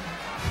defense.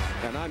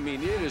 And I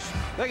mean, it is,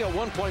 they got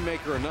one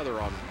playmaker or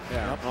another on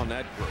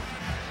that group.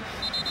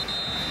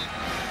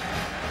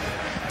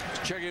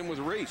 Let's check in with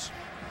Reese.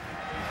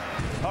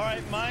 All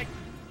right, Mike,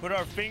 put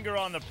our finger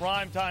on the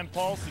primetime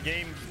pulse. The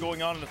game's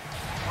going on in the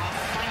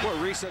Well,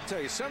 Reese, I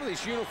tell you, some of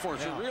these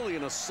uniforms are really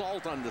an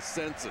assault on the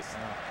senses.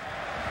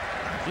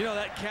 You know,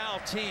 that Cal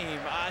team,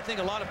 I think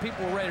a lot of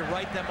people were ready to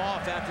write them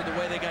off after the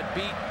way they got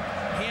beat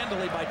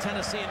handily by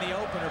Tennessee in the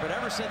opener. But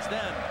ever since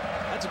then,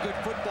 that's a good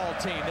football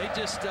team. They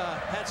just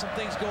had some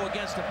things go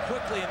against them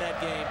quickly in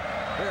that game.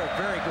 They're a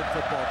very good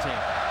football team.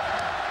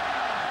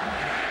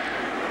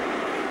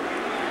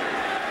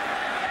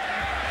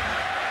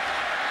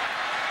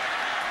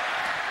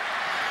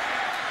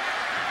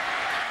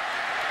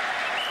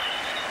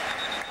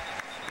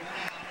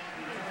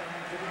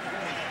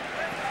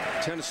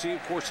 Tennessee,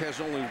 of course, has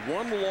only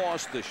one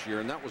loss this year,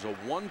 and that was a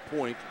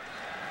 1-point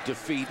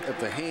defeat at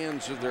the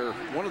hands of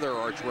one of their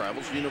arch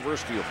rivals,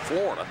 University of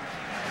Florida.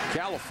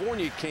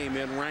 California came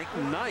in ranked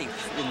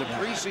 9th in the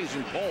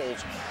preseason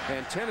polls,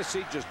 and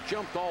Tennessee just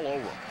jumped all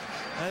over them.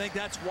 I think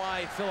that's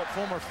why Philip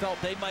Fulmer felt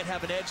they might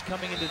have an edge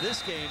coming into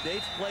this game.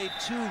 They've played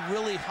 2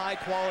 really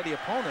high-quality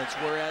opponents,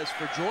 whereas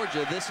for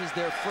Georgia, this is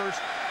their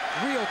first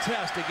real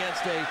test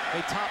against a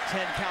top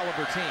 10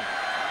 caliber team.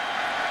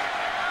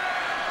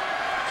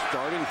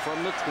 Starting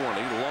from the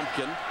 20,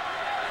 Lumpkin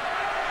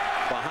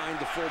behind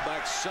the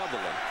fullback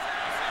Sutherland.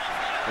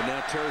 And now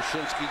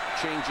Tereshinski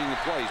changing the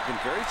play. He's been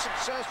very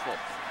successful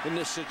in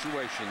this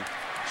situation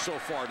so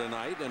far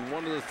tonight. And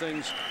one of the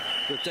things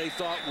that they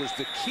thought was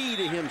the key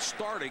to him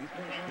starting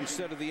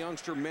instead of the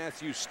youngster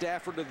Matthew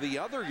Stafford or the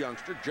other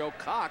youngster Joe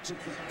Cox,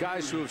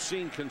 guys who have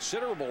seen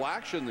considerable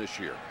action this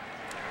year.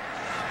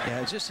 Yeah,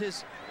 it's just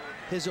his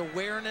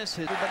awareness,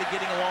 everybody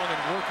getting along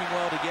and working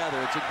well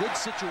together. It's a good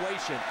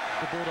situation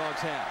the Bulldogs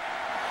have.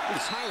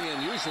 It's highly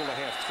unusual to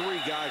have 3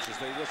 guys as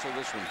they whistle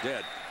this one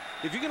dead.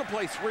 If you're going to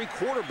play 3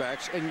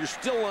 quarterbacks and you're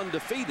still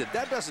undefeated,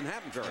 that doesn't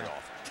happen very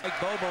often. Mike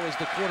Bobo is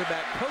the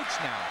quarterback coach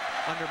now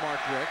under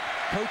Mark Richt,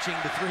 coaching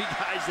the 3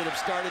 guys that have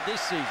started this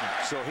season.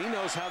 So he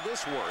knows how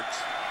this works.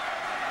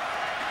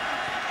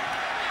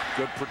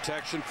 Good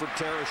protection for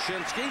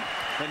Tereshinski,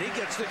 and he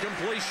gets the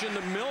completion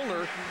to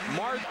Milner.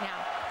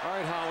 All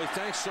right, Holly,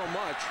 thanks so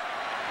much.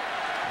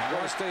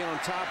 Got to stay on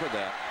top of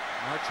that.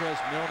 Martrez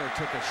Milner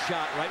took a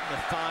shot right in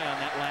the thigh on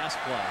that last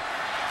play.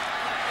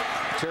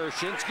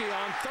 Tereshinski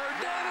on 3rd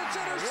down. It's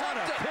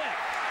intercepted. What a pick.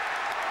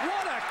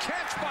 What a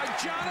catch by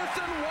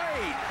Jonathan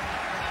Wade.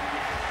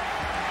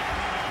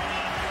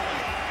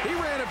 He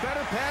ran a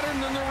better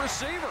pattern than the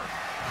receiver.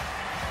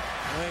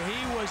 When he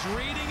was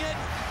reading it,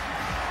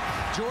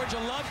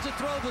 Georgia loves to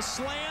throw the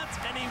slant,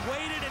 and he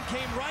waited and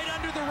came right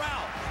under the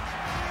route.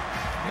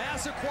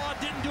 Massaquoi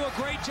didn't do a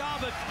great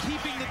job of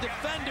keeping the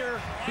defender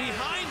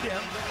behind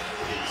him.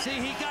 See,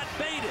 he got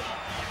baited.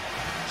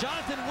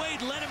 Jonathan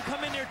Wade let him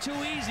come in there too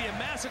easy, and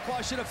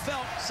Massaquoi should have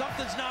felt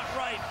something's not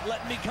right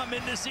letting me come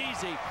in this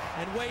easy.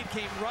 And Wade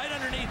came right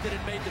underneath it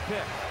and made the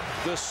pick.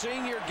 The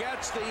senior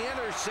gets the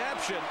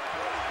interception,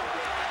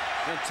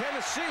 and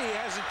Tennessee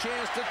has a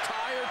chance to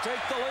tie or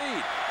take the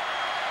lead.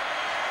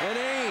 And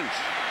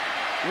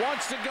Ainge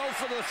wants to go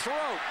for the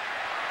throat.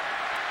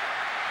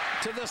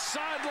 To the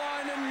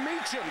sideline, and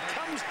Meacham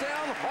comes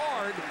down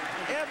hard.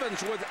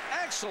 Evans with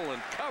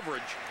excellent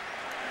coverage.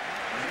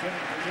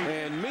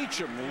 And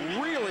Meacham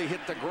really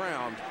hit the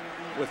ground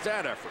with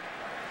that effort.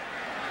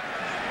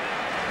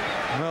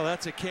 Well,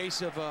 that's a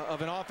case of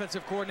an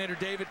offensive coordinator,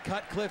 David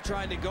Cutcliffe,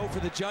 trying to go for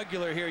the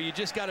jugular here. You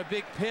just got a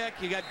big pick.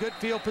 You got good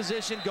field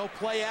position. Go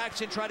play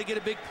action. Try to get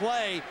a big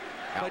play.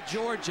 Ouch. But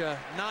Georgia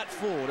not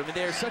fooled. I mean,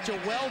 they're such a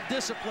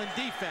well-disciplined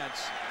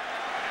defense.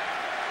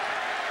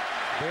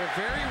 They're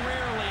very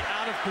rarely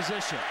out of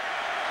position.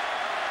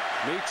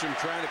 Meacham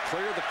trying to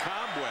clear the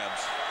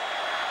cobwebs.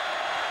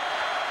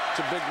 It's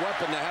a big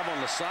weapon to have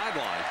on the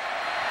sideline.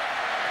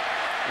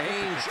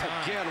 Ainge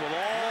again with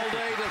all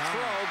day to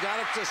throw. Got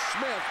it to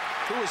Smith,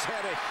 who has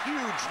had a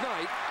huge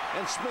night.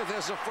 And Smith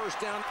has a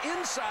first down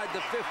inside the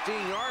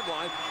 15-yard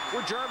line,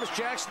 where Jarvis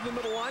Jackson, the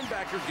middle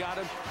linebacker, got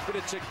him. But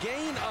it's a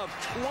gain of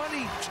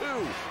 22.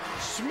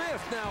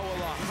 Smith now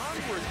with a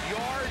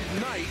 100-yard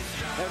night,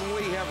 and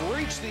we have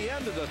reached the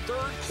end of the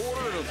 3rd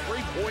quarter of a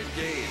 3-point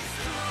game.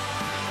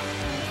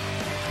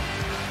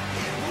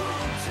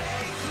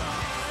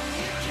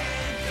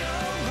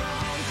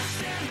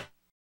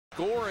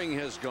 Scoring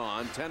has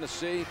gone.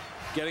 Tennessee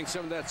getting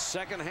some of that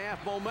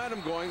second-half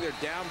momentum going. They're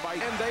down by,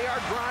 and they are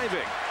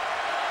driving.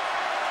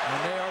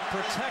 And they are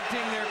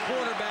protecting their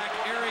quarterback,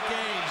 Eric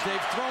Ainge.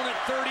 They've thrown it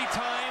 30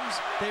 times.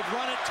 They've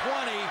run it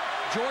 20.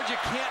 Georgia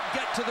can't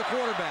get to the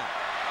quarterback.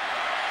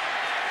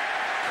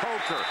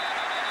 Coker.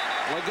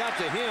 Well, I got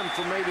to him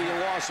for maybe a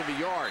loss of a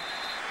yard.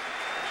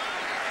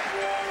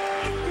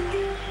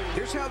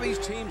 Here's how these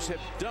teams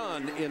have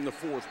done in the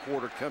 4th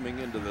quarter coming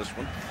into this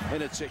one,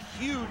 and it's a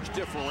huge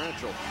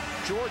differential.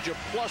 Georgia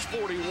plus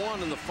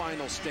 41 in the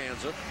final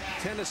stanza.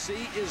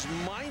 Tennessee is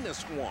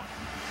 -1.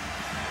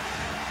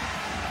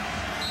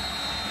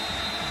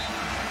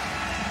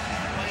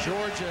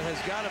 Georgia has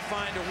got to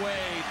find a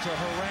way to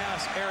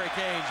harass Eric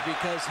Ainge,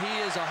 because he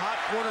is a hot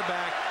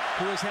quarterback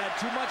who has had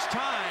too much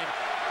time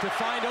to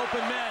find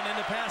open men in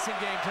the passing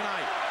game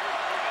tonight.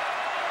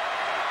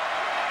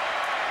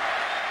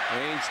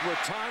 Ainge with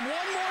time.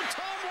 One more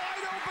time.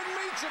 Wide open.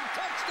 Meacham.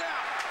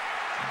 Touchdown.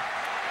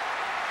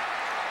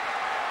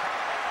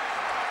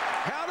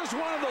 How does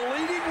one of the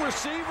leading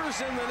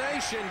receivers in the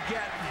nation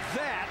get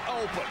that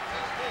open?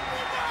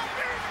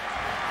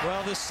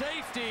 Well, the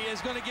safety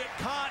is going to get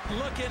caught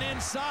looking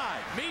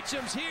inside.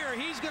 Meacham's here.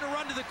 He's going to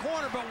run to the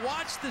corner, but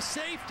watch the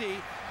safety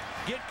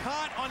get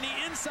caught on the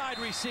inside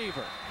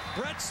receiver.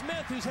 Brett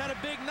Smith, who's had a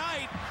big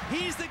night,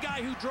 he's the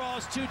guy who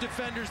draws two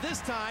defenders this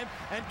time,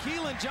 and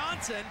Keelan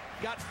Johnson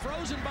got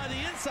frozen by the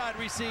inside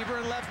receiver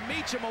and left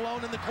Meacham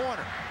alone in the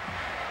corner.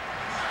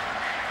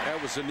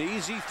 That was an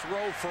easy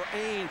throw for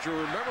Ainge. You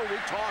remember we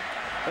talked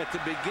at the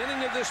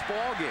beginning of this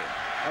ball game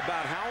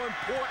about how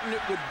important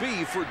it would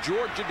be for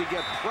Georgia to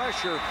get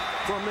pressure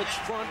from its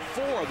front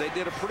four. They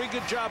did a pretty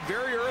good job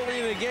very early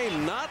in the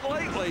game. Not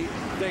lately.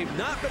 They've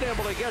not been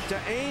able to get to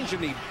Ainge,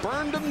 and he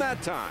burned them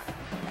that time.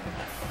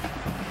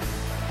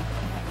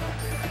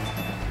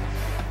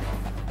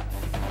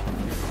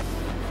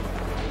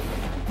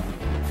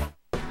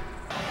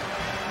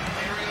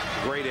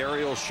 Great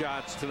aerial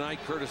shots tonight,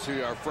 courtesy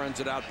of our friends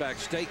at Outback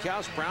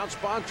Steakhouse, proud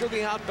sponsor of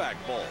the Outback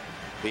Bowl.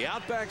 The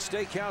Outback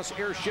Steakhouse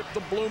airship,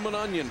 the Bloomin'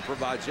 Onion,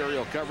 provides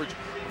aerial coverage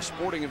of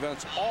sporting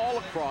events all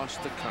across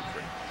the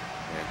country.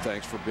 And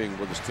thanks for being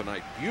with us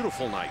tonight.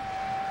 Beautiful night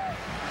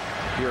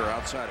here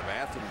outside of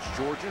Athens,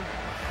 Georgia.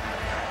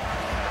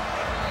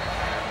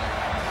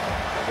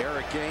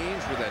 Eric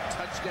Ainge with that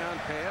touchdown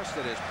pass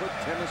that has put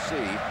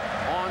Tennessee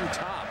on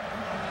top.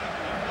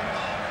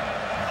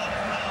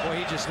 Boy,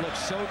 he just looks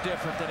so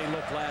different than he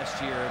looked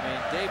last year. I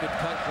mean, David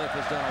Cutcliffe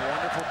has done a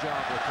wonderful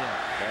job with him.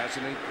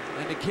 Hasn't he?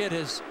 And the kid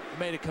has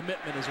made a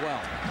commitment as well.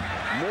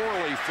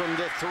 Morley from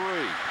the 3.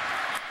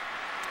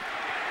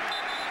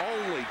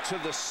 Only to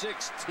the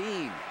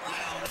 16.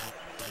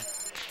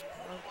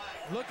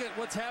 Look at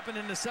what's happened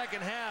in the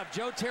second half.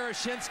 Joe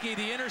Tereshinski,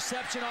 the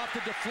interception off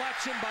the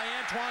deflection by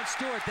Antoine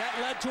Stewart. That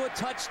led to a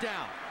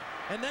touchdown.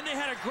 And then they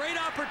had a great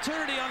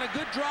opportunity on a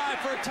good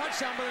drive for a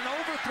touchdown, but an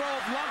overthrow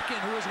of Lumpkin,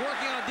 who was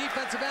working on a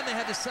defensive end. They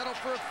had to settle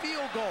for a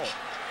field goal.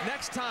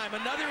 Next time,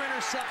 another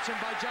interception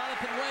by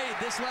Jonathan Wade.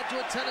 This led to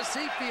a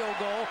Tennessee field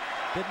goal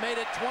that made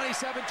it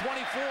 27-24,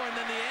 and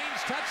then the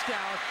Ainge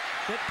touchdown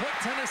that put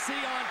Tennessee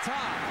on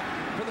top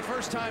for the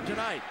first time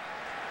tonight.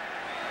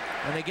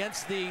 And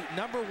against the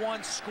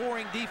 #1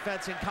 scoring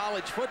defense in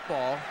college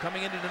football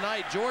coming into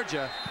tonight,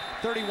 Georgia,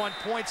 31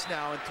 points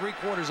now in 3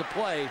 quarters of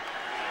play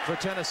for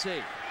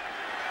Tennessee.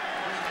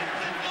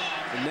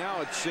 And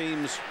now it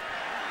seems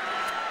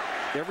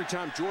every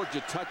time Georgia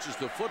touches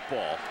the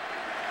football,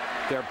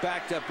 they're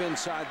backed up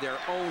inside their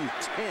own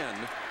 10.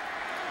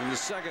 In the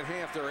second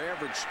half, their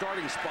average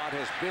starting spot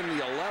has been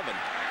the 11.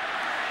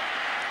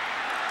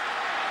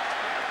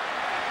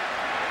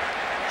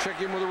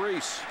 Check in with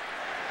Reese.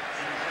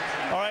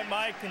 All right,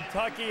 Mike,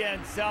 Kentucky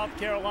and South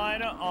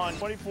Carolina on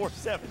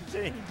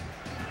 24-17.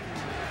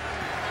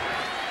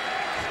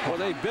 Well,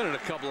 they've been in a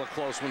couple of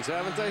close ones,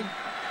 haven't they?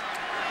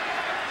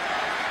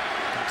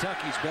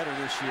 Kentucky's better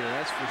this year,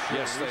 that's for sure.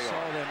 Yes, they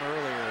saw them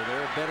earlier.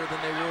 They're better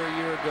than they were a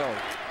year ago.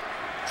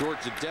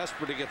 Georgia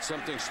desperate to get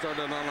something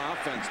started on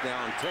offense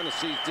now, and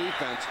Tennessee's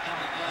defense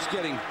is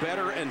getting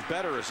better and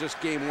better as this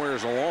game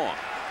wears along.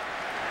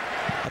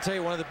 I'll tell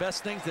you, one of the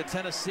best things that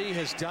Tennessee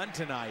has done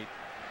tonight,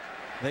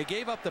 they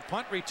gave up the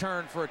punt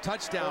return for a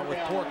touchdown with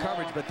poor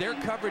coverage, but their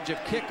coverage of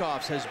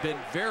kickoffs has been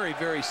very,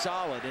 very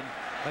solid. And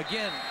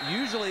again,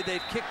 usually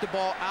they've kicked the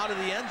ball out of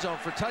the end zone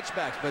for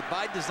touchbacks, but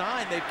by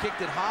design, they've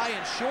kicked it high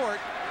and short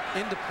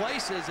into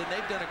places, and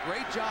they've done a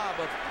great job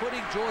of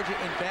putting Georgia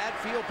in bad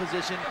field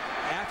position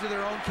after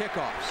their own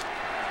kickoffs.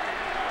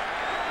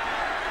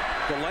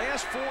 The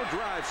last 4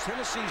 drives,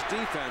 Tennessee's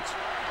defense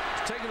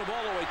has taken the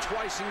ball away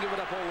twice and given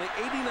up only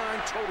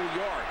 89 total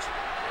yards.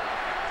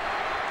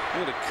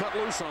 They're going to cut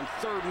loose on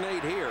 3rd and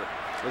 8 here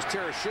as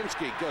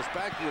Tereshinski goes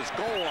back to his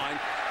goal line,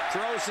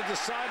 throws to the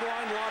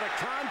sideline, a lot of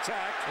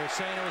contact. They're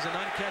saying it was an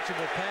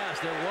uncatchable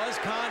pass. There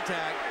was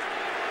contact.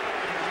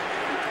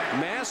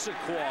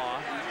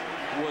 Massaquoi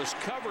was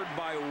covered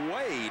by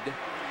Wade.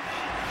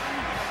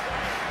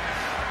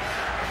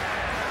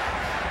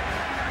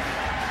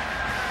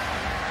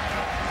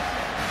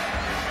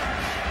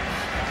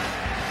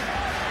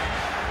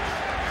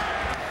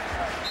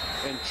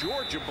 And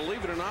Georgia,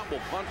 believe it or not, will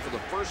punt for the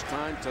first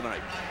time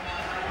tonight.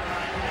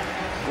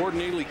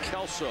 Gordon Ely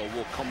Kelso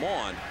will come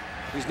on.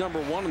 He's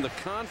 #1 in the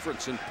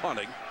conference in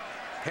punting.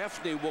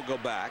 Hefney will go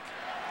back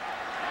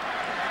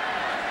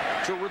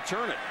to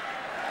return it.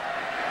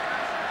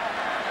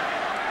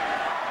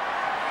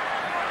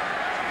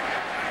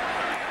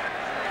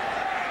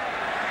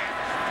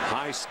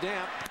 High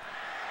snap,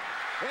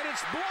 and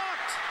it's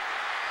blocked.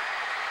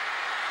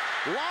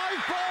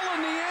 Live ball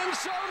in the end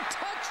zone,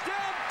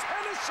 touchdown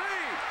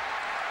Tennessee.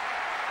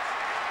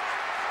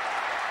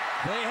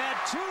 They had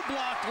 2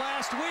 blocked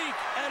last week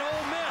at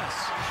Ole Miss.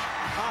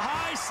 A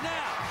high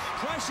snap,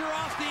 pressure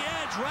off the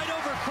edge right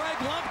over Craig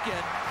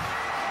Lumpkin.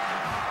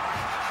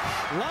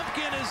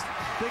 Lumpkin is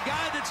the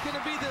guy that's going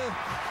to be the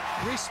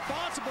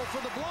responsible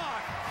for the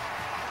block.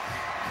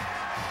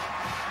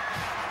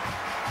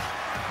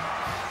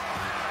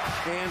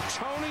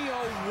 Antonio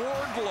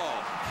Wardlow,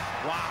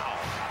 wow,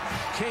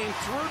 came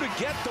through to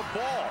get the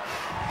ball.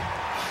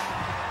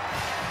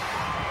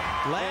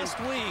 Last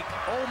week,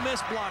 Ole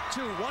Miss blocked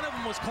 2. One of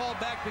them was called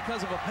back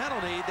because of a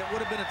penalty that would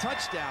have been a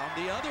touchdown.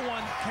 The other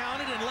one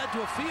counted and led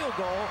to a field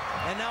goal,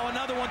 and now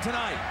another one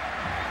tonight.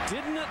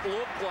 Didn't it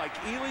look like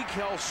Ely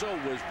Kelso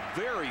was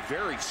very,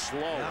 very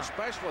slow,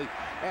 especially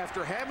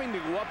after having to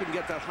go up and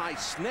get that high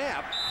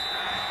snap?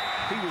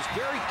 He was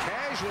very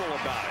casual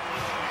about it.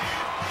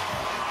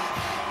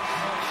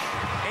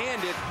 And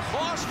it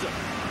cost him.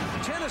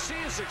 Tennessee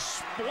has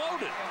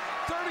exploded.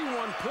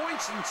 31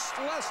 points in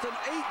less than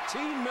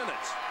 18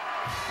 minutes.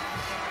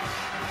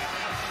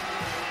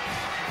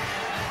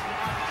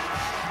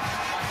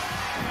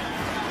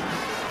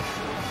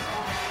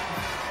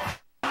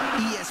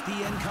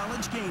 ESPN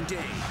College Game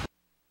Day.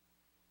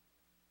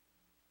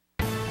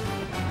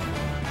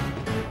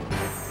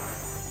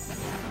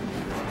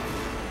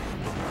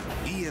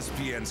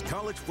 ESPN's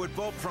College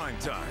Football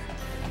Primetime.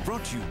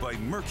 Brought to you by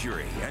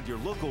Mercury and your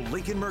local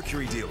Lincoln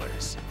Mercury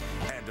dealers.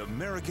 And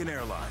American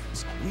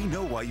Airlines. We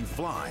know why you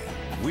fly.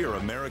 We're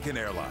American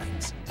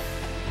Airlines.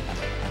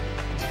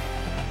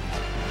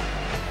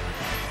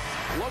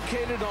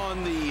 Located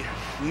on the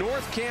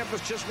north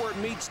campus, just where it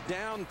meets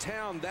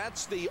downtown,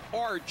 that's the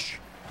Arch.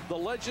 The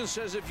legend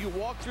says if you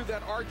walk through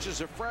that arch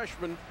as a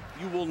freshman,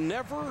 you will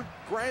never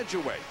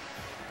graduate.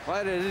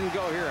 Glad I didn't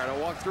go here.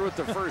 I'd walk through it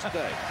the first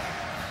day.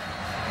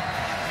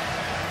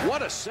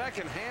 What a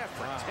second half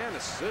for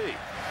Tennessee.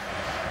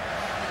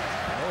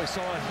 Well, we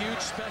saw a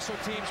huge special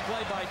teams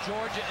play by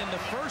Georgia in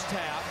the first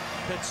half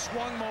that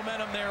swung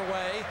momentum their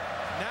way.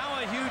 Now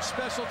a huge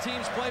special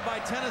teams play by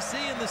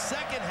Tennessee in the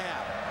second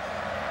half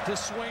to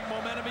swing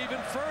momentum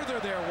even further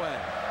their way.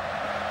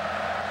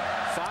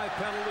 5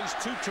 penalties,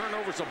 2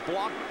 turnovers, a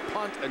blocked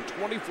punt, and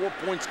 24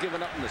 points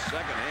given up in the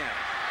second half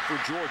for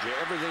Georgia.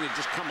 Everything had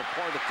just come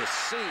apart at the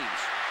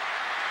seams.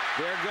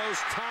 There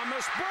goes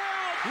Thomas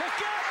Brown. Look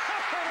out!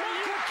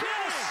 Look at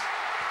this!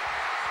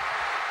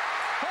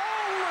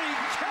 Holy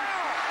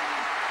cow!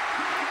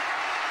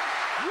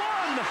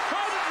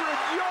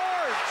 100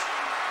 yards!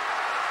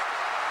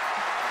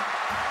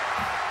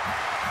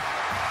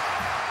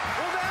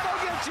 Well,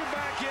 that'll get you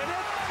back in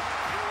it.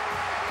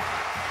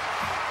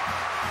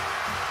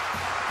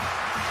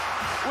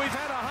 We've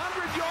had a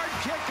 100-yard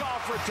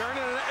kickoff return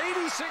and an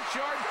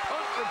 86-yard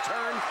punt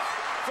return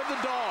for the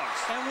Dogs.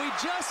 And we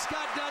just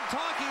got done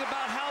talking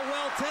about how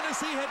well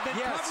Tennessee had been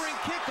covering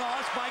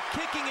kickoffs by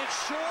kicking it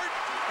short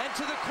and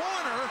to the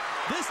corner.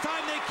 This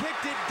time they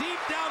kicked it deep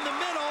down the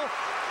middle,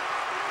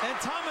 and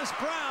Thomas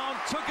Brown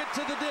took it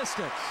to the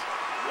distance.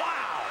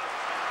 Wow!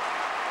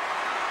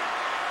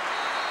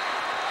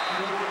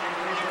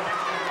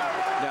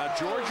 Now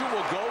Georgia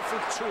will go for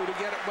 2 to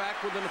get it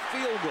back within a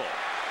field goal.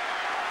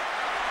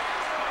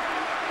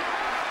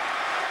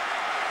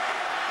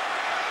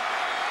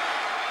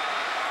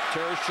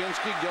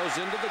 Tereshensky goes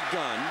into the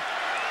gun.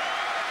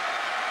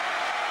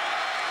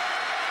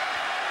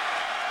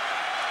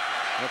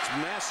 That's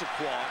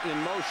Massaquoi in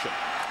motion.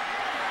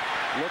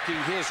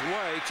 Looking his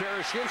way,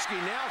 Tereshensky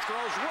now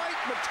throws right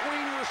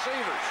between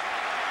receivers.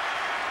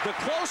 The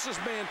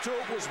closest man to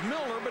it was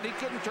Milner, but he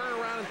couldn't turn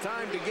around in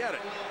time to get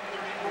it.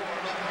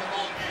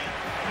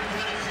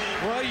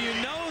 Well, you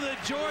know that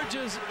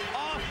Georgia's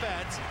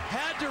offense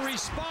had to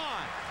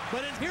respond.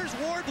 But here's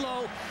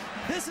Wardlow.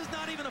 This is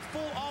not even a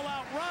full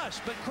all-out rush,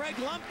 but Craig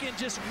Lumpkin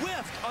just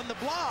whiffed on the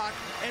block,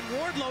 and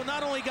Wardlow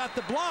not only got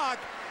the block,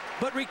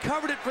 but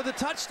recovered it for the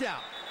touchdown.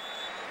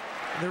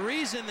 The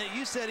reason that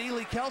you said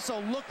Ely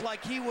Kelso looked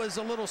like he was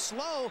a little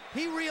slow,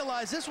 he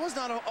realized this was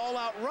not an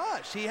all-out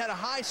rush. He had a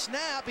high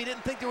snap. He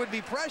didn't think there would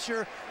be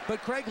pressure,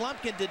 but Craig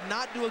Lumpkin did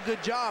not do a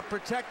good job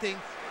protecting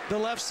the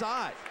left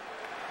side.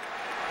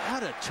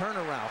 What a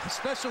turnaround.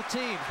 Special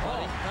teams,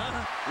 buddy.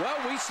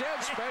 Well, we said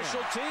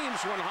special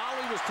teams when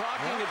Holly was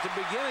talking at the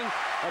beginning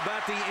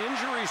about the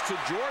injuries to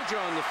Georgia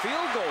on the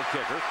field goal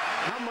kicker,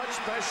 how much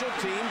special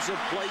teams have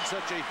played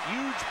such a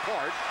huge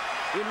part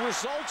in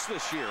results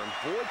this year. And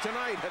boy,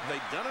 tonight have they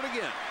done it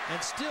again.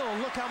 And still,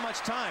 look how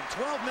much time.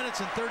 12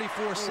 minutes and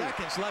 34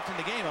 seconds left in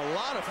the game. A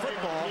lot of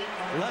football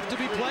left to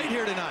be played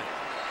here tonight.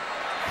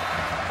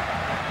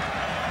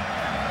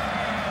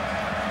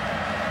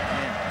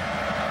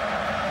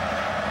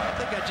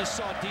 I just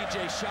saw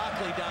DJ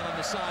Shockley down on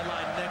the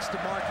sideline next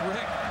to Mark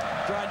Richt,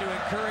 trying to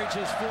encourage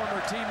his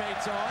former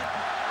teammates on.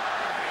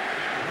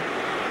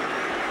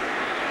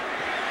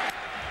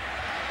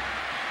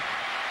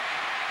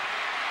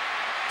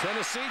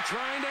 Tennessee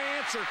trying to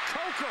answer.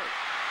 Coker.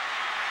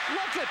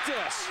 Look at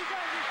this.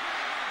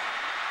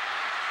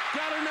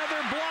 Got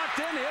another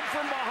blocked in, hit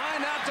from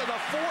behind out to the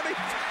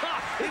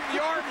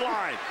 45-yard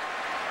line.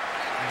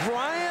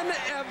 Brian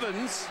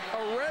Evans,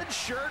 a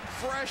redshirt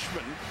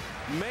freshman,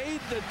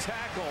 made the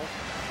tackle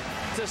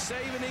to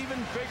save an even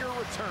bigger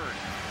return.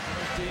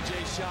 There's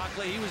DJ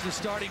Shockley. He was the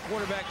starting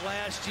quarterback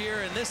last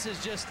year, and this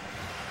is just,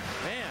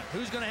 man,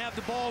 who's going to have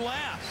the ball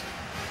last?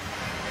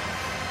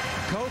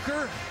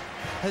 Coker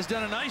has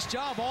done a nice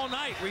job all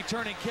night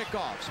returning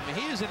kickoffs. I mean,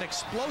 he is an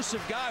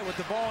explosive guy with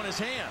the ball in his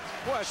hands.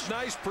 Well, it's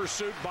nice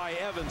pursuit by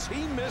Evans.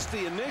 He missed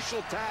the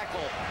initial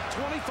tackle,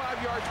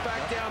 25 yards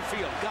back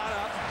downfield. Got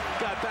up,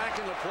 got back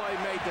in the play,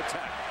 made the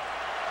tackle.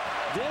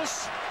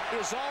 This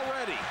is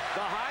already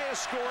the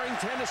highest scoring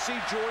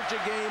Tennessee-Georgia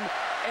game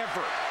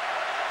ever.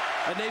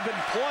 And they've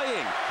been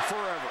playing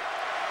forever.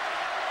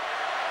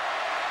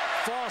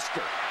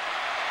 Foster.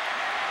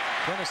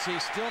 Tennessee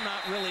still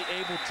not really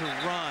able to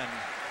run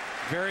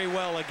very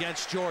well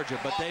against Georgia,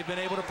 but they've been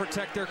able to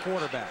protect their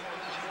quarterback.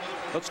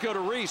 Let's go to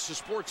Reese, the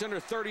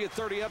SportsCenter 30 at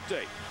 30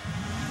 update.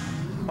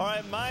 All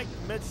right, Mike,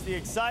 amidst the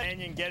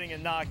excitement, getting a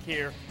knock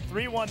here.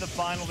 3-1 the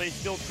final. They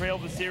still trail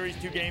the series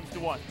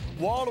 2-1.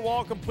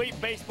 Wall-to-wall complete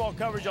baseball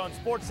coverage on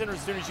SportsCenter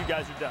as soon as you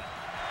guys are done.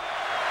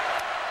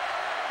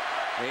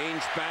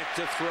 Ainge back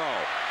to throw.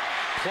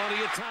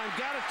 Plenty of time.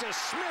 Got it to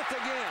Smith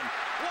again.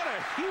 What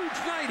a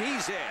huge night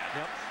he's had.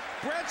 Yep.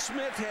 Brett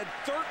Smith had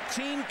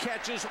 13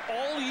 catches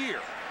all year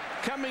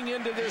coming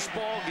into this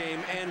ball game,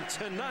 and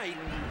tonight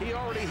he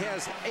already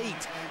has 8.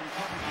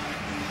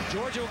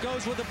 Georgia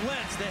goes with a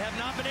blitz. They have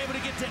not been able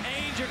to get to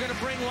Ainge. They're going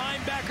to bring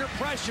linebacker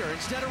pressure.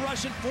 Instead of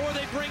rushing 4,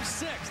 they bring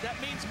 6. That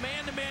means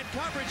man-to-man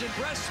coverage, and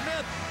Brett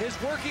Smith is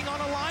working on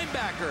a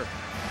linebacker.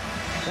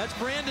 That's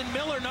Brandon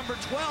Miller, number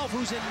 12,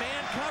 who's in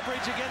man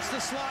coverage against the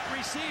slot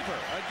receiver.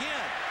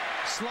 Again,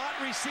 slot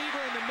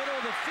receiver in the middle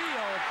of the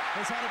field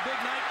has had a big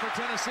night for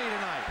Tennessee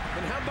tonight.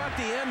 And how about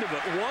the end of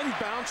it? One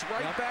bounce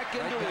right back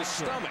into his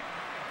stomach.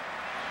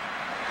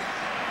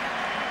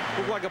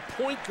 Looked like a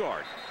point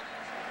guard.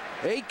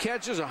 8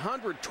 catches,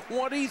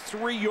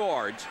 123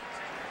 yards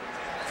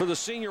for the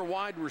senior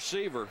wide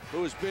receiver,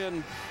 who has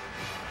been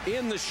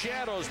in the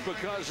shadows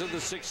because of the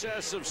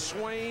success of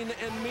Swain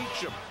and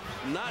Meacham.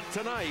 Not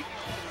tonight.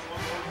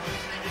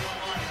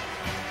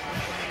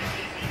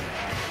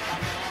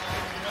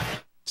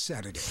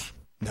 Saturday,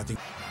 nothing.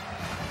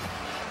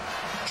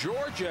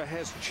 Georgia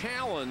has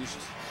challenged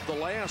the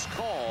last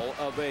call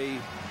of a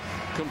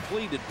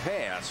completed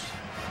pass.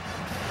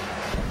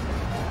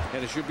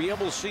 And as you'll be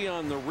able to see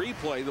on the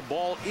replay, the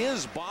ball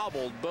is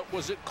bobbled, but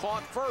was it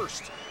caught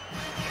first?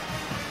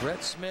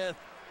 Brett Smith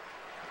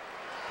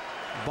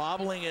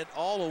bobbling it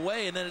all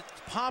away, and then it's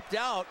popped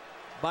out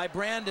by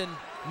Brandon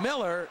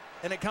Miller,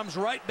 and it comes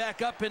right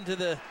back up into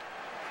the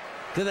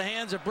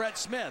hands of Brett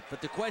Smith.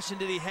 But the question,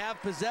 did he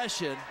have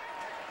possession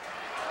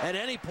at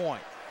any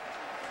point?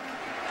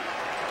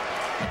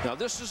 Now,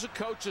 this is a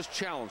coach's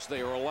challenge.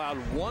 They are allowed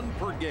 1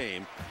 per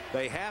game.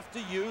 They have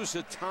to use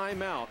a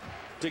timeout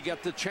to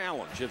get the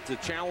challenge. If the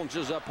challenge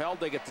is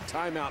upheld, they get the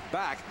timeout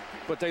back,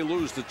 but they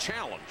lose the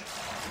challenge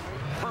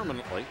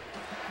permanently.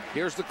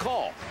 Here's the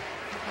call.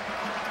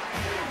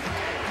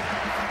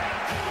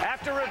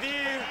 After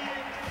review,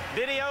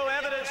 video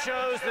evidence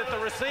shows that the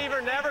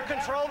receiver never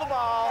controlled the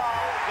ball.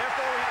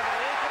 Therefore, we have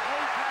an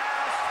incomplete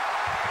pass.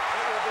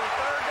 It will be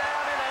 3rd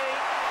down and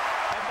 8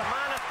 at the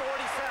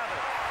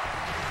 -47.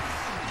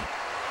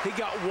 He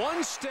got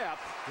 1 step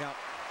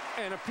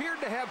and appeared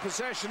to have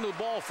possession of the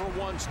ball for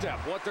 1 step.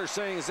 What they're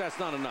saying is that's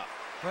not enough.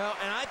 Well,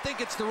 and I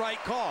think it's the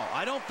right call.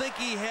 I don't think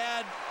he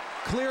had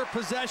clear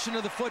possession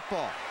of the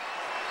football.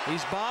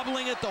 He's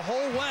bobbling it the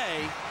whole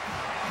way.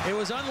 It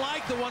was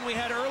unlike the one we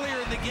had earlier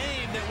in the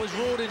game that was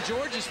ruled in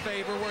Georgia's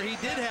favor, where he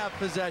did have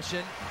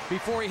possession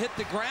before he hit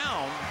the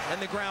ground,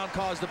 and the ground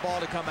caused the ball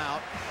to come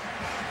out.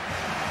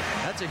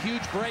 That's a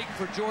huge break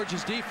for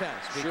Georgia's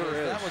defense, because sure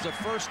is. That was a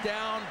 1st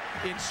down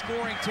in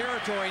scoring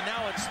territory.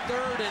 Now it's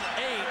 3rd and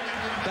 8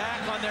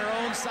 back on their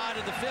own side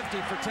of the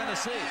 50 for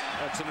Tennessee.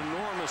 That's an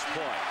enormous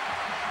play.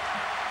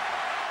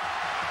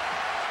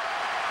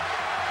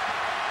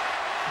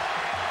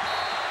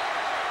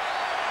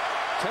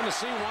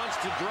 Tennessee wants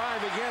to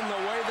drive again the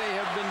way they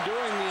have been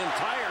doing the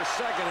entire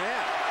second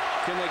half.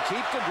 Can they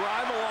keep the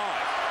drive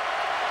alive?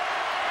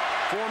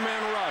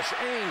 4-man rush.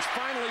 Ainge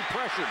finally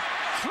pressured.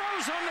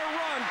 Throws on the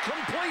run.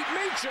 Complete.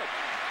 Meacham.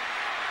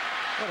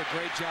 What a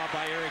great job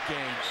by Eric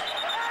Ainge.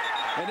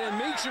 And then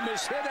Meacham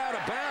is hit out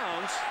of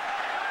bounds.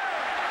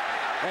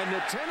 And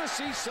the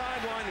Tennessee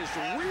sideline is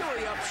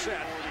really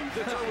upset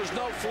that there was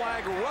no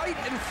flag right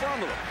in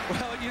front of them.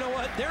 Well, you know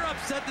what? They're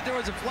upset that there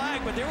was a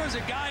flag, but there was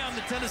a guy on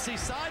the Tennessee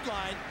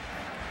sideline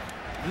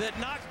that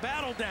knocked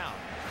Battle down.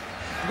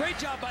 Great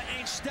job by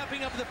Ainge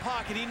stepping up the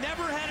pocket. He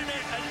never had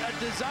a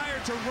desire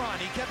to run.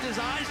 He kept his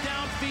eyes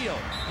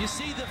downfield. You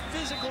see the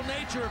physical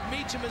nature of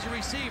Meacham as a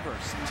receiver.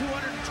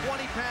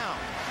 220 pounds,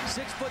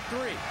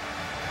 6'3".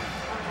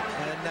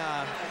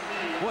 And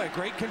boy,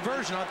 great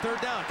conversion on 3rd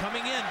down.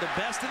 Coming in, the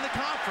best in the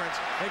conference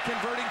at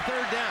converting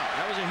 3rd down.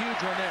 That was a huge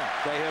one there.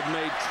 They have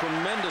made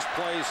tremendous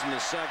plays in the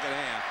second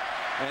half,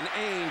 and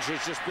Ainge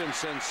has just been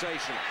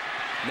sensational.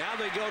 Now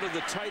they go to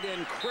the tight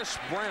end, Chris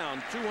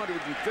Brown,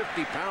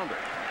 250-pounder.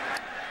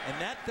 And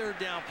that 3rd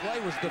down play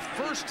was the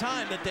first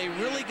time that they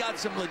really got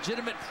some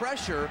legitimate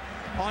pressure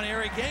on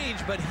Eric Ainge,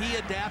 but he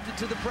adapted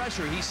to the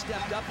pressure. He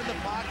stepped up in the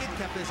pocket,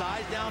 kept his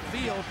eyes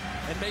downfield,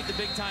 and made the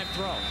big-time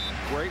throw.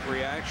 Great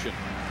reaction.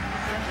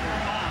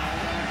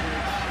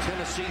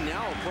 Tennessee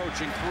now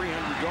approaching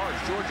 300 yards.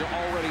 Georgia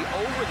already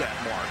over that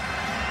mark.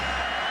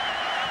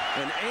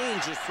 And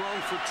Ainge has thrown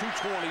for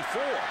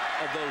 224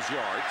 of those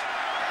yards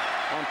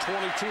on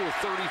 22 of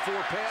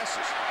 34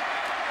 passes.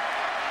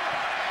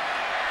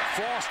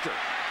 Foster,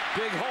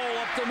 big hole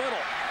up the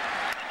middle.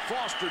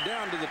 Foster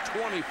down to the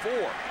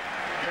 24.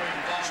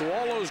 So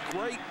all those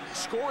great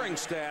scoring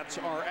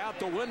stats are out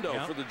the window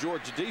for the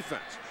Georgia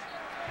defense.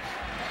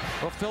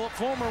 Well, Philip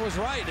Fulmer was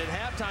right. At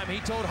halftime, he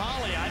told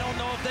Holly, I don't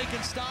know if they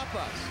can stop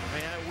us.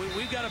 Man,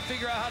 we've got to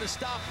figure out how to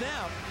stop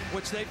them,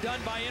 which they've done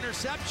by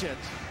interceptions.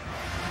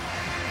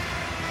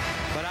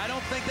 But I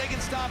don't think they can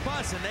stop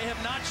us, and they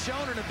have not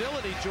shown an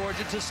ability,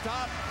 Georgia, to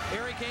stop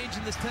Eric Ainge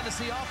and this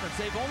Tennessee offense.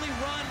 They've only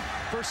run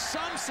for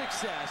some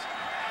success,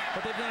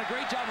 but they've done a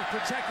great job of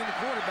protecting the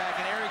quarterback,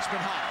 and Eric's been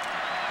hot.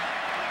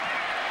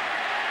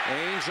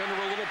 Ainge under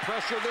a little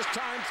pressure this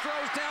time,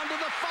 throws down to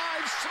the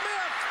 5.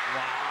 Smith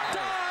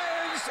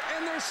dives,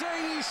 and they're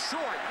saying he's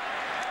short.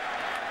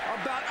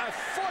 About a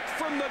foot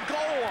from the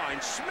goal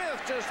line.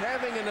 Smith just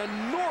having an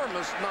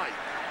enormous night.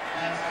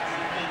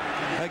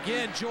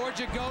 Again,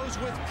 Georgia goes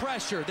with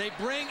pressure. They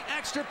bring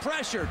extra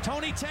pressure.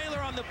 Tony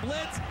Taylor on the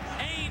blitz.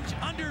 Ainge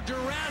under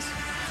duress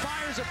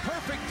fires a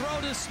perfect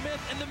throw to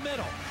Smith in the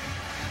middle.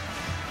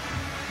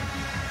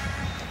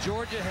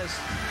 Georgia has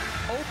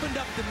opened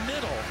up the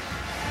middle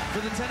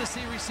for the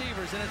Tennessee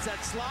receivers, and it's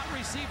that slot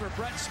receiver,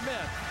 Brett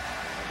Smith,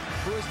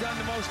 who has done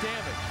the most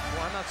damage.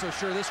 Well, I'm not so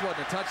sure this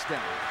wasn't a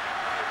touchdown.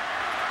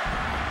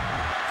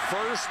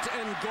 1st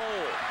and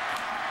goal.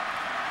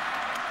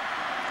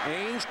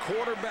 Ainge,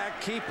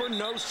 quarterback keeper,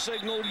 no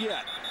signal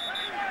yet.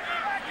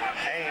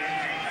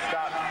 Ainge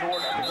stops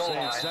short of the goal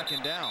line.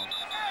 2nd down.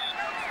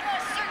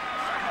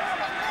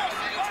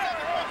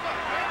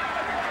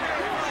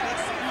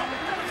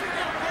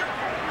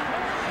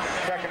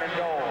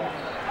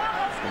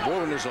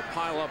 Boy, when there's a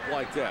pile-up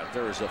like that,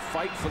 there is a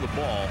fight for the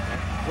ball,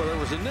 whether it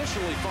was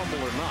initially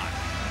fumble or not.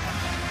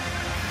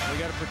 We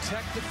got to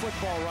protect the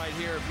football right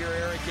here if you're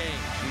Eric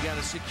Ainge. You got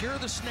to secure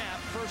the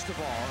snap, first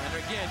of all. And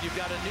again, you've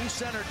got a new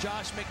center,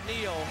 Josh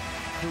McNeil,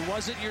 who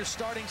wasn't your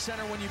starting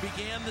center when you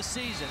began the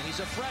season.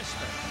 He's a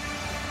freshman.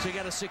 So you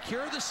got to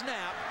secure the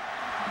snap,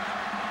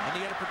 and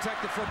you got to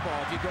protect the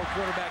football if you go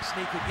quarterback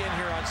sneak again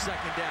here on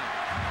 2nd down.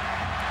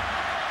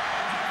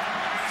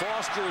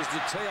 Foster is the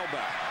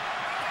tailback.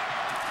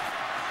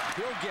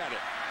 He'll get it.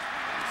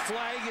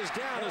 Flag is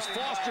down as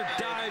Foster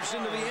dives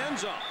into the end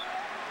zone.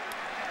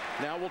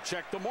 Now we'll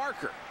check the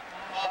marker.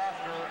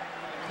 Foster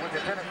with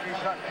the Tennessee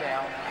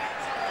touchdown.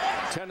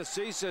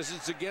 Tennessee says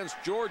it's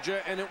against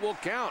Georgia and it will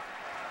count.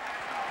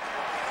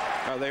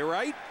 Are they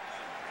right?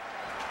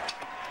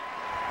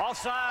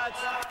 Offsides.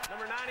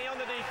 Number 90 on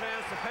the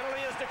defense. The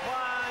penalty is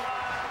declined.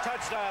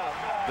 Touchdown.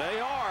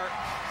 They are.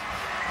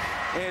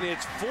 And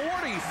it's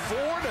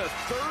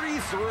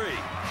 44-33.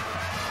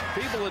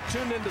 People that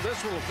tuned into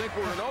this one will think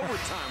we're in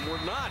overtime.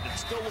 We're not.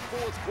 It's still the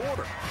 4th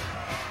quarter.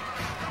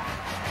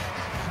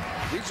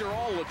 These are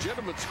all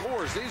legitimate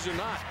scores. These are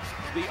not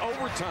the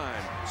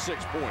overtime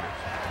 6-pointers.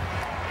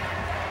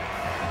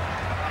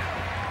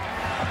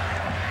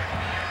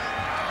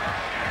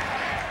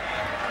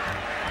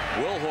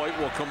 Wilhoit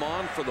will come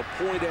on for the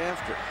point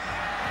after.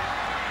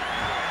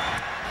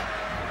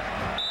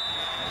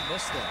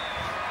 Missed that.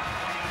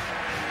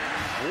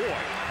 Boy.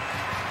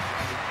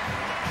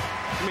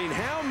 I mean,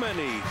 how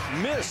many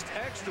missed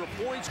extra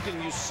points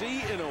can you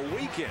see in a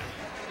weekend?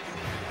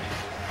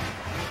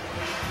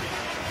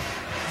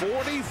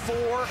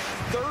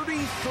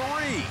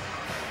 44-33.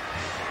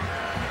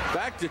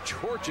 Back to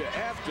Georgia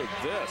after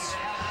this.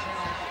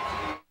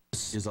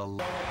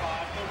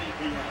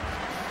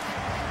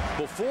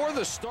 Before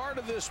the start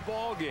of this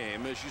ball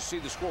game, as you see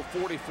the score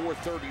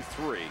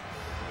 44-33,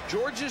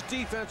 Georgia's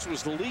defense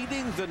was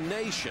leading the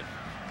nation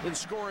in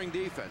scoring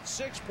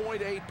defense,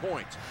 6.8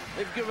 points.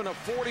 They've given up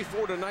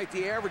 44 tonight.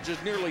 The average is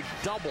nearly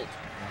doubled.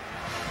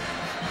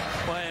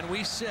 Well, and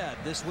we said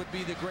this would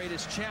be the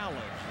greatest challenge,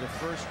 the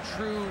first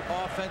true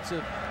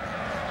offensive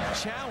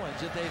challenge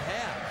that they've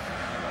had.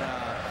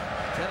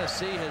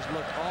 Tennessee has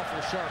looked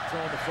awful sharp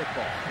throwing the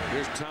football.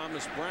 Here's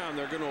Thomas Brown.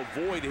 They're going to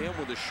avoid him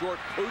with a short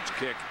pooch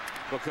kick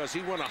because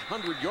he went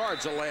 100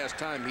 yards the last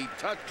time he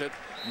touched it.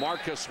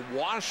 Marcus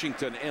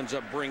Washington ends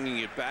up bringing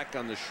it back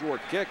on the short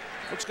kick.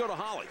 Let's go to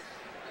Holly.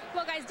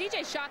 Well, guys,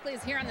 DJ Shockley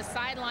is here on the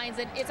sidelines,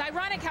 and it's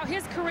ironic how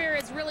his career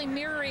is really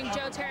mirroring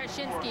Joe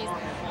Tereshinski's.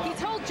 He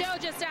told Joe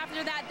just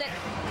after that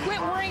quit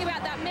worrying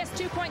about that missed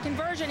 2-point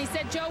conversion. He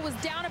said Joe was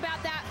down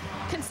about that,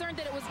 concerned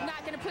that it was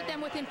not going to put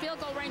them within field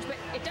goal range, but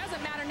it doesn't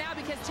matter now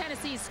because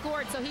Tennessee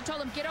scored. So he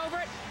told him, get over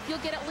it.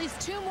 You'll get at least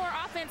 2 more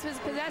offensive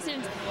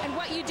possessions, and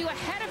what you do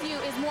ahead of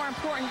you is more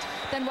important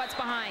than what's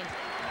behind.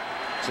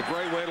 It's a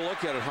great way to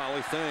look at it,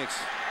 Holly.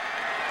 Thanks.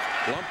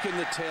 Lumpkin,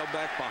 the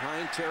tailback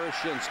behind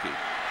Tereshinski.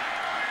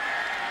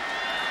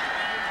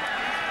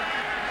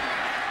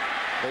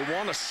 They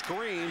want to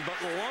screen,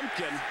 but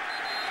Lumpkin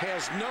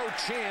has no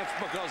chance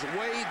because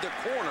Wade, the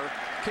corner,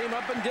 came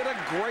up and did a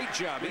great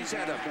job. He's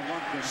had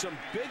some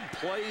big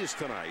plays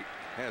tonight,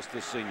 has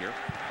the senior.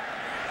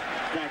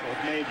 Tackle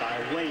made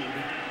by Wade.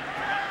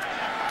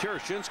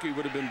 Tereshinski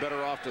would have been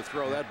better off to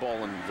throw that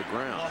ball into the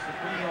ground.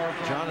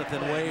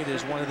 Jonathan Wade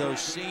is one of those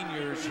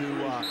seniors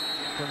who,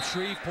 from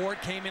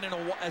Shreveport, came in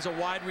as a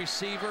wide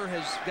receiver,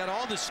 has got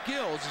all the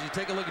skills. As you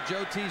take a look at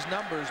Joe T's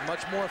numbers,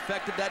 much more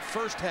effective that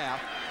first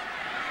half.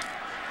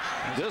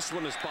 This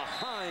one is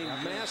behind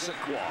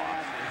Massaquoi.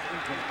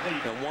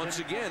 And once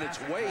again, it's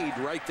Wade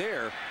right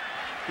there.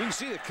 You can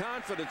see the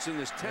confidence in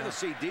this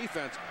Tennessee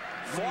defense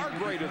far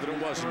greater than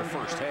it was in the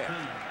first half.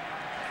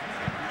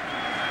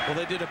 Well,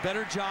 they did a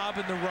better job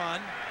in the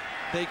run.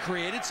 They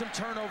created some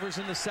turnovers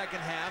in the second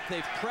half.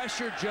 They've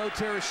pressured Joe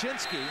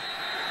Tereshinski.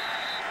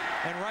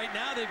 And right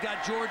now they've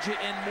got Georgia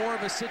in more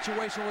of a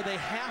situation where they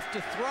have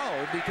to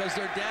throw because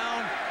they're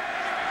down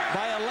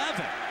by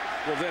 11.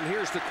 Well, then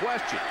here's the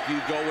question. Do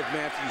you go with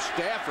Matthew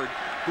Stafford,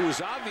 who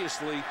is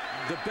obviously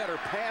the better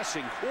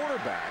passing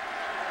quarterback?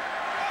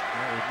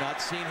 Well, we've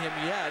not seen him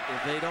yet.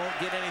 If they don't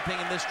get anything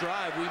in this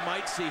drive, we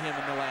might see him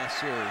in the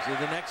last series, or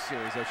the next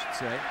series, I should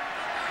say.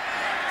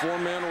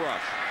 Four-man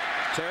rush.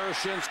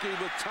 Tereshinski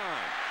with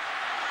time.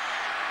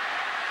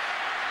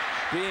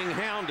 Being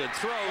hounded,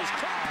 throws,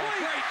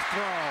 complete. Great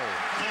throw.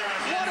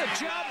 What a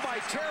job by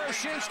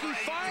Tereshinski.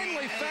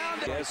 Finally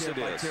found it. Yes, it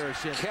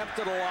is. Kept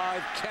it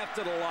alive, kept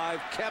it alive,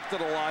 kept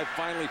it alive.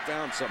 Finally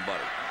found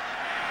somebody.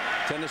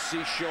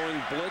 Tennessee showing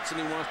blitz,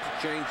 and he wants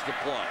to change the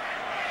play.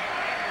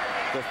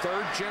 The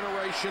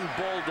third-generation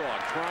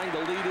Bulldog trying to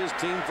lead his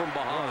team from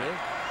behind.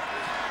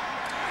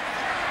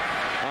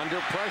 Under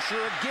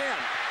pressure again.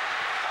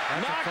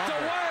 Knocked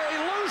away.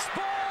 Loose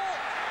ball.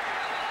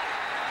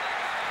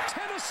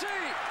 Tennessee.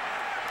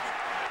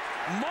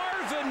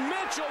 Marvin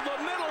Mitchell,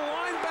 the middle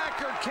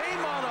linebacker, came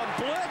on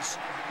a blitz,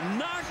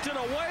 knocked it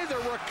away. The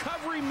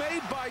recovery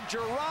made by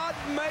Gerard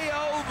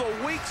Mayo,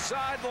 the weak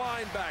side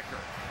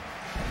linebacker.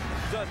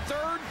 The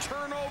third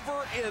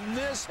turnover in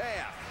this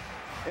half.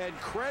 And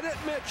credit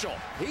Mitchell.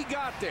 He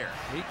got there.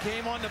 He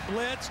came on the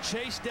blitz,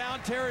 chased down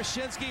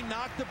Tereshinski,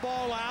 knocked the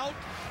ball out,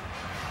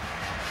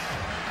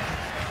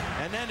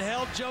 and then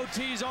held Joe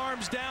T's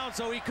arms down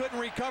so he couldn't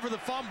recover the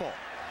fumble.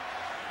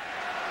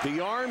 The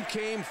arm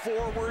came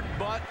forward,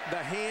 but the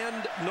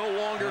hand no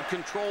longer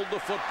controlled the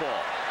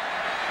football.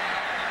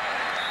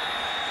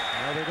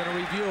 Well, they're going to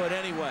review it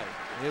anyway.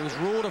 It was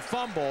ruled a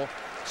fumble,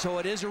 so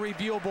it is a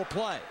reviewable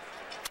play.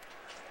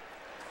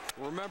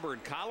 Remember,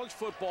 in college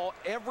football,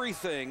 every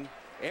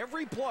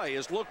play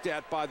is looked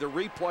at by the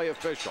replay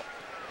official.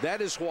 That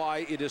is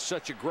why it is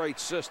such a great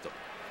system.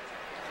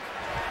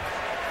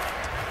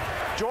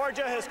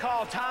 Georgia has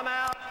called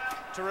timeout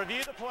to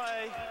review the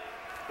play.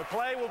 The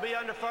play will be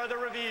under further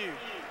review.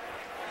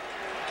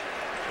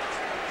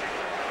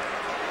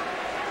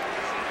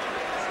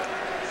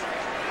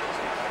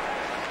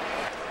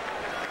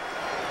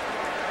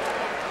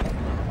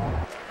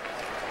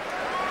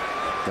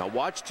 Now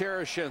watch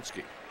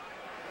Tereshinski.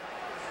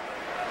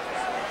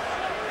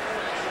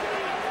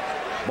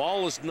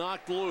 Ball is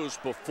knocked loose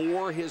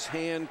before his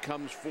hand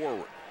comes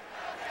forward.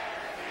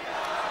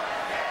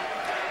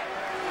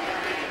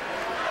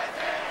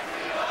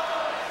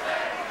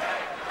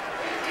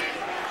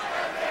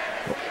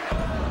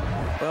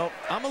 Well,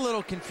 I'm a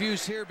little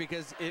confused here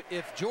because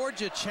if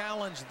Georgia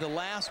challenged the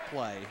last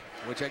play,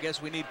 which I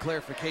guess we need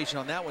clarification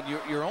on that one,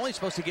 you're only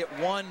supposed to get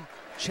one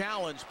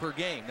challenge per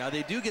game. Now,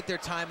 they do get their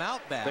timeout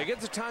back. They get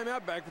the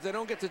timeout back, but they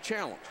don't get the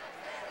challenge.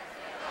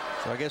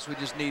 So I guess we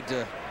just need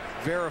to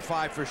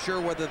verify for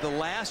sure whether the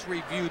last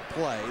reviewed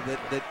play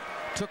that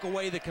took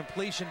away the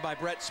completion by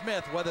Brett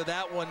Smith, whether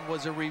that one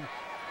was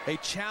a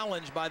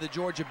challenge by the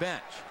Georgia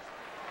bench.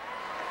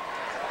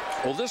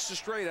 Well, this is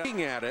straight up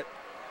looking at it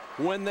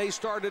when they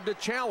started to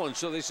challenge,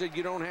 so they said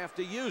you don't have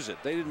to use it.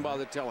 They didn't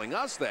bother telling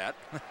us that,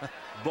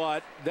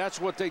 but that's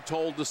what they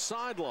told the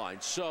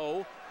sideline.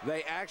 So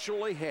they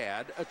actually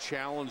had a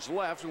challenge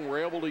left and were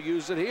able to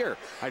use it here.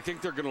 I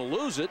think they're going to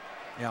lose it.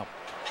 Yeah.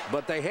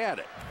 But they had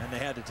it. And they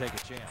had to take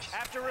a chance.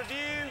 After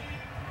review,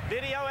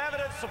 video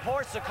evidence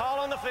supports the call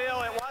on the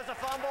field. It was a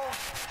fumble.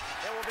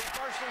 It will be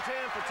 1st and 10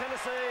 for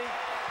Tennessee.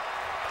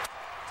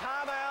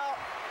 Timeout.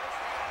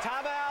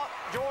 Timeout,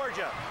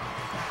 Georgia.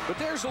 But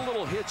there's a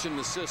little hitch in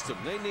the system.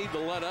 They need to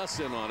let us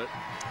in on it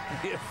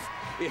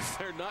if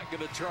they're not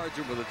going to charge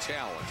them with a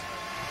challenge.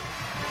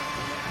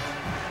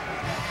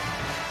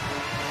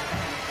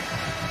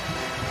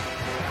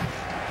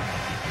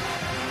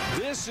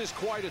 This is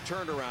quite a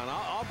turnaround.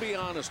 I'll be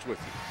honest with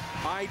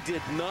you. I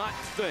did not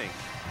think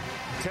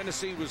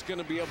Tennessee was going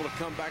to be able to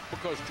come back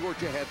because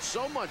Georgia had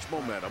so much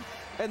momentum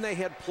and they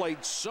had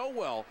played so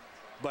well.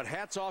 But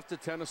hats off to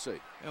Tennessee.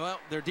 Well,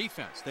 their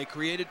defense, they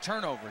created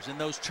turnovers, and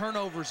those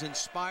turnovers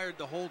inspired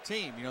the whole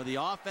team. You know, the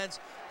offense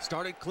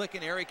started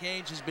clicking. Eric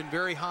Ainge has been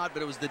very hot,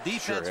 but it was the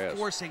defense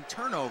forcing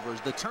turnovers.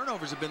 The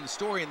turnovers have been the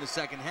story in the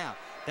second half.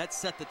 That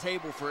set the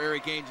table for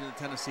Eric Ainge and the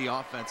Tennessee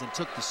offense and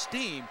took the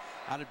steam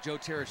out of Joe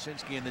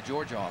Tereshinski and the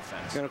Georgia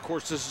offense. And, of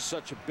course, this is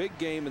such a big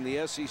game in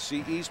the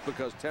SEC East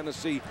because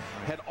Tennessee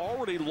had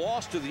already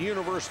lost to the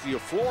University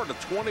of Florida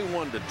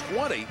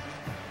 21-20.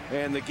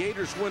 And the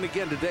Gators win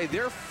again today.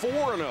 They're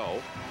 4-0.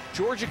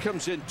 Georgia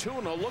comes in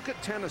 2-0. Look at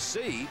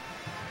Tennessee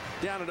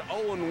down at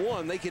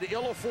 0-1. They could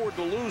ill afford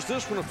to lose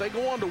this one. If they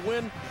go on to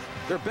win,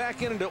 they're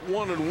back in it at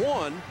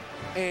 1-1.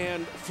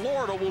 And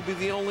Florida will be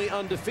the only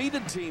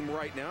undefeated team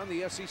right now in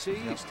the SEC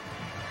East.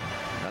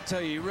 I'll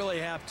tell you, you really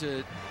have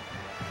to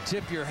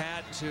tip your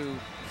hat to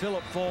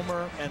Philip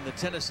Fulmer and the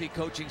Tennessee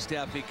coaching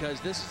staff,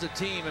 because this is a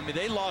team, I mean,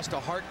 they lost a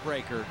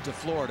heartbreaker to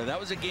Florida. That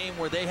was a game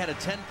where they had a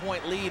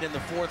 10-point lead in the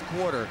fourth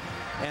quarter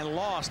and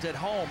lost at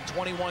home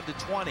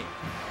 21-20.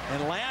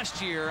 And last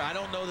year, I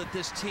don't know that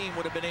this team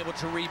would have been able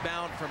to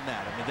rebound from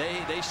that. I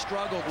mean, they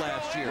struggled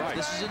last year. Right.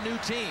 This is a new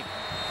team.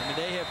 I mean,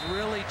 they have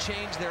really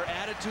changed their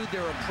attitude,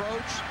 their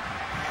approach,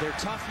 their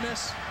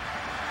toughness,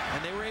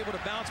 and they were able to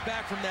bounce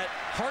back from that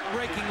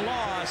heartbreaking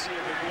loss,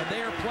 and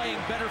they are playing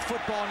better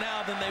football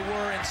now than they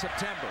were in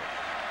September.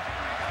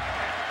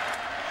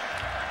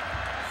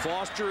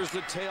 Foster is the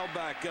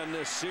tailback on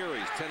this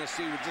series.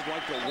 Tennessee would just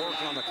like to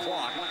work on the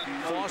clock.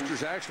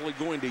 Foster's actually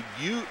going to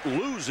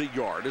lose a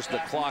yard as the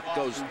clock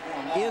goes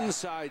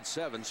inside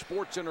 7.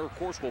 SportsCenter, of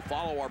course, will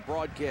follow our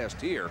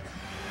broadcast here.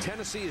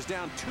 Tennessee is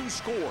down 2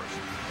 scores.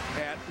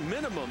 At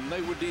minimum,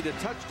 they would need a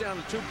touchdown,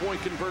 a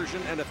 2-point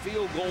conversion, and a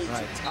field goal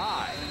to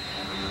tie.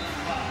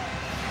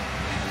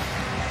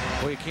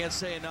 Well, you can't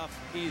say enough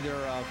either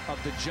of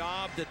the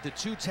job that the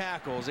 2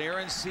 tackles,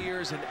 Aaron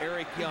Sears and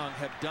Eric Young,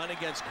 have done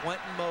against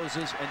Quentin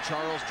Moses and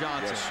Charles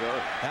Johnson. Yes, sir.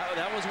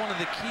 That was one of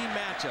the key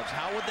matchups.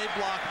 How would they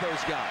block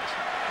those guys?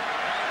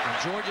 And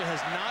Georgia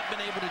has not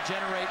been able to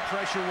generate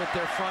pressure with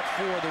their front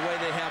 4 the way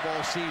they have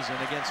all season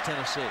against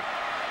Tennessee.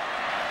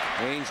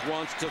 Haynes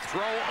wants to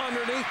throw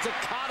underneath to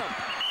Cottom,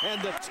 and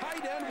the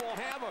tight end will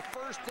have a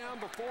first down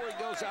before he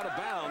goes out of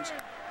bounds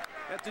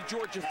at the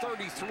Georgia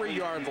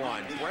 33-yard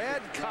line.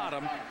 Brad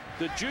Cottom,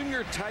 the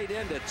junior tight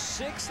end at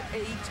 6'8",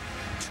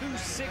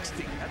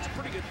 260. That's a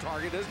pretty good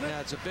target, isn't it?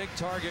 Yeah, it's a big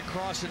target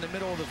crossing the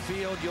middle of the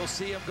field. You'll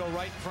see him go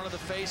right in front of the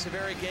face of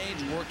Eric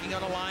Ainge, working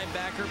on a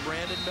linebacker,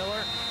 Brandon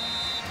Miller.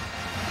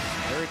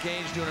 Eric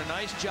Ainge doing a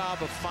nice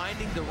job of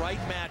finding the right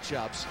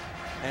matchups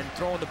and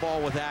throwing the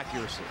ball with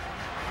accuracy.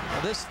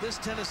 Now this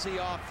Tennessee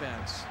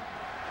offense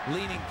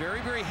leaning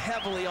very, very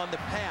heavily on the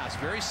pass,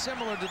 very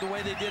similar to the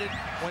way they did it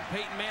when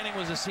Peyton Manning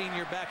was a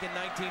senior back in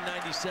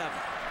 1997.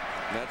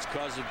 That's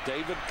because of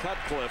David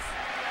Cutcliffe,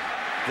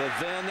 the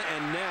then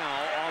and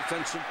now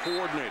offensive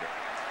coordinator.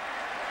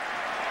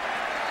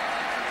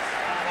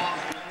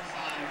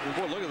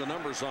 Boy, look at the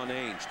numbers on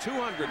Ainge.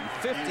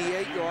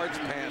 258 yards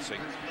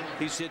passing.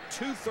 He's hit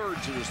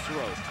 2/3 of his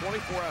throws,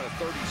 24 out of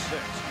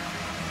 36.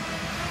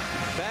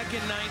 Back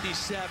in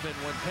 97,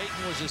 when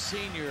Peyton was a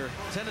senior,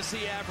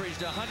 Tennessee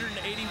averaged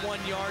 181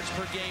 yards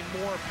per game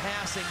more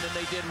passing than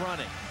they did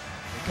running.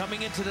 And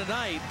coming into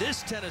tonight,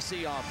 this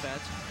Tennessee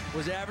offense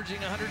was averaging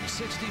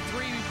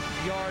 163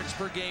 yards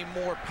per game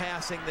more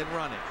passing than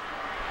running.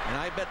 And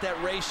I bet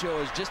that ratio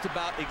is just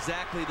about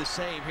exactly the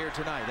same here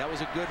tonight. That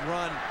was a good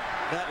run,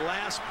 that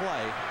last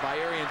play by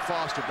Arian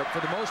Foster. But for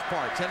the most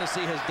part,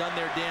 Tennessee has done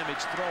their damage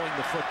throwing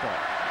the football.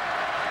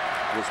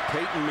 Was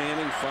Peyton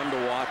Manning fun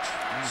to watch?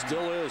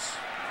 Still is.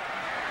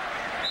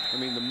 I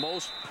mean, the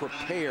most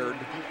prepared,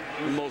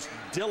 the most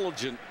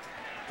diligent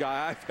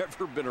guy I've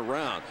ever been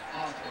around.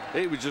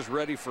 He was just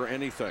ready for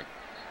anything.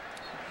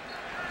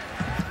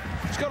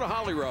 Let's go to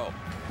Holly Rowe.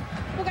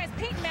 Well, guys,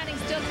 Peyton Manning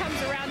still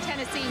comes around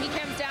Tennessee. He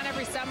comes down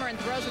every summer and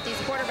throws with these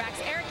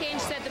quarterbacks. Eric Ainge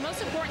said the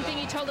most important thing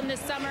he told him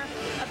this summer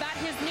about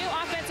his new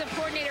offensive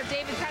coordinator,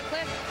 David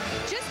Cutcliffe,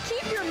 just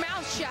keep your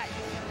mouth shut.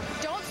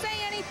 Don't say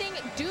anything.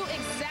 Do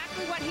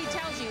exactly what he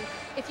tells you.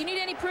 If you need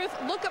any proof,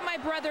 look at my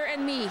brother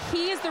and me.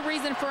 He is the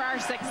reason for our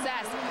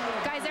success.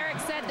 Guys, Eric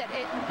said that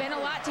it meant a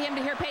lot to him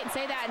to hear Peyton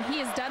say that, and he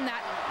has done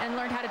that and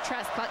learned how to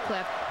trust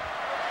Cutcliffe.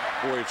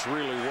 Boy, it's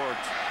really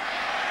worked.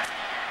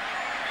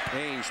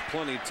 Ainge,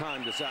 plenty of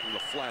time just out in the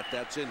flat.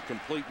 That's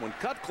incomplete. When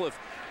Cutcliffe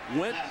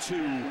went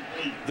to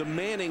the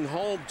Manning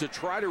home to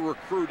try to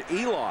recruit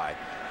Eli,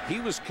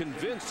 he was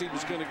convinced he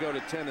was going to go to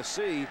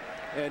Tennessee,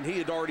 and he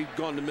had already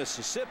gone to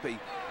Mississippi.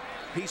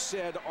 He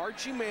said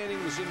Archie Manning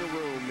was in the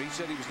room. He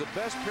said he was the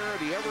best parent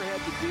he ever had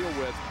to deal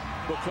with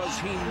because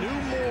he knew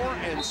more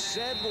and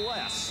said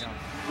less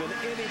than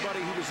anybody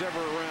he was ever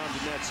around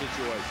in that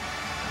situation.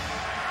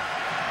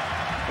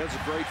 That's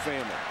a great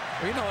family.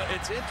 Well, you know,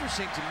 it's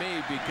interesting to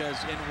me because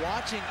in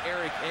watching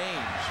Eric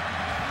Ainge,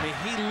 I mean,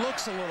 he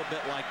looks a little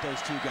bit like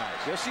those 2 guys.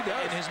 Yes, he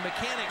does. And his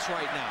mechanics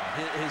right now,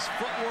 his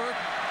footwork,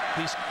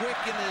 he's quick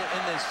in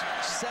his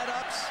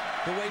setups,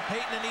 the way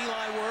Peyton and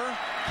Eli were,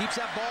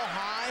 keeps that ball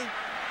high.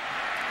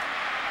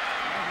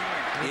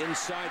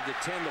 Inside the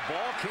 10, the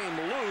ball came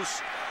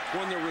loose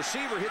when the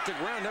receiver hit the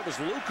ground. That was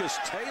Lucas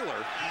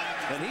Taylor,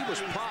 and he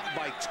was popped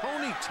by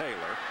Tony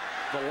Taylor,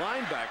 the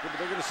linebacker, but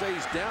they're going to say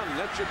he's down, and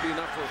that should be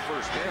enough for a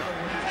first down.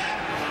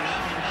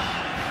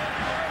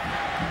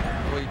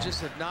 Well, you just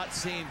have not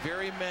seen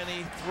very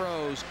many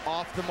throws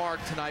off the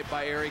mark tonight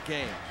by Eric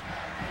Ainge.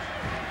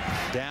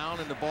 Down,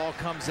 and the ball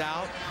comes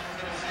out.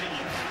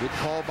 Good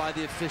call by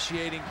the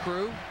officiating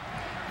crew.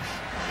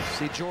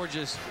 See,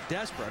 Georgia's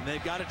desperate. I mean,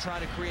 they've got to try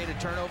to create a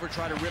turnover,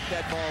 try to rip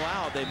that ball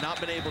out. They've not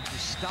been able to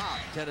stop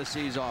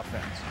Tennessee's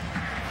offense.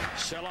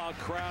 Sellout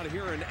crowd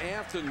here in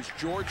Athens,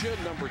 Georgia.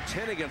 Number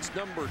 10 against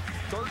number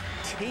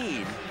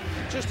 13.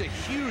 Just a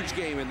huge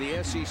game in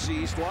the SEC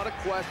East. A lot of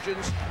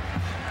questions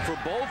for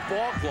both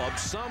ball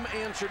clubs. Some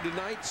answered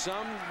tonight,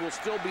 some will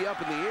still be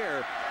up in the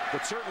air.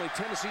 But certainly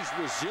Tennessee's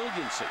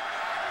resiliency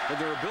and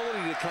their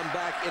ability to come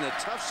back in a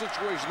tough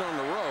situation on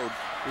the road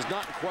is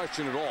not in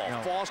question at all.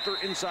 No. Foster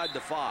inside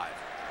the 5.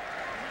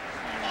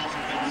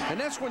 And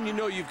that's when you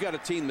know you've got a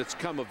team that's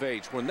come of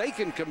age. When they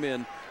can come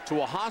in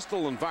to a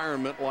hostile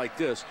environment like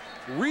this,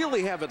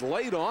 really have it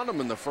laid on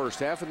them in the first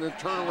half, and then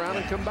turn around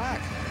and come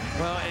back.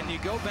 Well, and you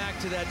go back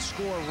to that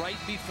score right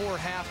before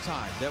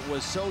halftime that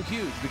was so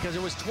huge because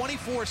it was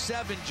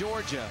 24-7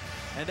 Georgia,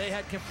 and they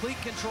had complete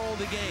control of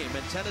the game,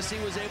 and Tennessee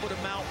was able to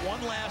mount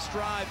one last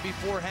drive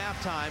before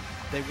halftime.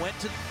 They went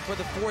for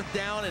the 4th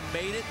down and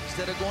made it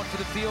instead of going for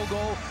the field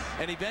goal,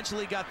 and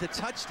eventually got the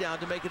touchdown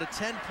to make it a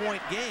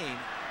 10-point game.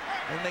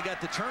 And they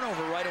got the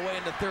turnover right away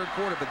in the 3rd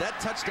quarter, but that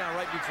touchdown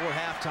right before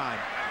halftime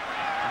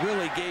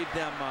really gave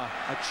them a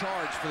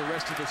charge for the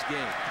rest of this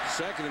game.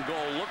 2nd and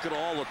goal. Look at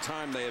all the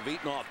time they have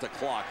eaten off the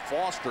clock.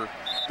 Foster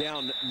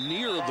down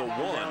near the 1.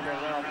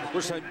 Of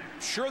course, I'm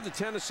sure the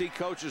Tennessee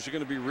coaches are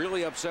going to be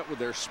really upset with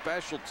their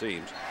special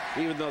teams,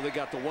 even though they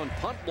got the 1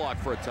 punt block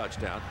for a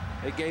touchdown.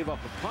 They gave up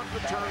a punt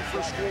return for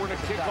a score and a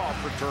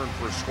kickoff return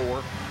for a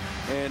score.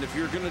 And if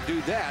you're going to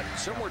do that,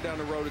 somewhere down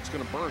the road, it's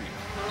going to burn you.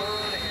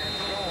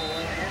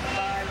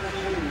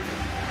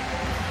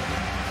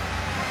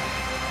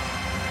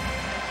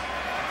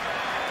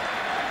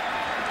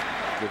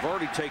 They've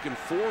already taken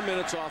 4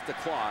 minutes off the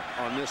clock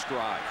on this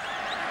drive.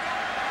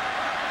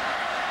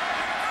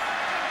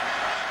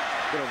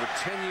 Been over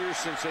 10 years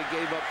since they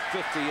gave up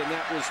 50, and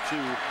that was to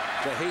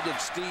the hated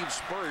Steve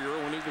Spurrier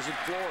when he was in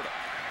Florida.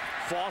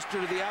 Foster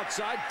to the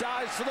outside,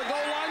 dives for the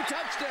goal line,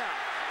 touchdown.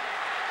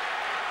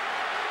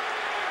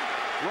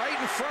 Right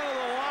in front of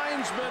the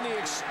linesman, he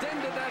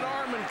extended that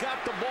arm and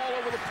got the ball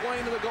over the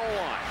plane to the goal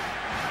line.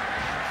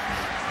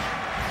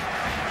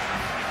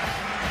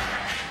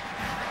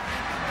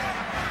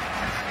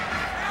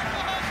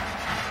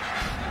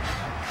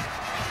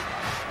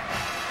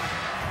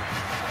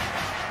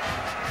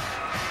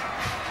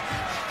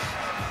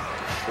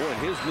 Boy,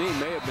 and his knee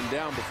may have been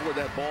down before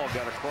that ball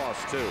got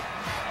across, too.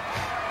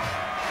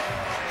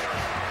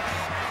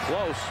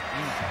 Close.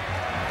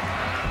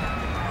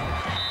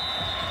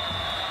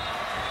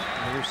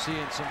 We're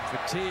seeing some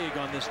fatigue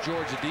on this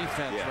Georgia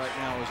defense right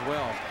now as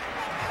well.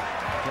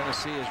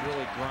 Tennessee is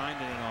really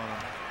grinding it on them.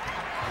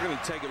 We're going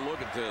to take a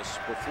look at this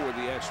before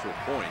the extra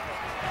point.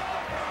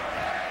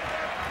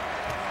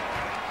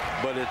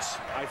 But it's,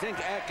 I think,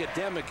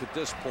 academic at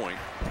this point.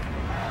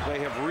 They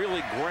have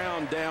really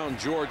ground down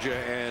Georgia,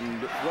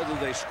 and whether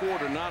they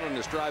scored or not on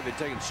this drive, they've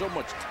taken so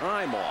much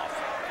time off.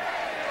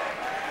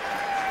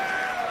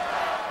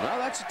 Now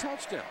that's a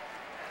touchdown.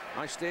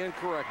 I stand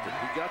corrected.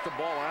 He got the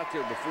ball out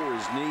there before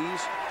his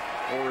knees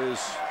or his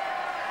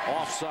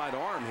offside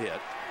arm hit.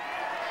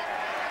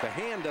 The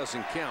hand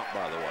doesn't count,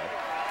 by the way.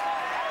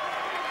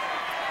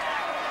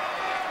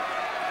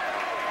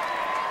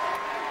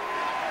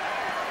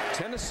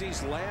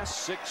 Tennessee's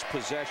last 6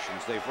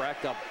 possessions, they've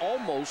racked up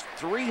almost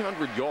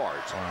 300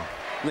 yards. Wow.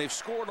 And they've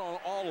scored on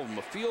all of them,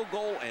 a field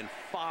goal and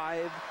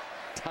 5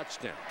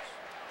 touchdowns.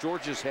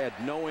 Georgia's had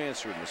no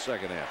answer in the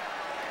second half.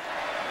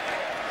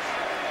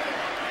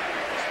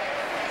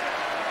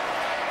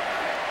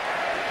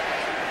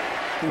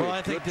 Well,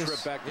 I think this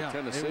trip back to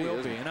Tennessee, it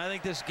will be, and I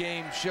think this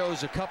game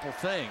shows a couple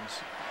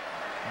things.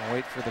 I'll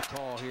wait for the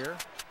call here.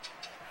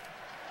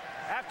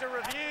 After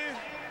review,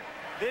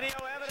 video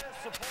evidence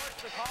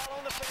supports the call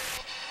on the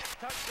field.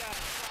 Touchdown.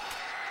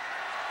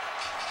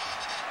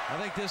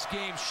 I think this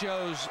game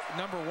shows,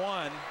 number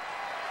one,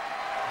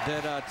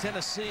 that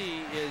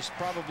Tennessee is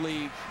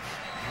probably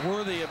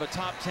worthy of a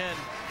top 10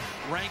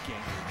 ranking.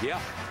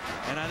 Yeah.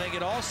 And I think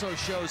it also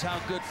shows how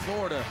good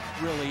Florida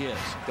really is.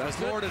 For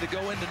Florida to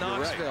go into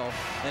Knoxville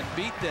and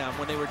beat them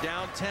when they were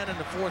down 10 in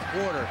the 4th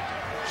quarter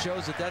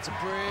shows that that's a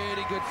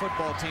pretty good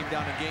football team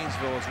down in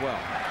Gainesville as well.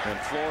 And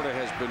Florida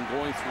has been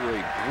going through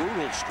a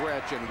brutal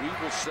stretch, and we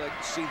will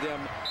see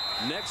them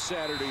next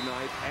Saturday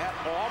night at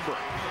Auburn.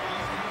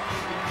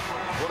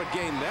 What a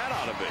game that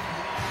ought to be.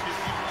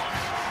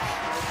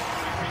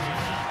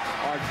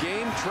 Our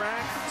game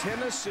track,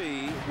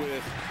 Tennessee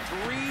with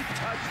 3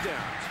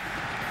 touchdowns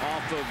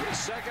off of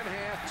second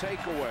half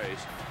takeaways.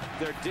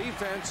 Their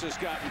defense has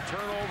gotten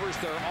turnovers.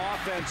 Their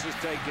offense has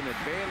taken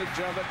advantage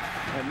of it,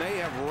 and they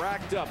have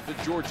racked up the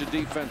Georgia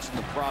defense in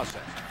the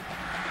process.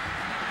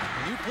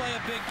 When you play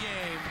a big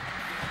game,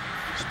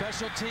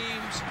 special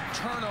teams,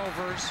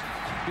 turnovers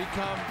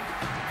become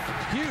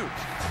huge.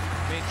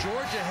 I mean,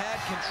 Georgia had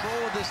control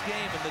of this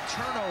game, and the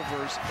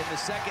turnovers in the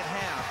second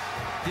half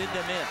did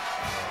them in.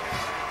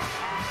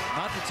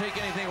 Not to take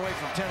anything away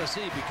from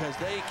Tennessee, because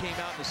they came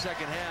out in the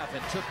second half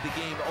and took the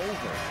game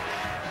over.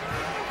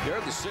 They're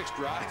the 6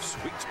 drives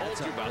we told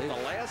you about. The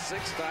last 6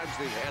 times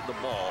they've had the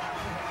ball.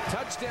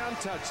 Touchdown,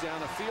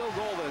 touchdown, a field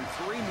goal, then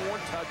 3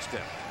 more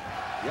touchdowns.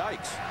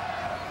 Yikes.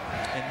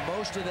 And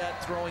most of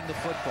that throwing the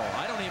football.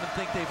 I don't even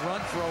think they've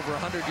run for over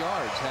 100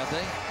 yards, have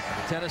they?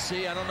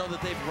 Tennessee, I don't know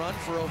that they've run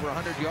for over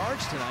 100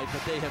 yards tonight,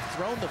 but they have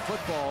thrown the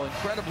football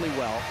incredibly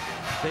well.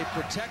 They've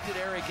protected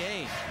Eric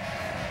Ames.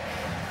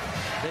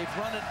 They've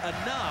run it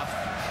enough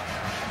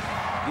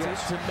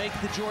to make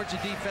the Georgia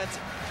defense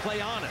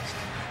play honest.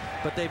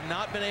 but they've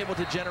not been able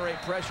to generate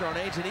pressure on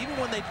Ainge. And even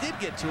when they did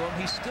get to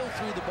him, he still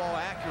threw the ball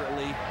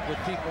accurately with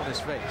people in his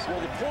face. Well,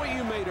 the point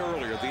you made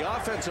earlier, the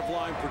offensive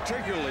line,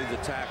 particularly the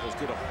tackles,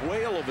 did a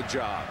whale of a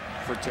job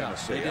for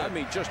Tennessee. I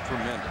mean, just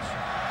tremendous.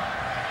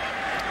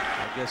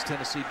 I guess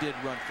Tennessee did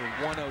run for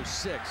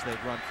 106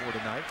 they'd run for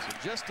tonight, so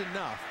just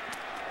enough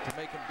to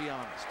make them be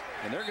honest.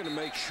 And they're going to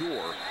make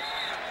sure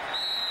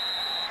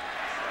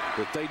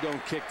that they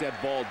don't kick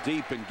that ball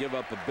deep and give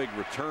up a big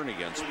return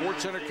again.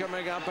 SportsCenter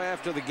coming up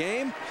after the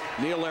game.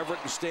 Neil Everett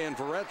and Stan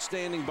Verrett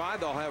standing by.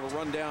 They'll have a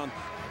rundown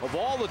of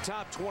all the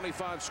top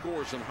 25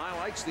 scores and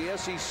highlights. The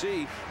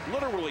SEC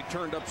literally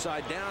turned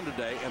upside down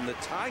today, and the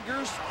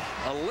Tigers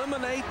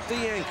eliminate the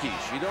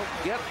Yankees. You don't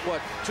get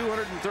what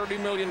 $230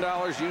 million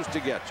used to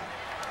get you.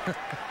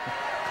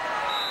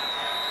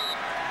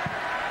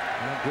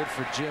 Well, good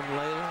for Jim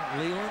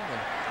Leland.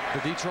 The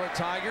Detroit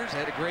Tigers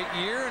had a great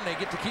year, and they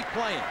get to keep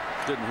playing.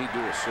 Didn't he do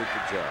a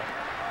super job?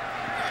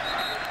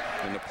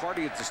 And the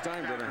party at the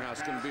Steinbrenner house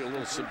is going to be a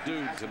little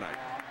subdued tonight.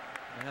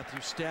 Matthew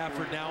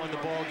Stafford now in the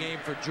ball game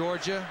for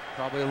Georgia.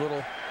 Probably a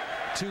little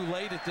too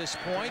late at this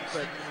point,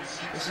 but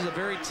this is a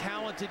very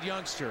talented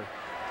youngster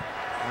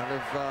out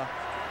of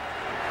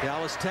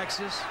Dallas,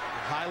 Texas,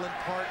 Highland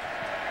Park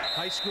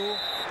High School.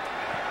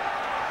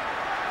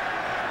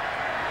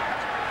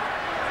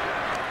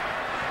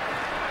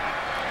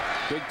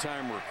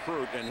 Big-time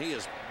recruit, and he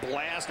is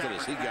blasted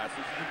as he got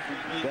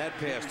that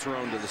pass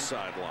thrown to the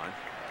sideline.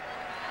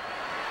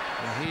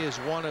 And he is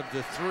one of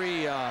the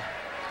three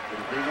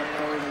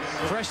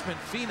freshman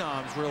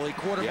phenoms, really,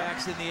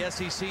 quarterbacks in the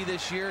SEC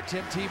this year.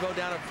 Tim Tebow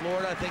down in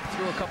Florida, I think,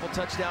 threw a couple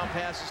touchdown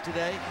passes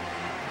today.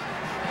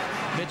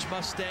 Mitch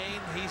Mustaine,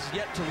 he's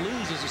yet to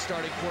lose as a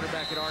starting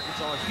quarterback at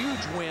Arkansas. A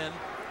huge win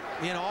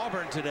in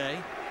Auburn today.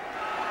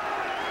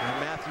 And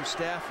Matthew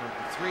Stafford,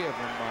 the three of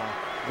them,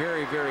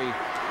 very, very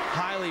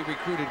highly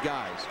recruited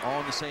guys, all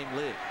in the same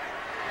league.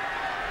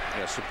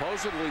 Yeah,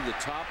 supposedly the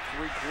top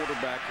 3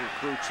 quarterback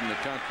recruits in the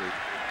country,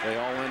 they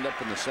all end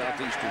up in the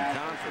Southeastern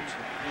Conference,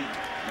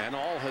 and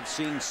all have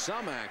seen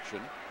some action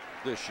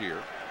this year.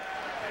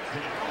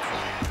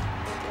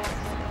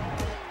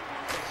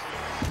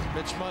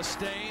 Mitch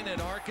Mustaine at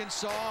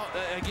Arkansas,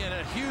 again,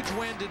 a huge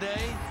win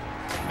today.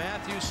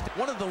 Matthew,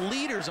 one of the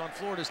leaders on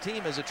Florida's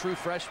team as a true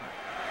freshman.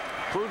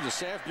 Proved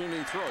this afternoon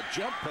he threw a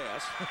jump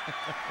pass.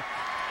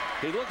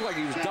 He looked like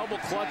he was double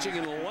clutching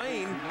in the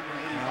lane,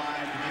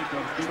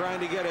 trying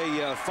to get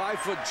a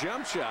 5-foot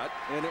jump shot,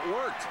 and it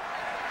worked.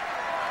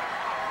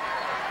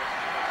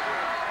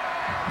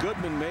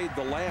 Goodman made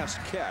the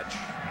last catch.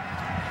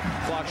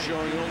 Clock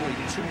showing only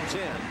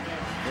 2:10.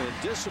 And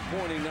a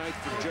disappointing night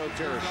for Joe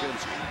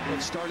Tereshinski.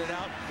 It started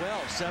out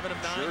well, 7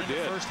 of 9 in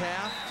the first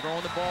half,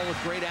 throwing the ball with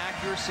great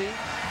accuracy.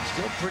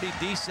 Still pretty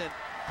decent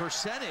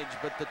percentage,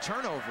 but the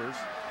turnovers,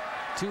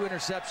 2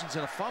 interceptions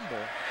and a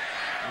fumble,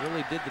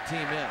 really did the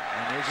team in.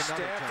 And there's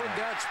another Stafford,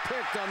 that's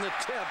picked on the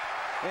tip,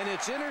 and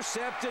it's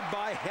intercepted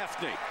by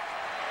Hefney.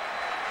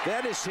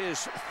 That is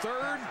his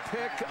 3rd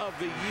pick of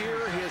the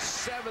year, his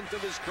 7th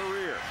of his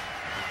career.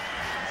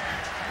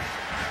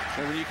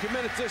 And when you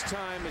commit at this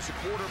time as a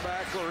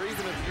quarterback, or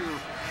even if you're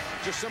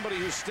just somebody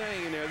who's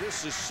staying in there,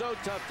 this is so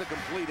tough to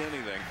complete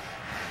anything.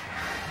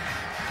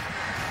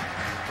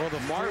 Well, the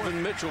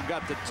Marvin Mitchell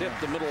got the tip,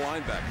 the middle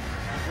linebacker.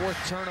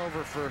 4th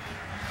turnover for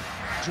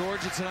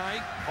Georgia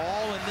tonight,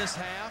 all in this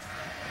half.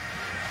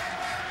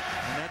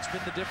 And that's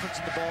been the difference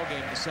in the ball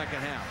game in the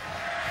second half.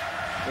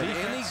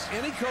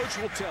 Any coach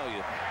will tell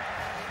you,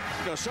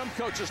 some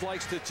coaches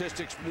like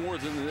statistics more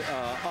than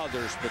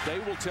others, but they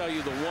will tell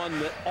you the one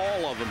that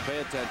all of them pay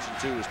attention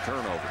to is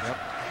turnovers. Yep.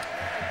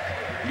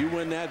 You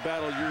win that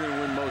battle, you're going to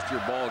win most of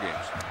your ball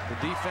games.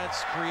 The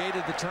defense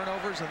created the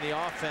turnovers, and the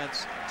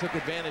offense took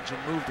advantage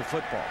and moved the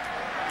football.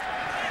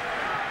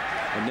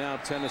 And now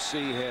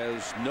Tennessee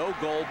has no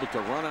goal but to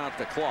run out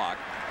the clock.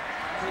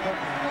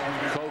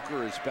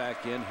 Coker is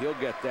back in. He'll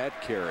get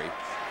that carry.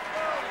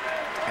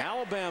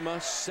 Alabama,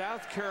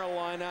 South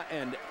Carolina,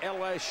 and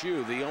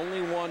LSU, the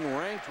only one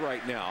ranked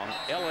right now,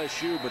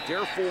 LSU, but they're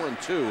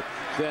 4-2.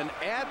 Then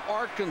at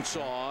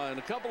Arkansas, and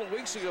a couple of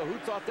weeks ago, who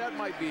thought that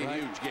might be a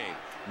huge game?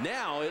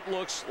 Now it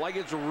looks like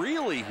it's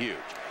really huge.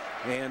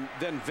 And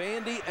then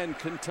Vandy and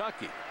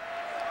Kentucky.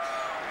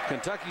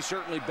 Kentucky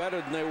certainly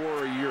better than they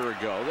were a year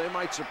ago. They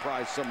might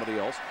surprise somebody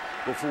else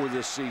before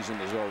this season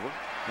is over.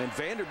 And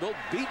Vanderbilt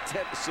beat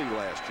Tennessee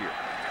last year.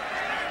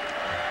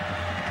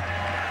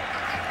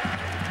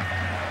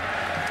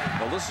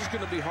 Well, this is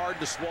going to be hard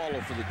to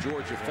swallow for the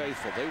Georgia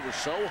faithful. They were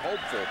so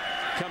hopeful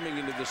coming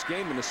into this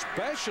game, and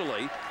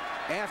especially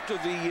after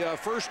the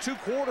first 2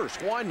 quarters.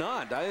 Why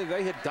not?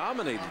 They had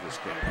dominated this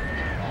game.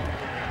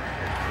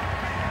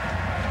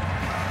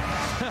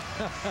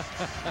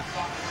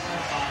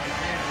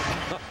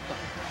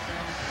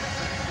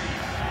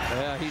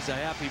 Yeah, he's a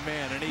happy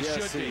man, and he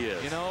should be. He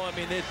is. You know, I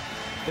mean,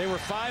 they were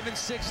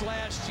 5-6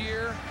 last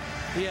year.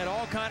 He had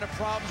all kind of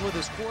problems with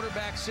his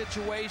quarterback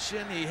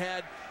situation. He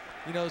had,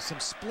 some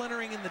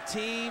splintering in the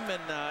team,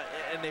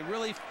 and they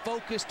really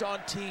focused on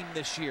team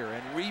this year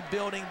and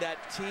rebuilding that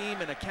team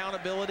and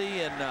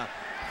accountability, and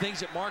things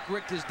that Mark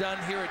Richt has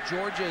done here at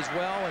Georgia as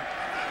well. And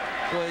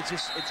boy,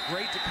 it's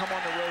great to come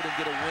on the road and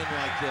get a win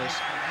like this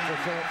for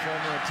Philip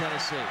Fulmer in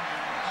Tennessee.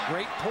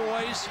 Great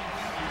poise.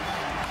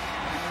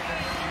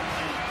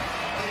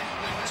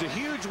 It's a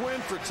huge win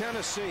for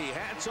Tennessee.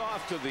 Hats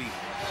off to the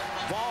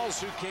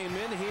Vols who came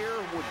in here,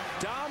 were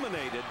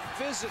dominated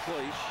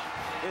physically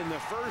in the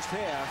first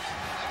half,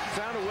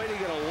 found a way to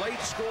get a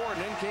late score, and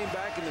then came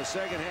back in the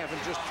second half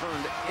and just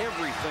turned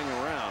everything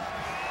around.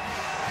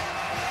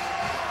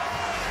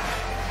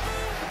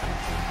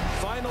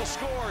 Final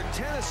score,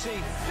 Tennessee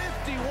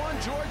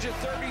 51, Georgia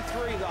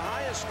 33, the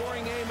highest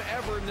scoring game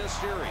ever in this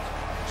series.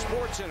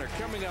 SportsCenter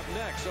coming up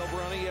next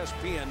over on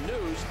ESPN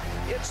News.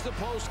 It's the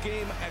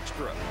post-game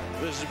extra.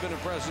 This has been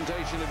a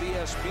presentation of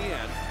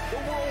ESPN, the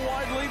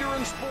worldwide leader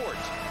in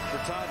sports. For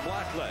Todd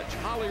Blackledge,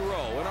 Holly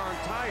Rowe, and our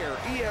entire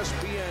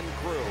ESPN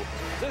crew,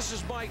 this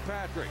is Mike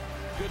Patrick.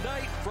 Good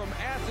night from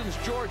Athens,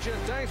 Georgia.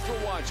 Thanks for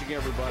watching,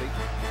 everybody.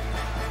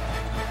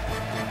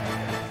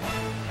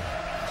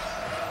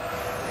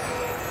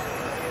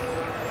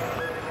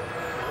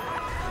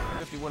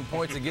 51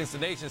 points against the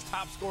nation's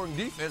top-scoring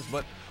defense,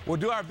 but we'll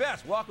do our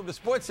best. Welcome to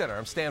SportsCenter.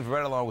 I'm Stan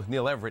Verrett along with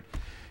Neil Everett.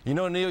 You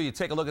know, Neil, you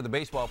take a look at the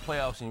baseball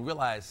playoffs and you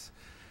realize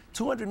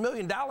 $200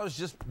 million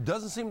just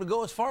doesn't seem to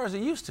go as far as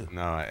it used to.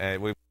 No,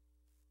 we.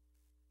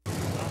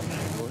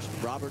 Of course,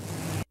 Robert.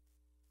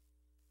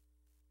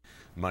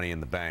 Money in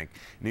the Bank.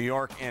 New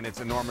York and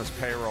its enormous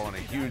payroll in a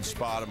huge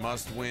spot, a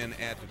must-win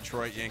at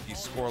Detroit.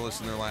 Yankees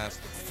scoreless in their last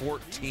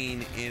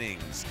 14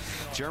 innings.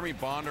 Jeremy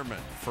Bonderman,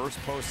 first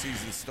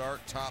postseason start,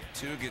 top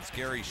two, gets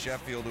Gary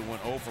Sheffield, who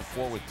went 0 for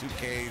 4 with 2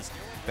 Ks,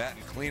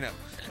 batting cleanup.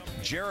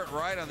 Jarrett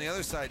Wright on the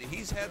other side,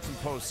 he's had some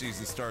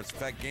postseason starts. In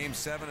fact, Game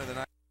 7 of the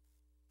night.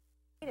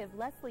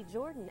 Leslie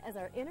Jordan as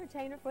our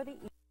entertainer for the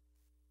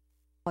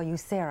call you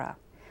Sarah.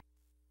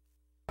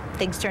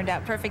 Things turned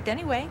out perfect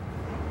anyway.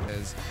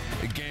 As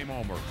a game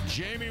over.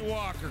 Jamie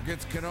Walker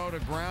gets Cano to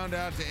ground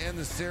out to end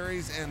the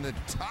series, and the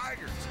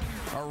Tigers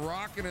are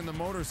rocking in the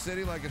Motor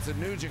City like it's a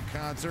Nugent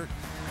concert.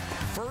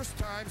 First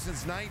time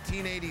since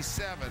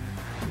 1987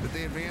 that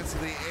they advanced to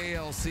the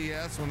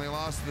ALCS when they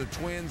lost to the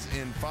Twins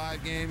in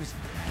 5 games.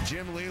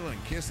 Jim Leland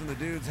kissing the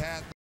dude's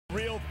hat.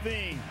 Real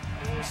thing.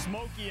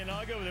 Smokey and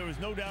Ugo, there was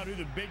no doubt who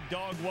the big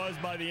dog was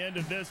by the end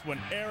of this when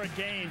Eric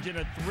Ainge in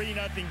a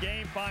 3-0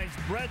 game finds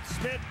Brett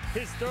Smith,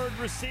 his third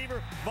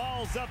receiver.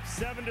 Vols up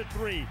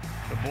 7-3.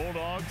 The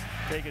Bulldogs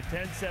take a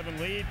 10-7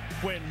 lead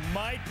when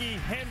Mikey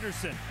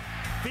Henderson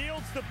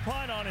fields the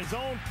punt on his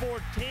own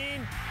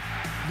 14.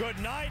 Good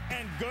night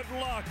and good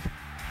luck.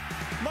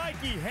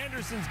 Mikey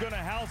Henderson's going to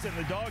house it,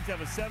 and the Dogs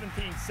have a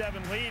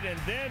 17-7 lead. And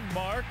then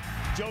Mark,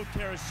 Joe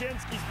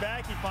Tereshinski's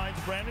back. He finds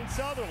Brandon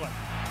Sutherland.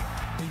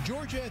 And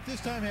Georgia at this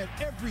time had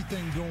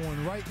everything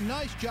going right.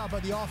 Nice job by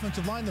the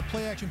offensive line, the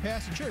play action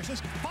pass. And Cherry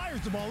just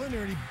fires the ball in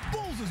there, and he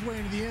bulls his way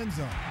into the end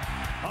zone.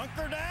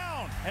 Hunker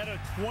down at a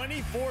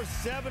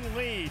 24-7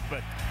 lead,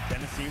 but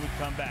Tennessee would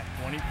come back.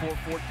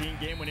 24-14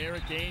 game when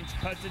Eric Ainge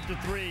cuts it to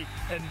 3,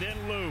 and then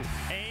Lou.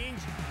 Ainge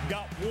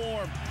got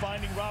warm,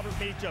 finding Robert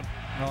Meacham.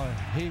 Oh,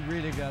 he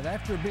really got,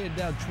 after being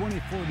down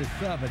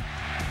 24-7,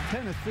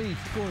 Tennessee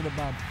scored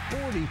about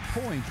 40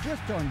 points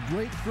just on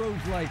great throws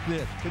like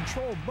this.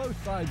 Controlled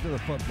both sides of the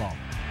football.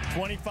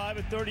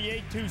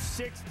 25-38 to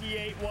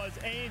 68 was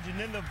Ainge, and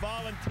then the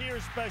Volunteer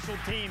special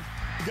teams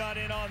got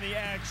in on the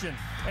action.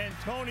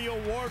 Antonio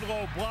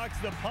Wardlow blocks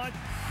the punt.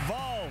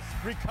 Vols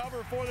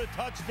recover for the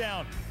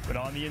touchdown. But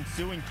on the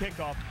ensuing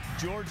kickoff,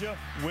 Georgia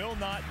will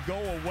not go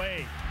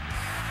away.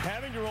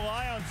 Having to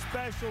rely on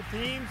special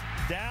teams,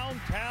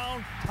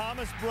 downtown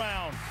Thomas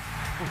Brown.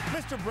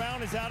 Mr.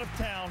 Brown is out of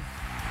town.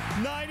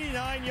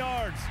 99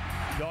 yards.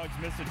 Dogs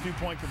missed a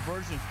 2-point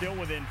conversion, still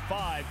within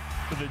 5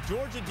 for the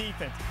Georgia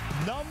defense.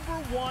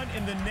 #1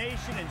 in the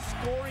nation in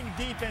scoring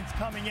defense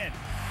coming in,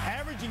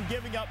 averaging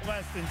giving up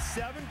less than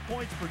 7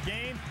 points per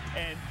game,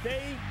 and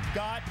they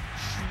got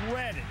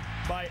shredded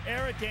by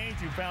Eric Ainge,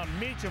 who found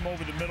Meacham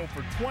over the middle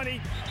for 20.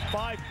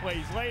 5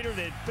 plays later,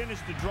 they'd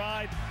finished the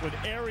drive with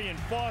Arian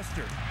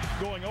Foster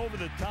going over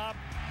the top.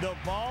 The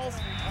Vols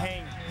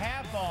hang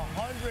half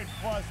 100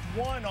 plus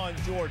 1 on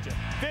Georgia.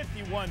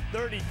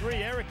 51-33.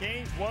 Eric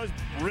Ainge was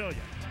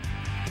brilliant.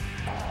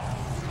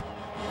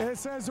 It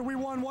says that we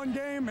won 1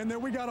 game and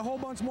that we got a whole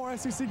bunch more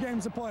SEC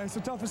games to play. It's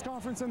the toughest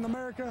conference in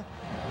America,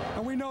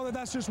 and we know that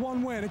that's just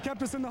 1 win. It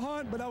kept us in the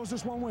hunt, but that was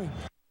just 1 win.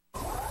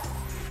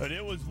 But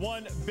it was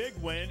 1 big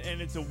win,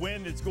 and it's a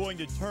win that's going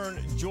to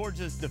turn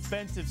Georgia's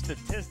defensive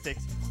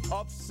statistics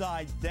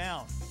upside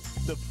down.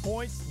 The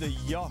points, the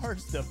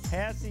yards, the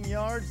passing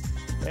yards,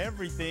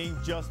 everything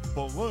just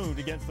ballooned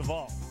against the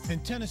Vols.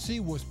 And Tennessee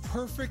was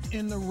perfect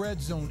in the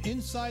red zone,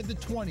 inside the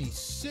 20,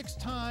 6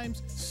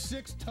 times,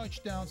 6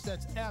 touchdowns.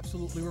 That's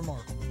absolutely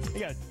remarkable.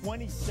 He got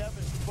 27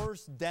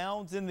 first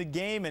downs in the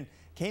game and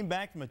came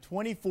back from a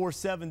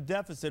 24-7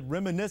 deficit,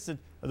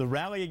 reminiscent of the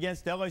rally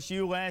against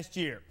LSU last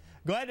year.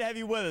 Glad to have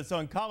you with us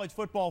on College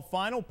Football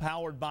Final,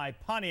 powered by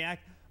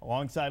Pontiac.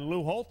 Alongside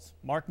Lou Holtz,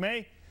 Mark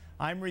May,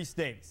 I'm Reese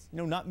Davis. You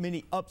know, not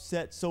many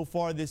upsets so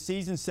far this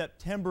season.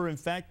 September, in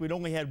fact, we'd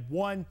only had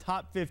one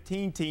top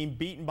 15 team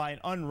beaten by an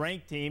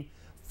unranked team.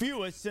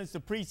 Fewest since the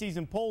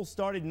preseason polls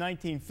started in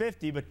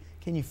 1950, but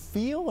can you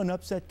feel an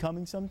upset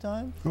coming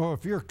sometime? Well,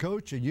 if you're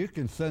coaching, you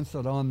can sense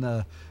it on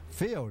the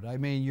field. I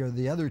mean,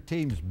 the other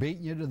team's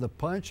beating you to the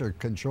punch or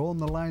controlling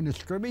the line of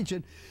scrimmage,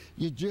 and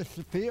you just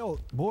feel,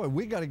 boy,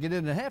 we got to get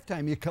into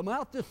halftime. You come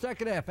out the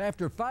second half,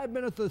 after 5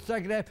 minutes of the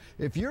second half,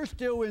 if you're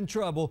still in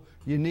trouble,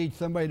 you need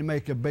somebody to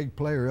make a big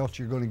play or else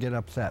you're going to get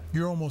upset.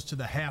 You're almost to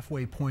the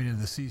halfway point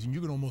of the season.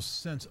 You can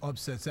almost sense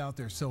upsets out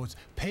there. So it's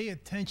pay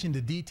attention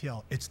to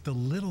detail. It's the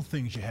little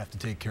things you have to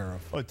take care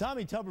of. Well,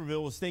 Tommy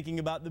Tuberville was thinking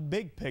about the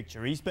big picture.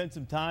 He spent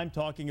some time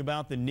talking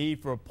about the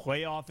need for a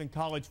playoff in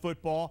college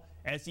football.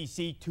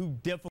 SEC too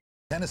difficult.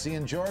 Tennessee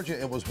and Georgia,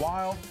 it was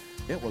wild.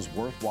 It was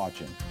worth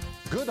watching.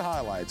 Good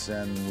highlights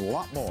and a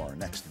lot more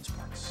next in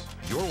sports.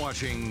 You're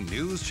watching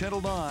News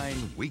Channel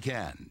 9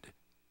 Weekend.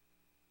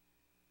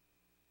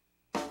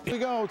 Here we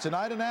go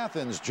tonight in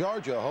Athens,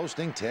 Georgia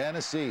hosting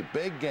Tennessee.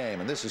 Big game,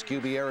 and this is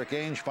QB Eric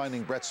Ainge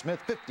finding Brett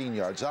Smith 15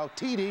 yards out.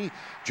 TD,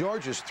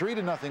 Georgia's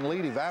 3-0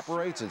 lead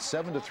evaporates at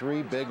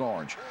 7-3 Big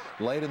Orange.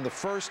 Late in the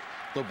first,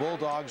 the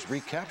Bulldogs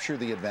recapture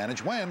the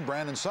advantage when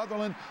Brandon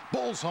Sutherland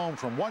bowls home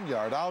from 1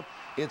 yard out.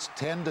 It's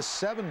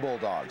 10-7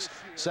 Bulldogs.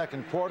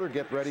 Second quarter,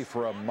 get ready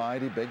for a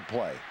mighty big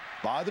play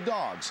by the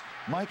Dogs.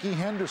 Mikey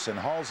Henderson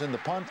hauls in the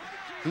punt.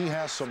 He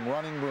has some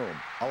running room,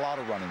 a lot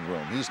of running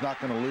room. He's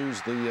not going to lose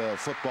the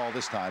football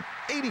this time.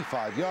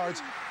 85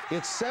 yards.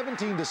 It's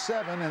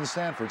 17-7, and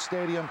Sanford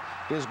Stadium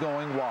is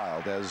going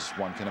wild, as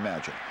one can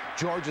imagine.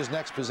 Georgia's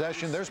next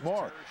possession, there's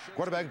more.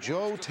 Quarterback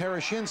Joe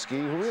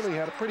Tereshinski, who really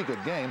had a pretty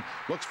good game,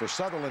 looks for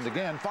Sutherland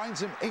again, finds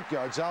him 8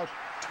 yards out.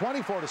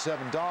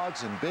 24-7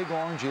 Dogs, and Big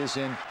Orange is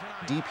in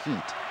deep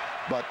heat,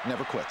 but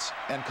never quits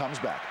and comes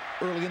back.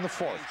 Early in the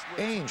fourth,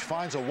 Ainge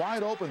finds a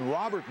wide-open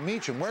Robert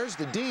Meacham. Where's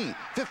the D?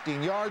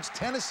 15 yards.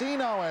 Tennessee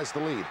now has the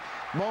lead.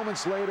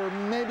 Moments later,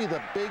 maybe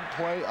the big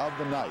play of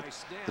the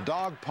night. The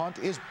dog punt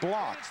is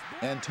blocked.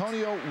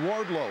 Antonio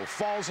Wardlow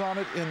falls on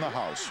it in the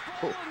house.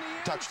 Oh,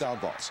 touchdown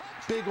balls.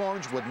 Big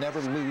Orange would never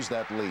lose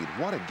that lead.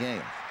 What a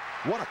game.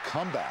 What a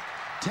comeback.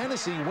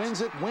 Tennessee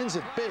wins it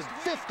big,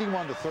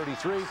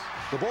 51-33.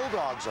 The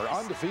Bulldogs are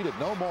undefeated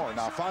no more,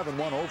 now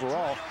 5-1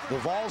 overall. The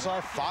Vols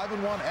are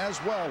 5-1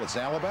 as well. It's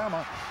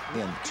Alabama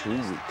in 2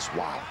 weeks.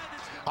 Wow.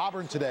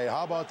 Auburn today,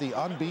 how about the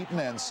unbeaten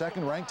and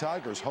second-ranked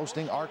Tigers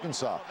hosting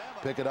Arkansas?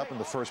 Pick it up in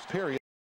the first period.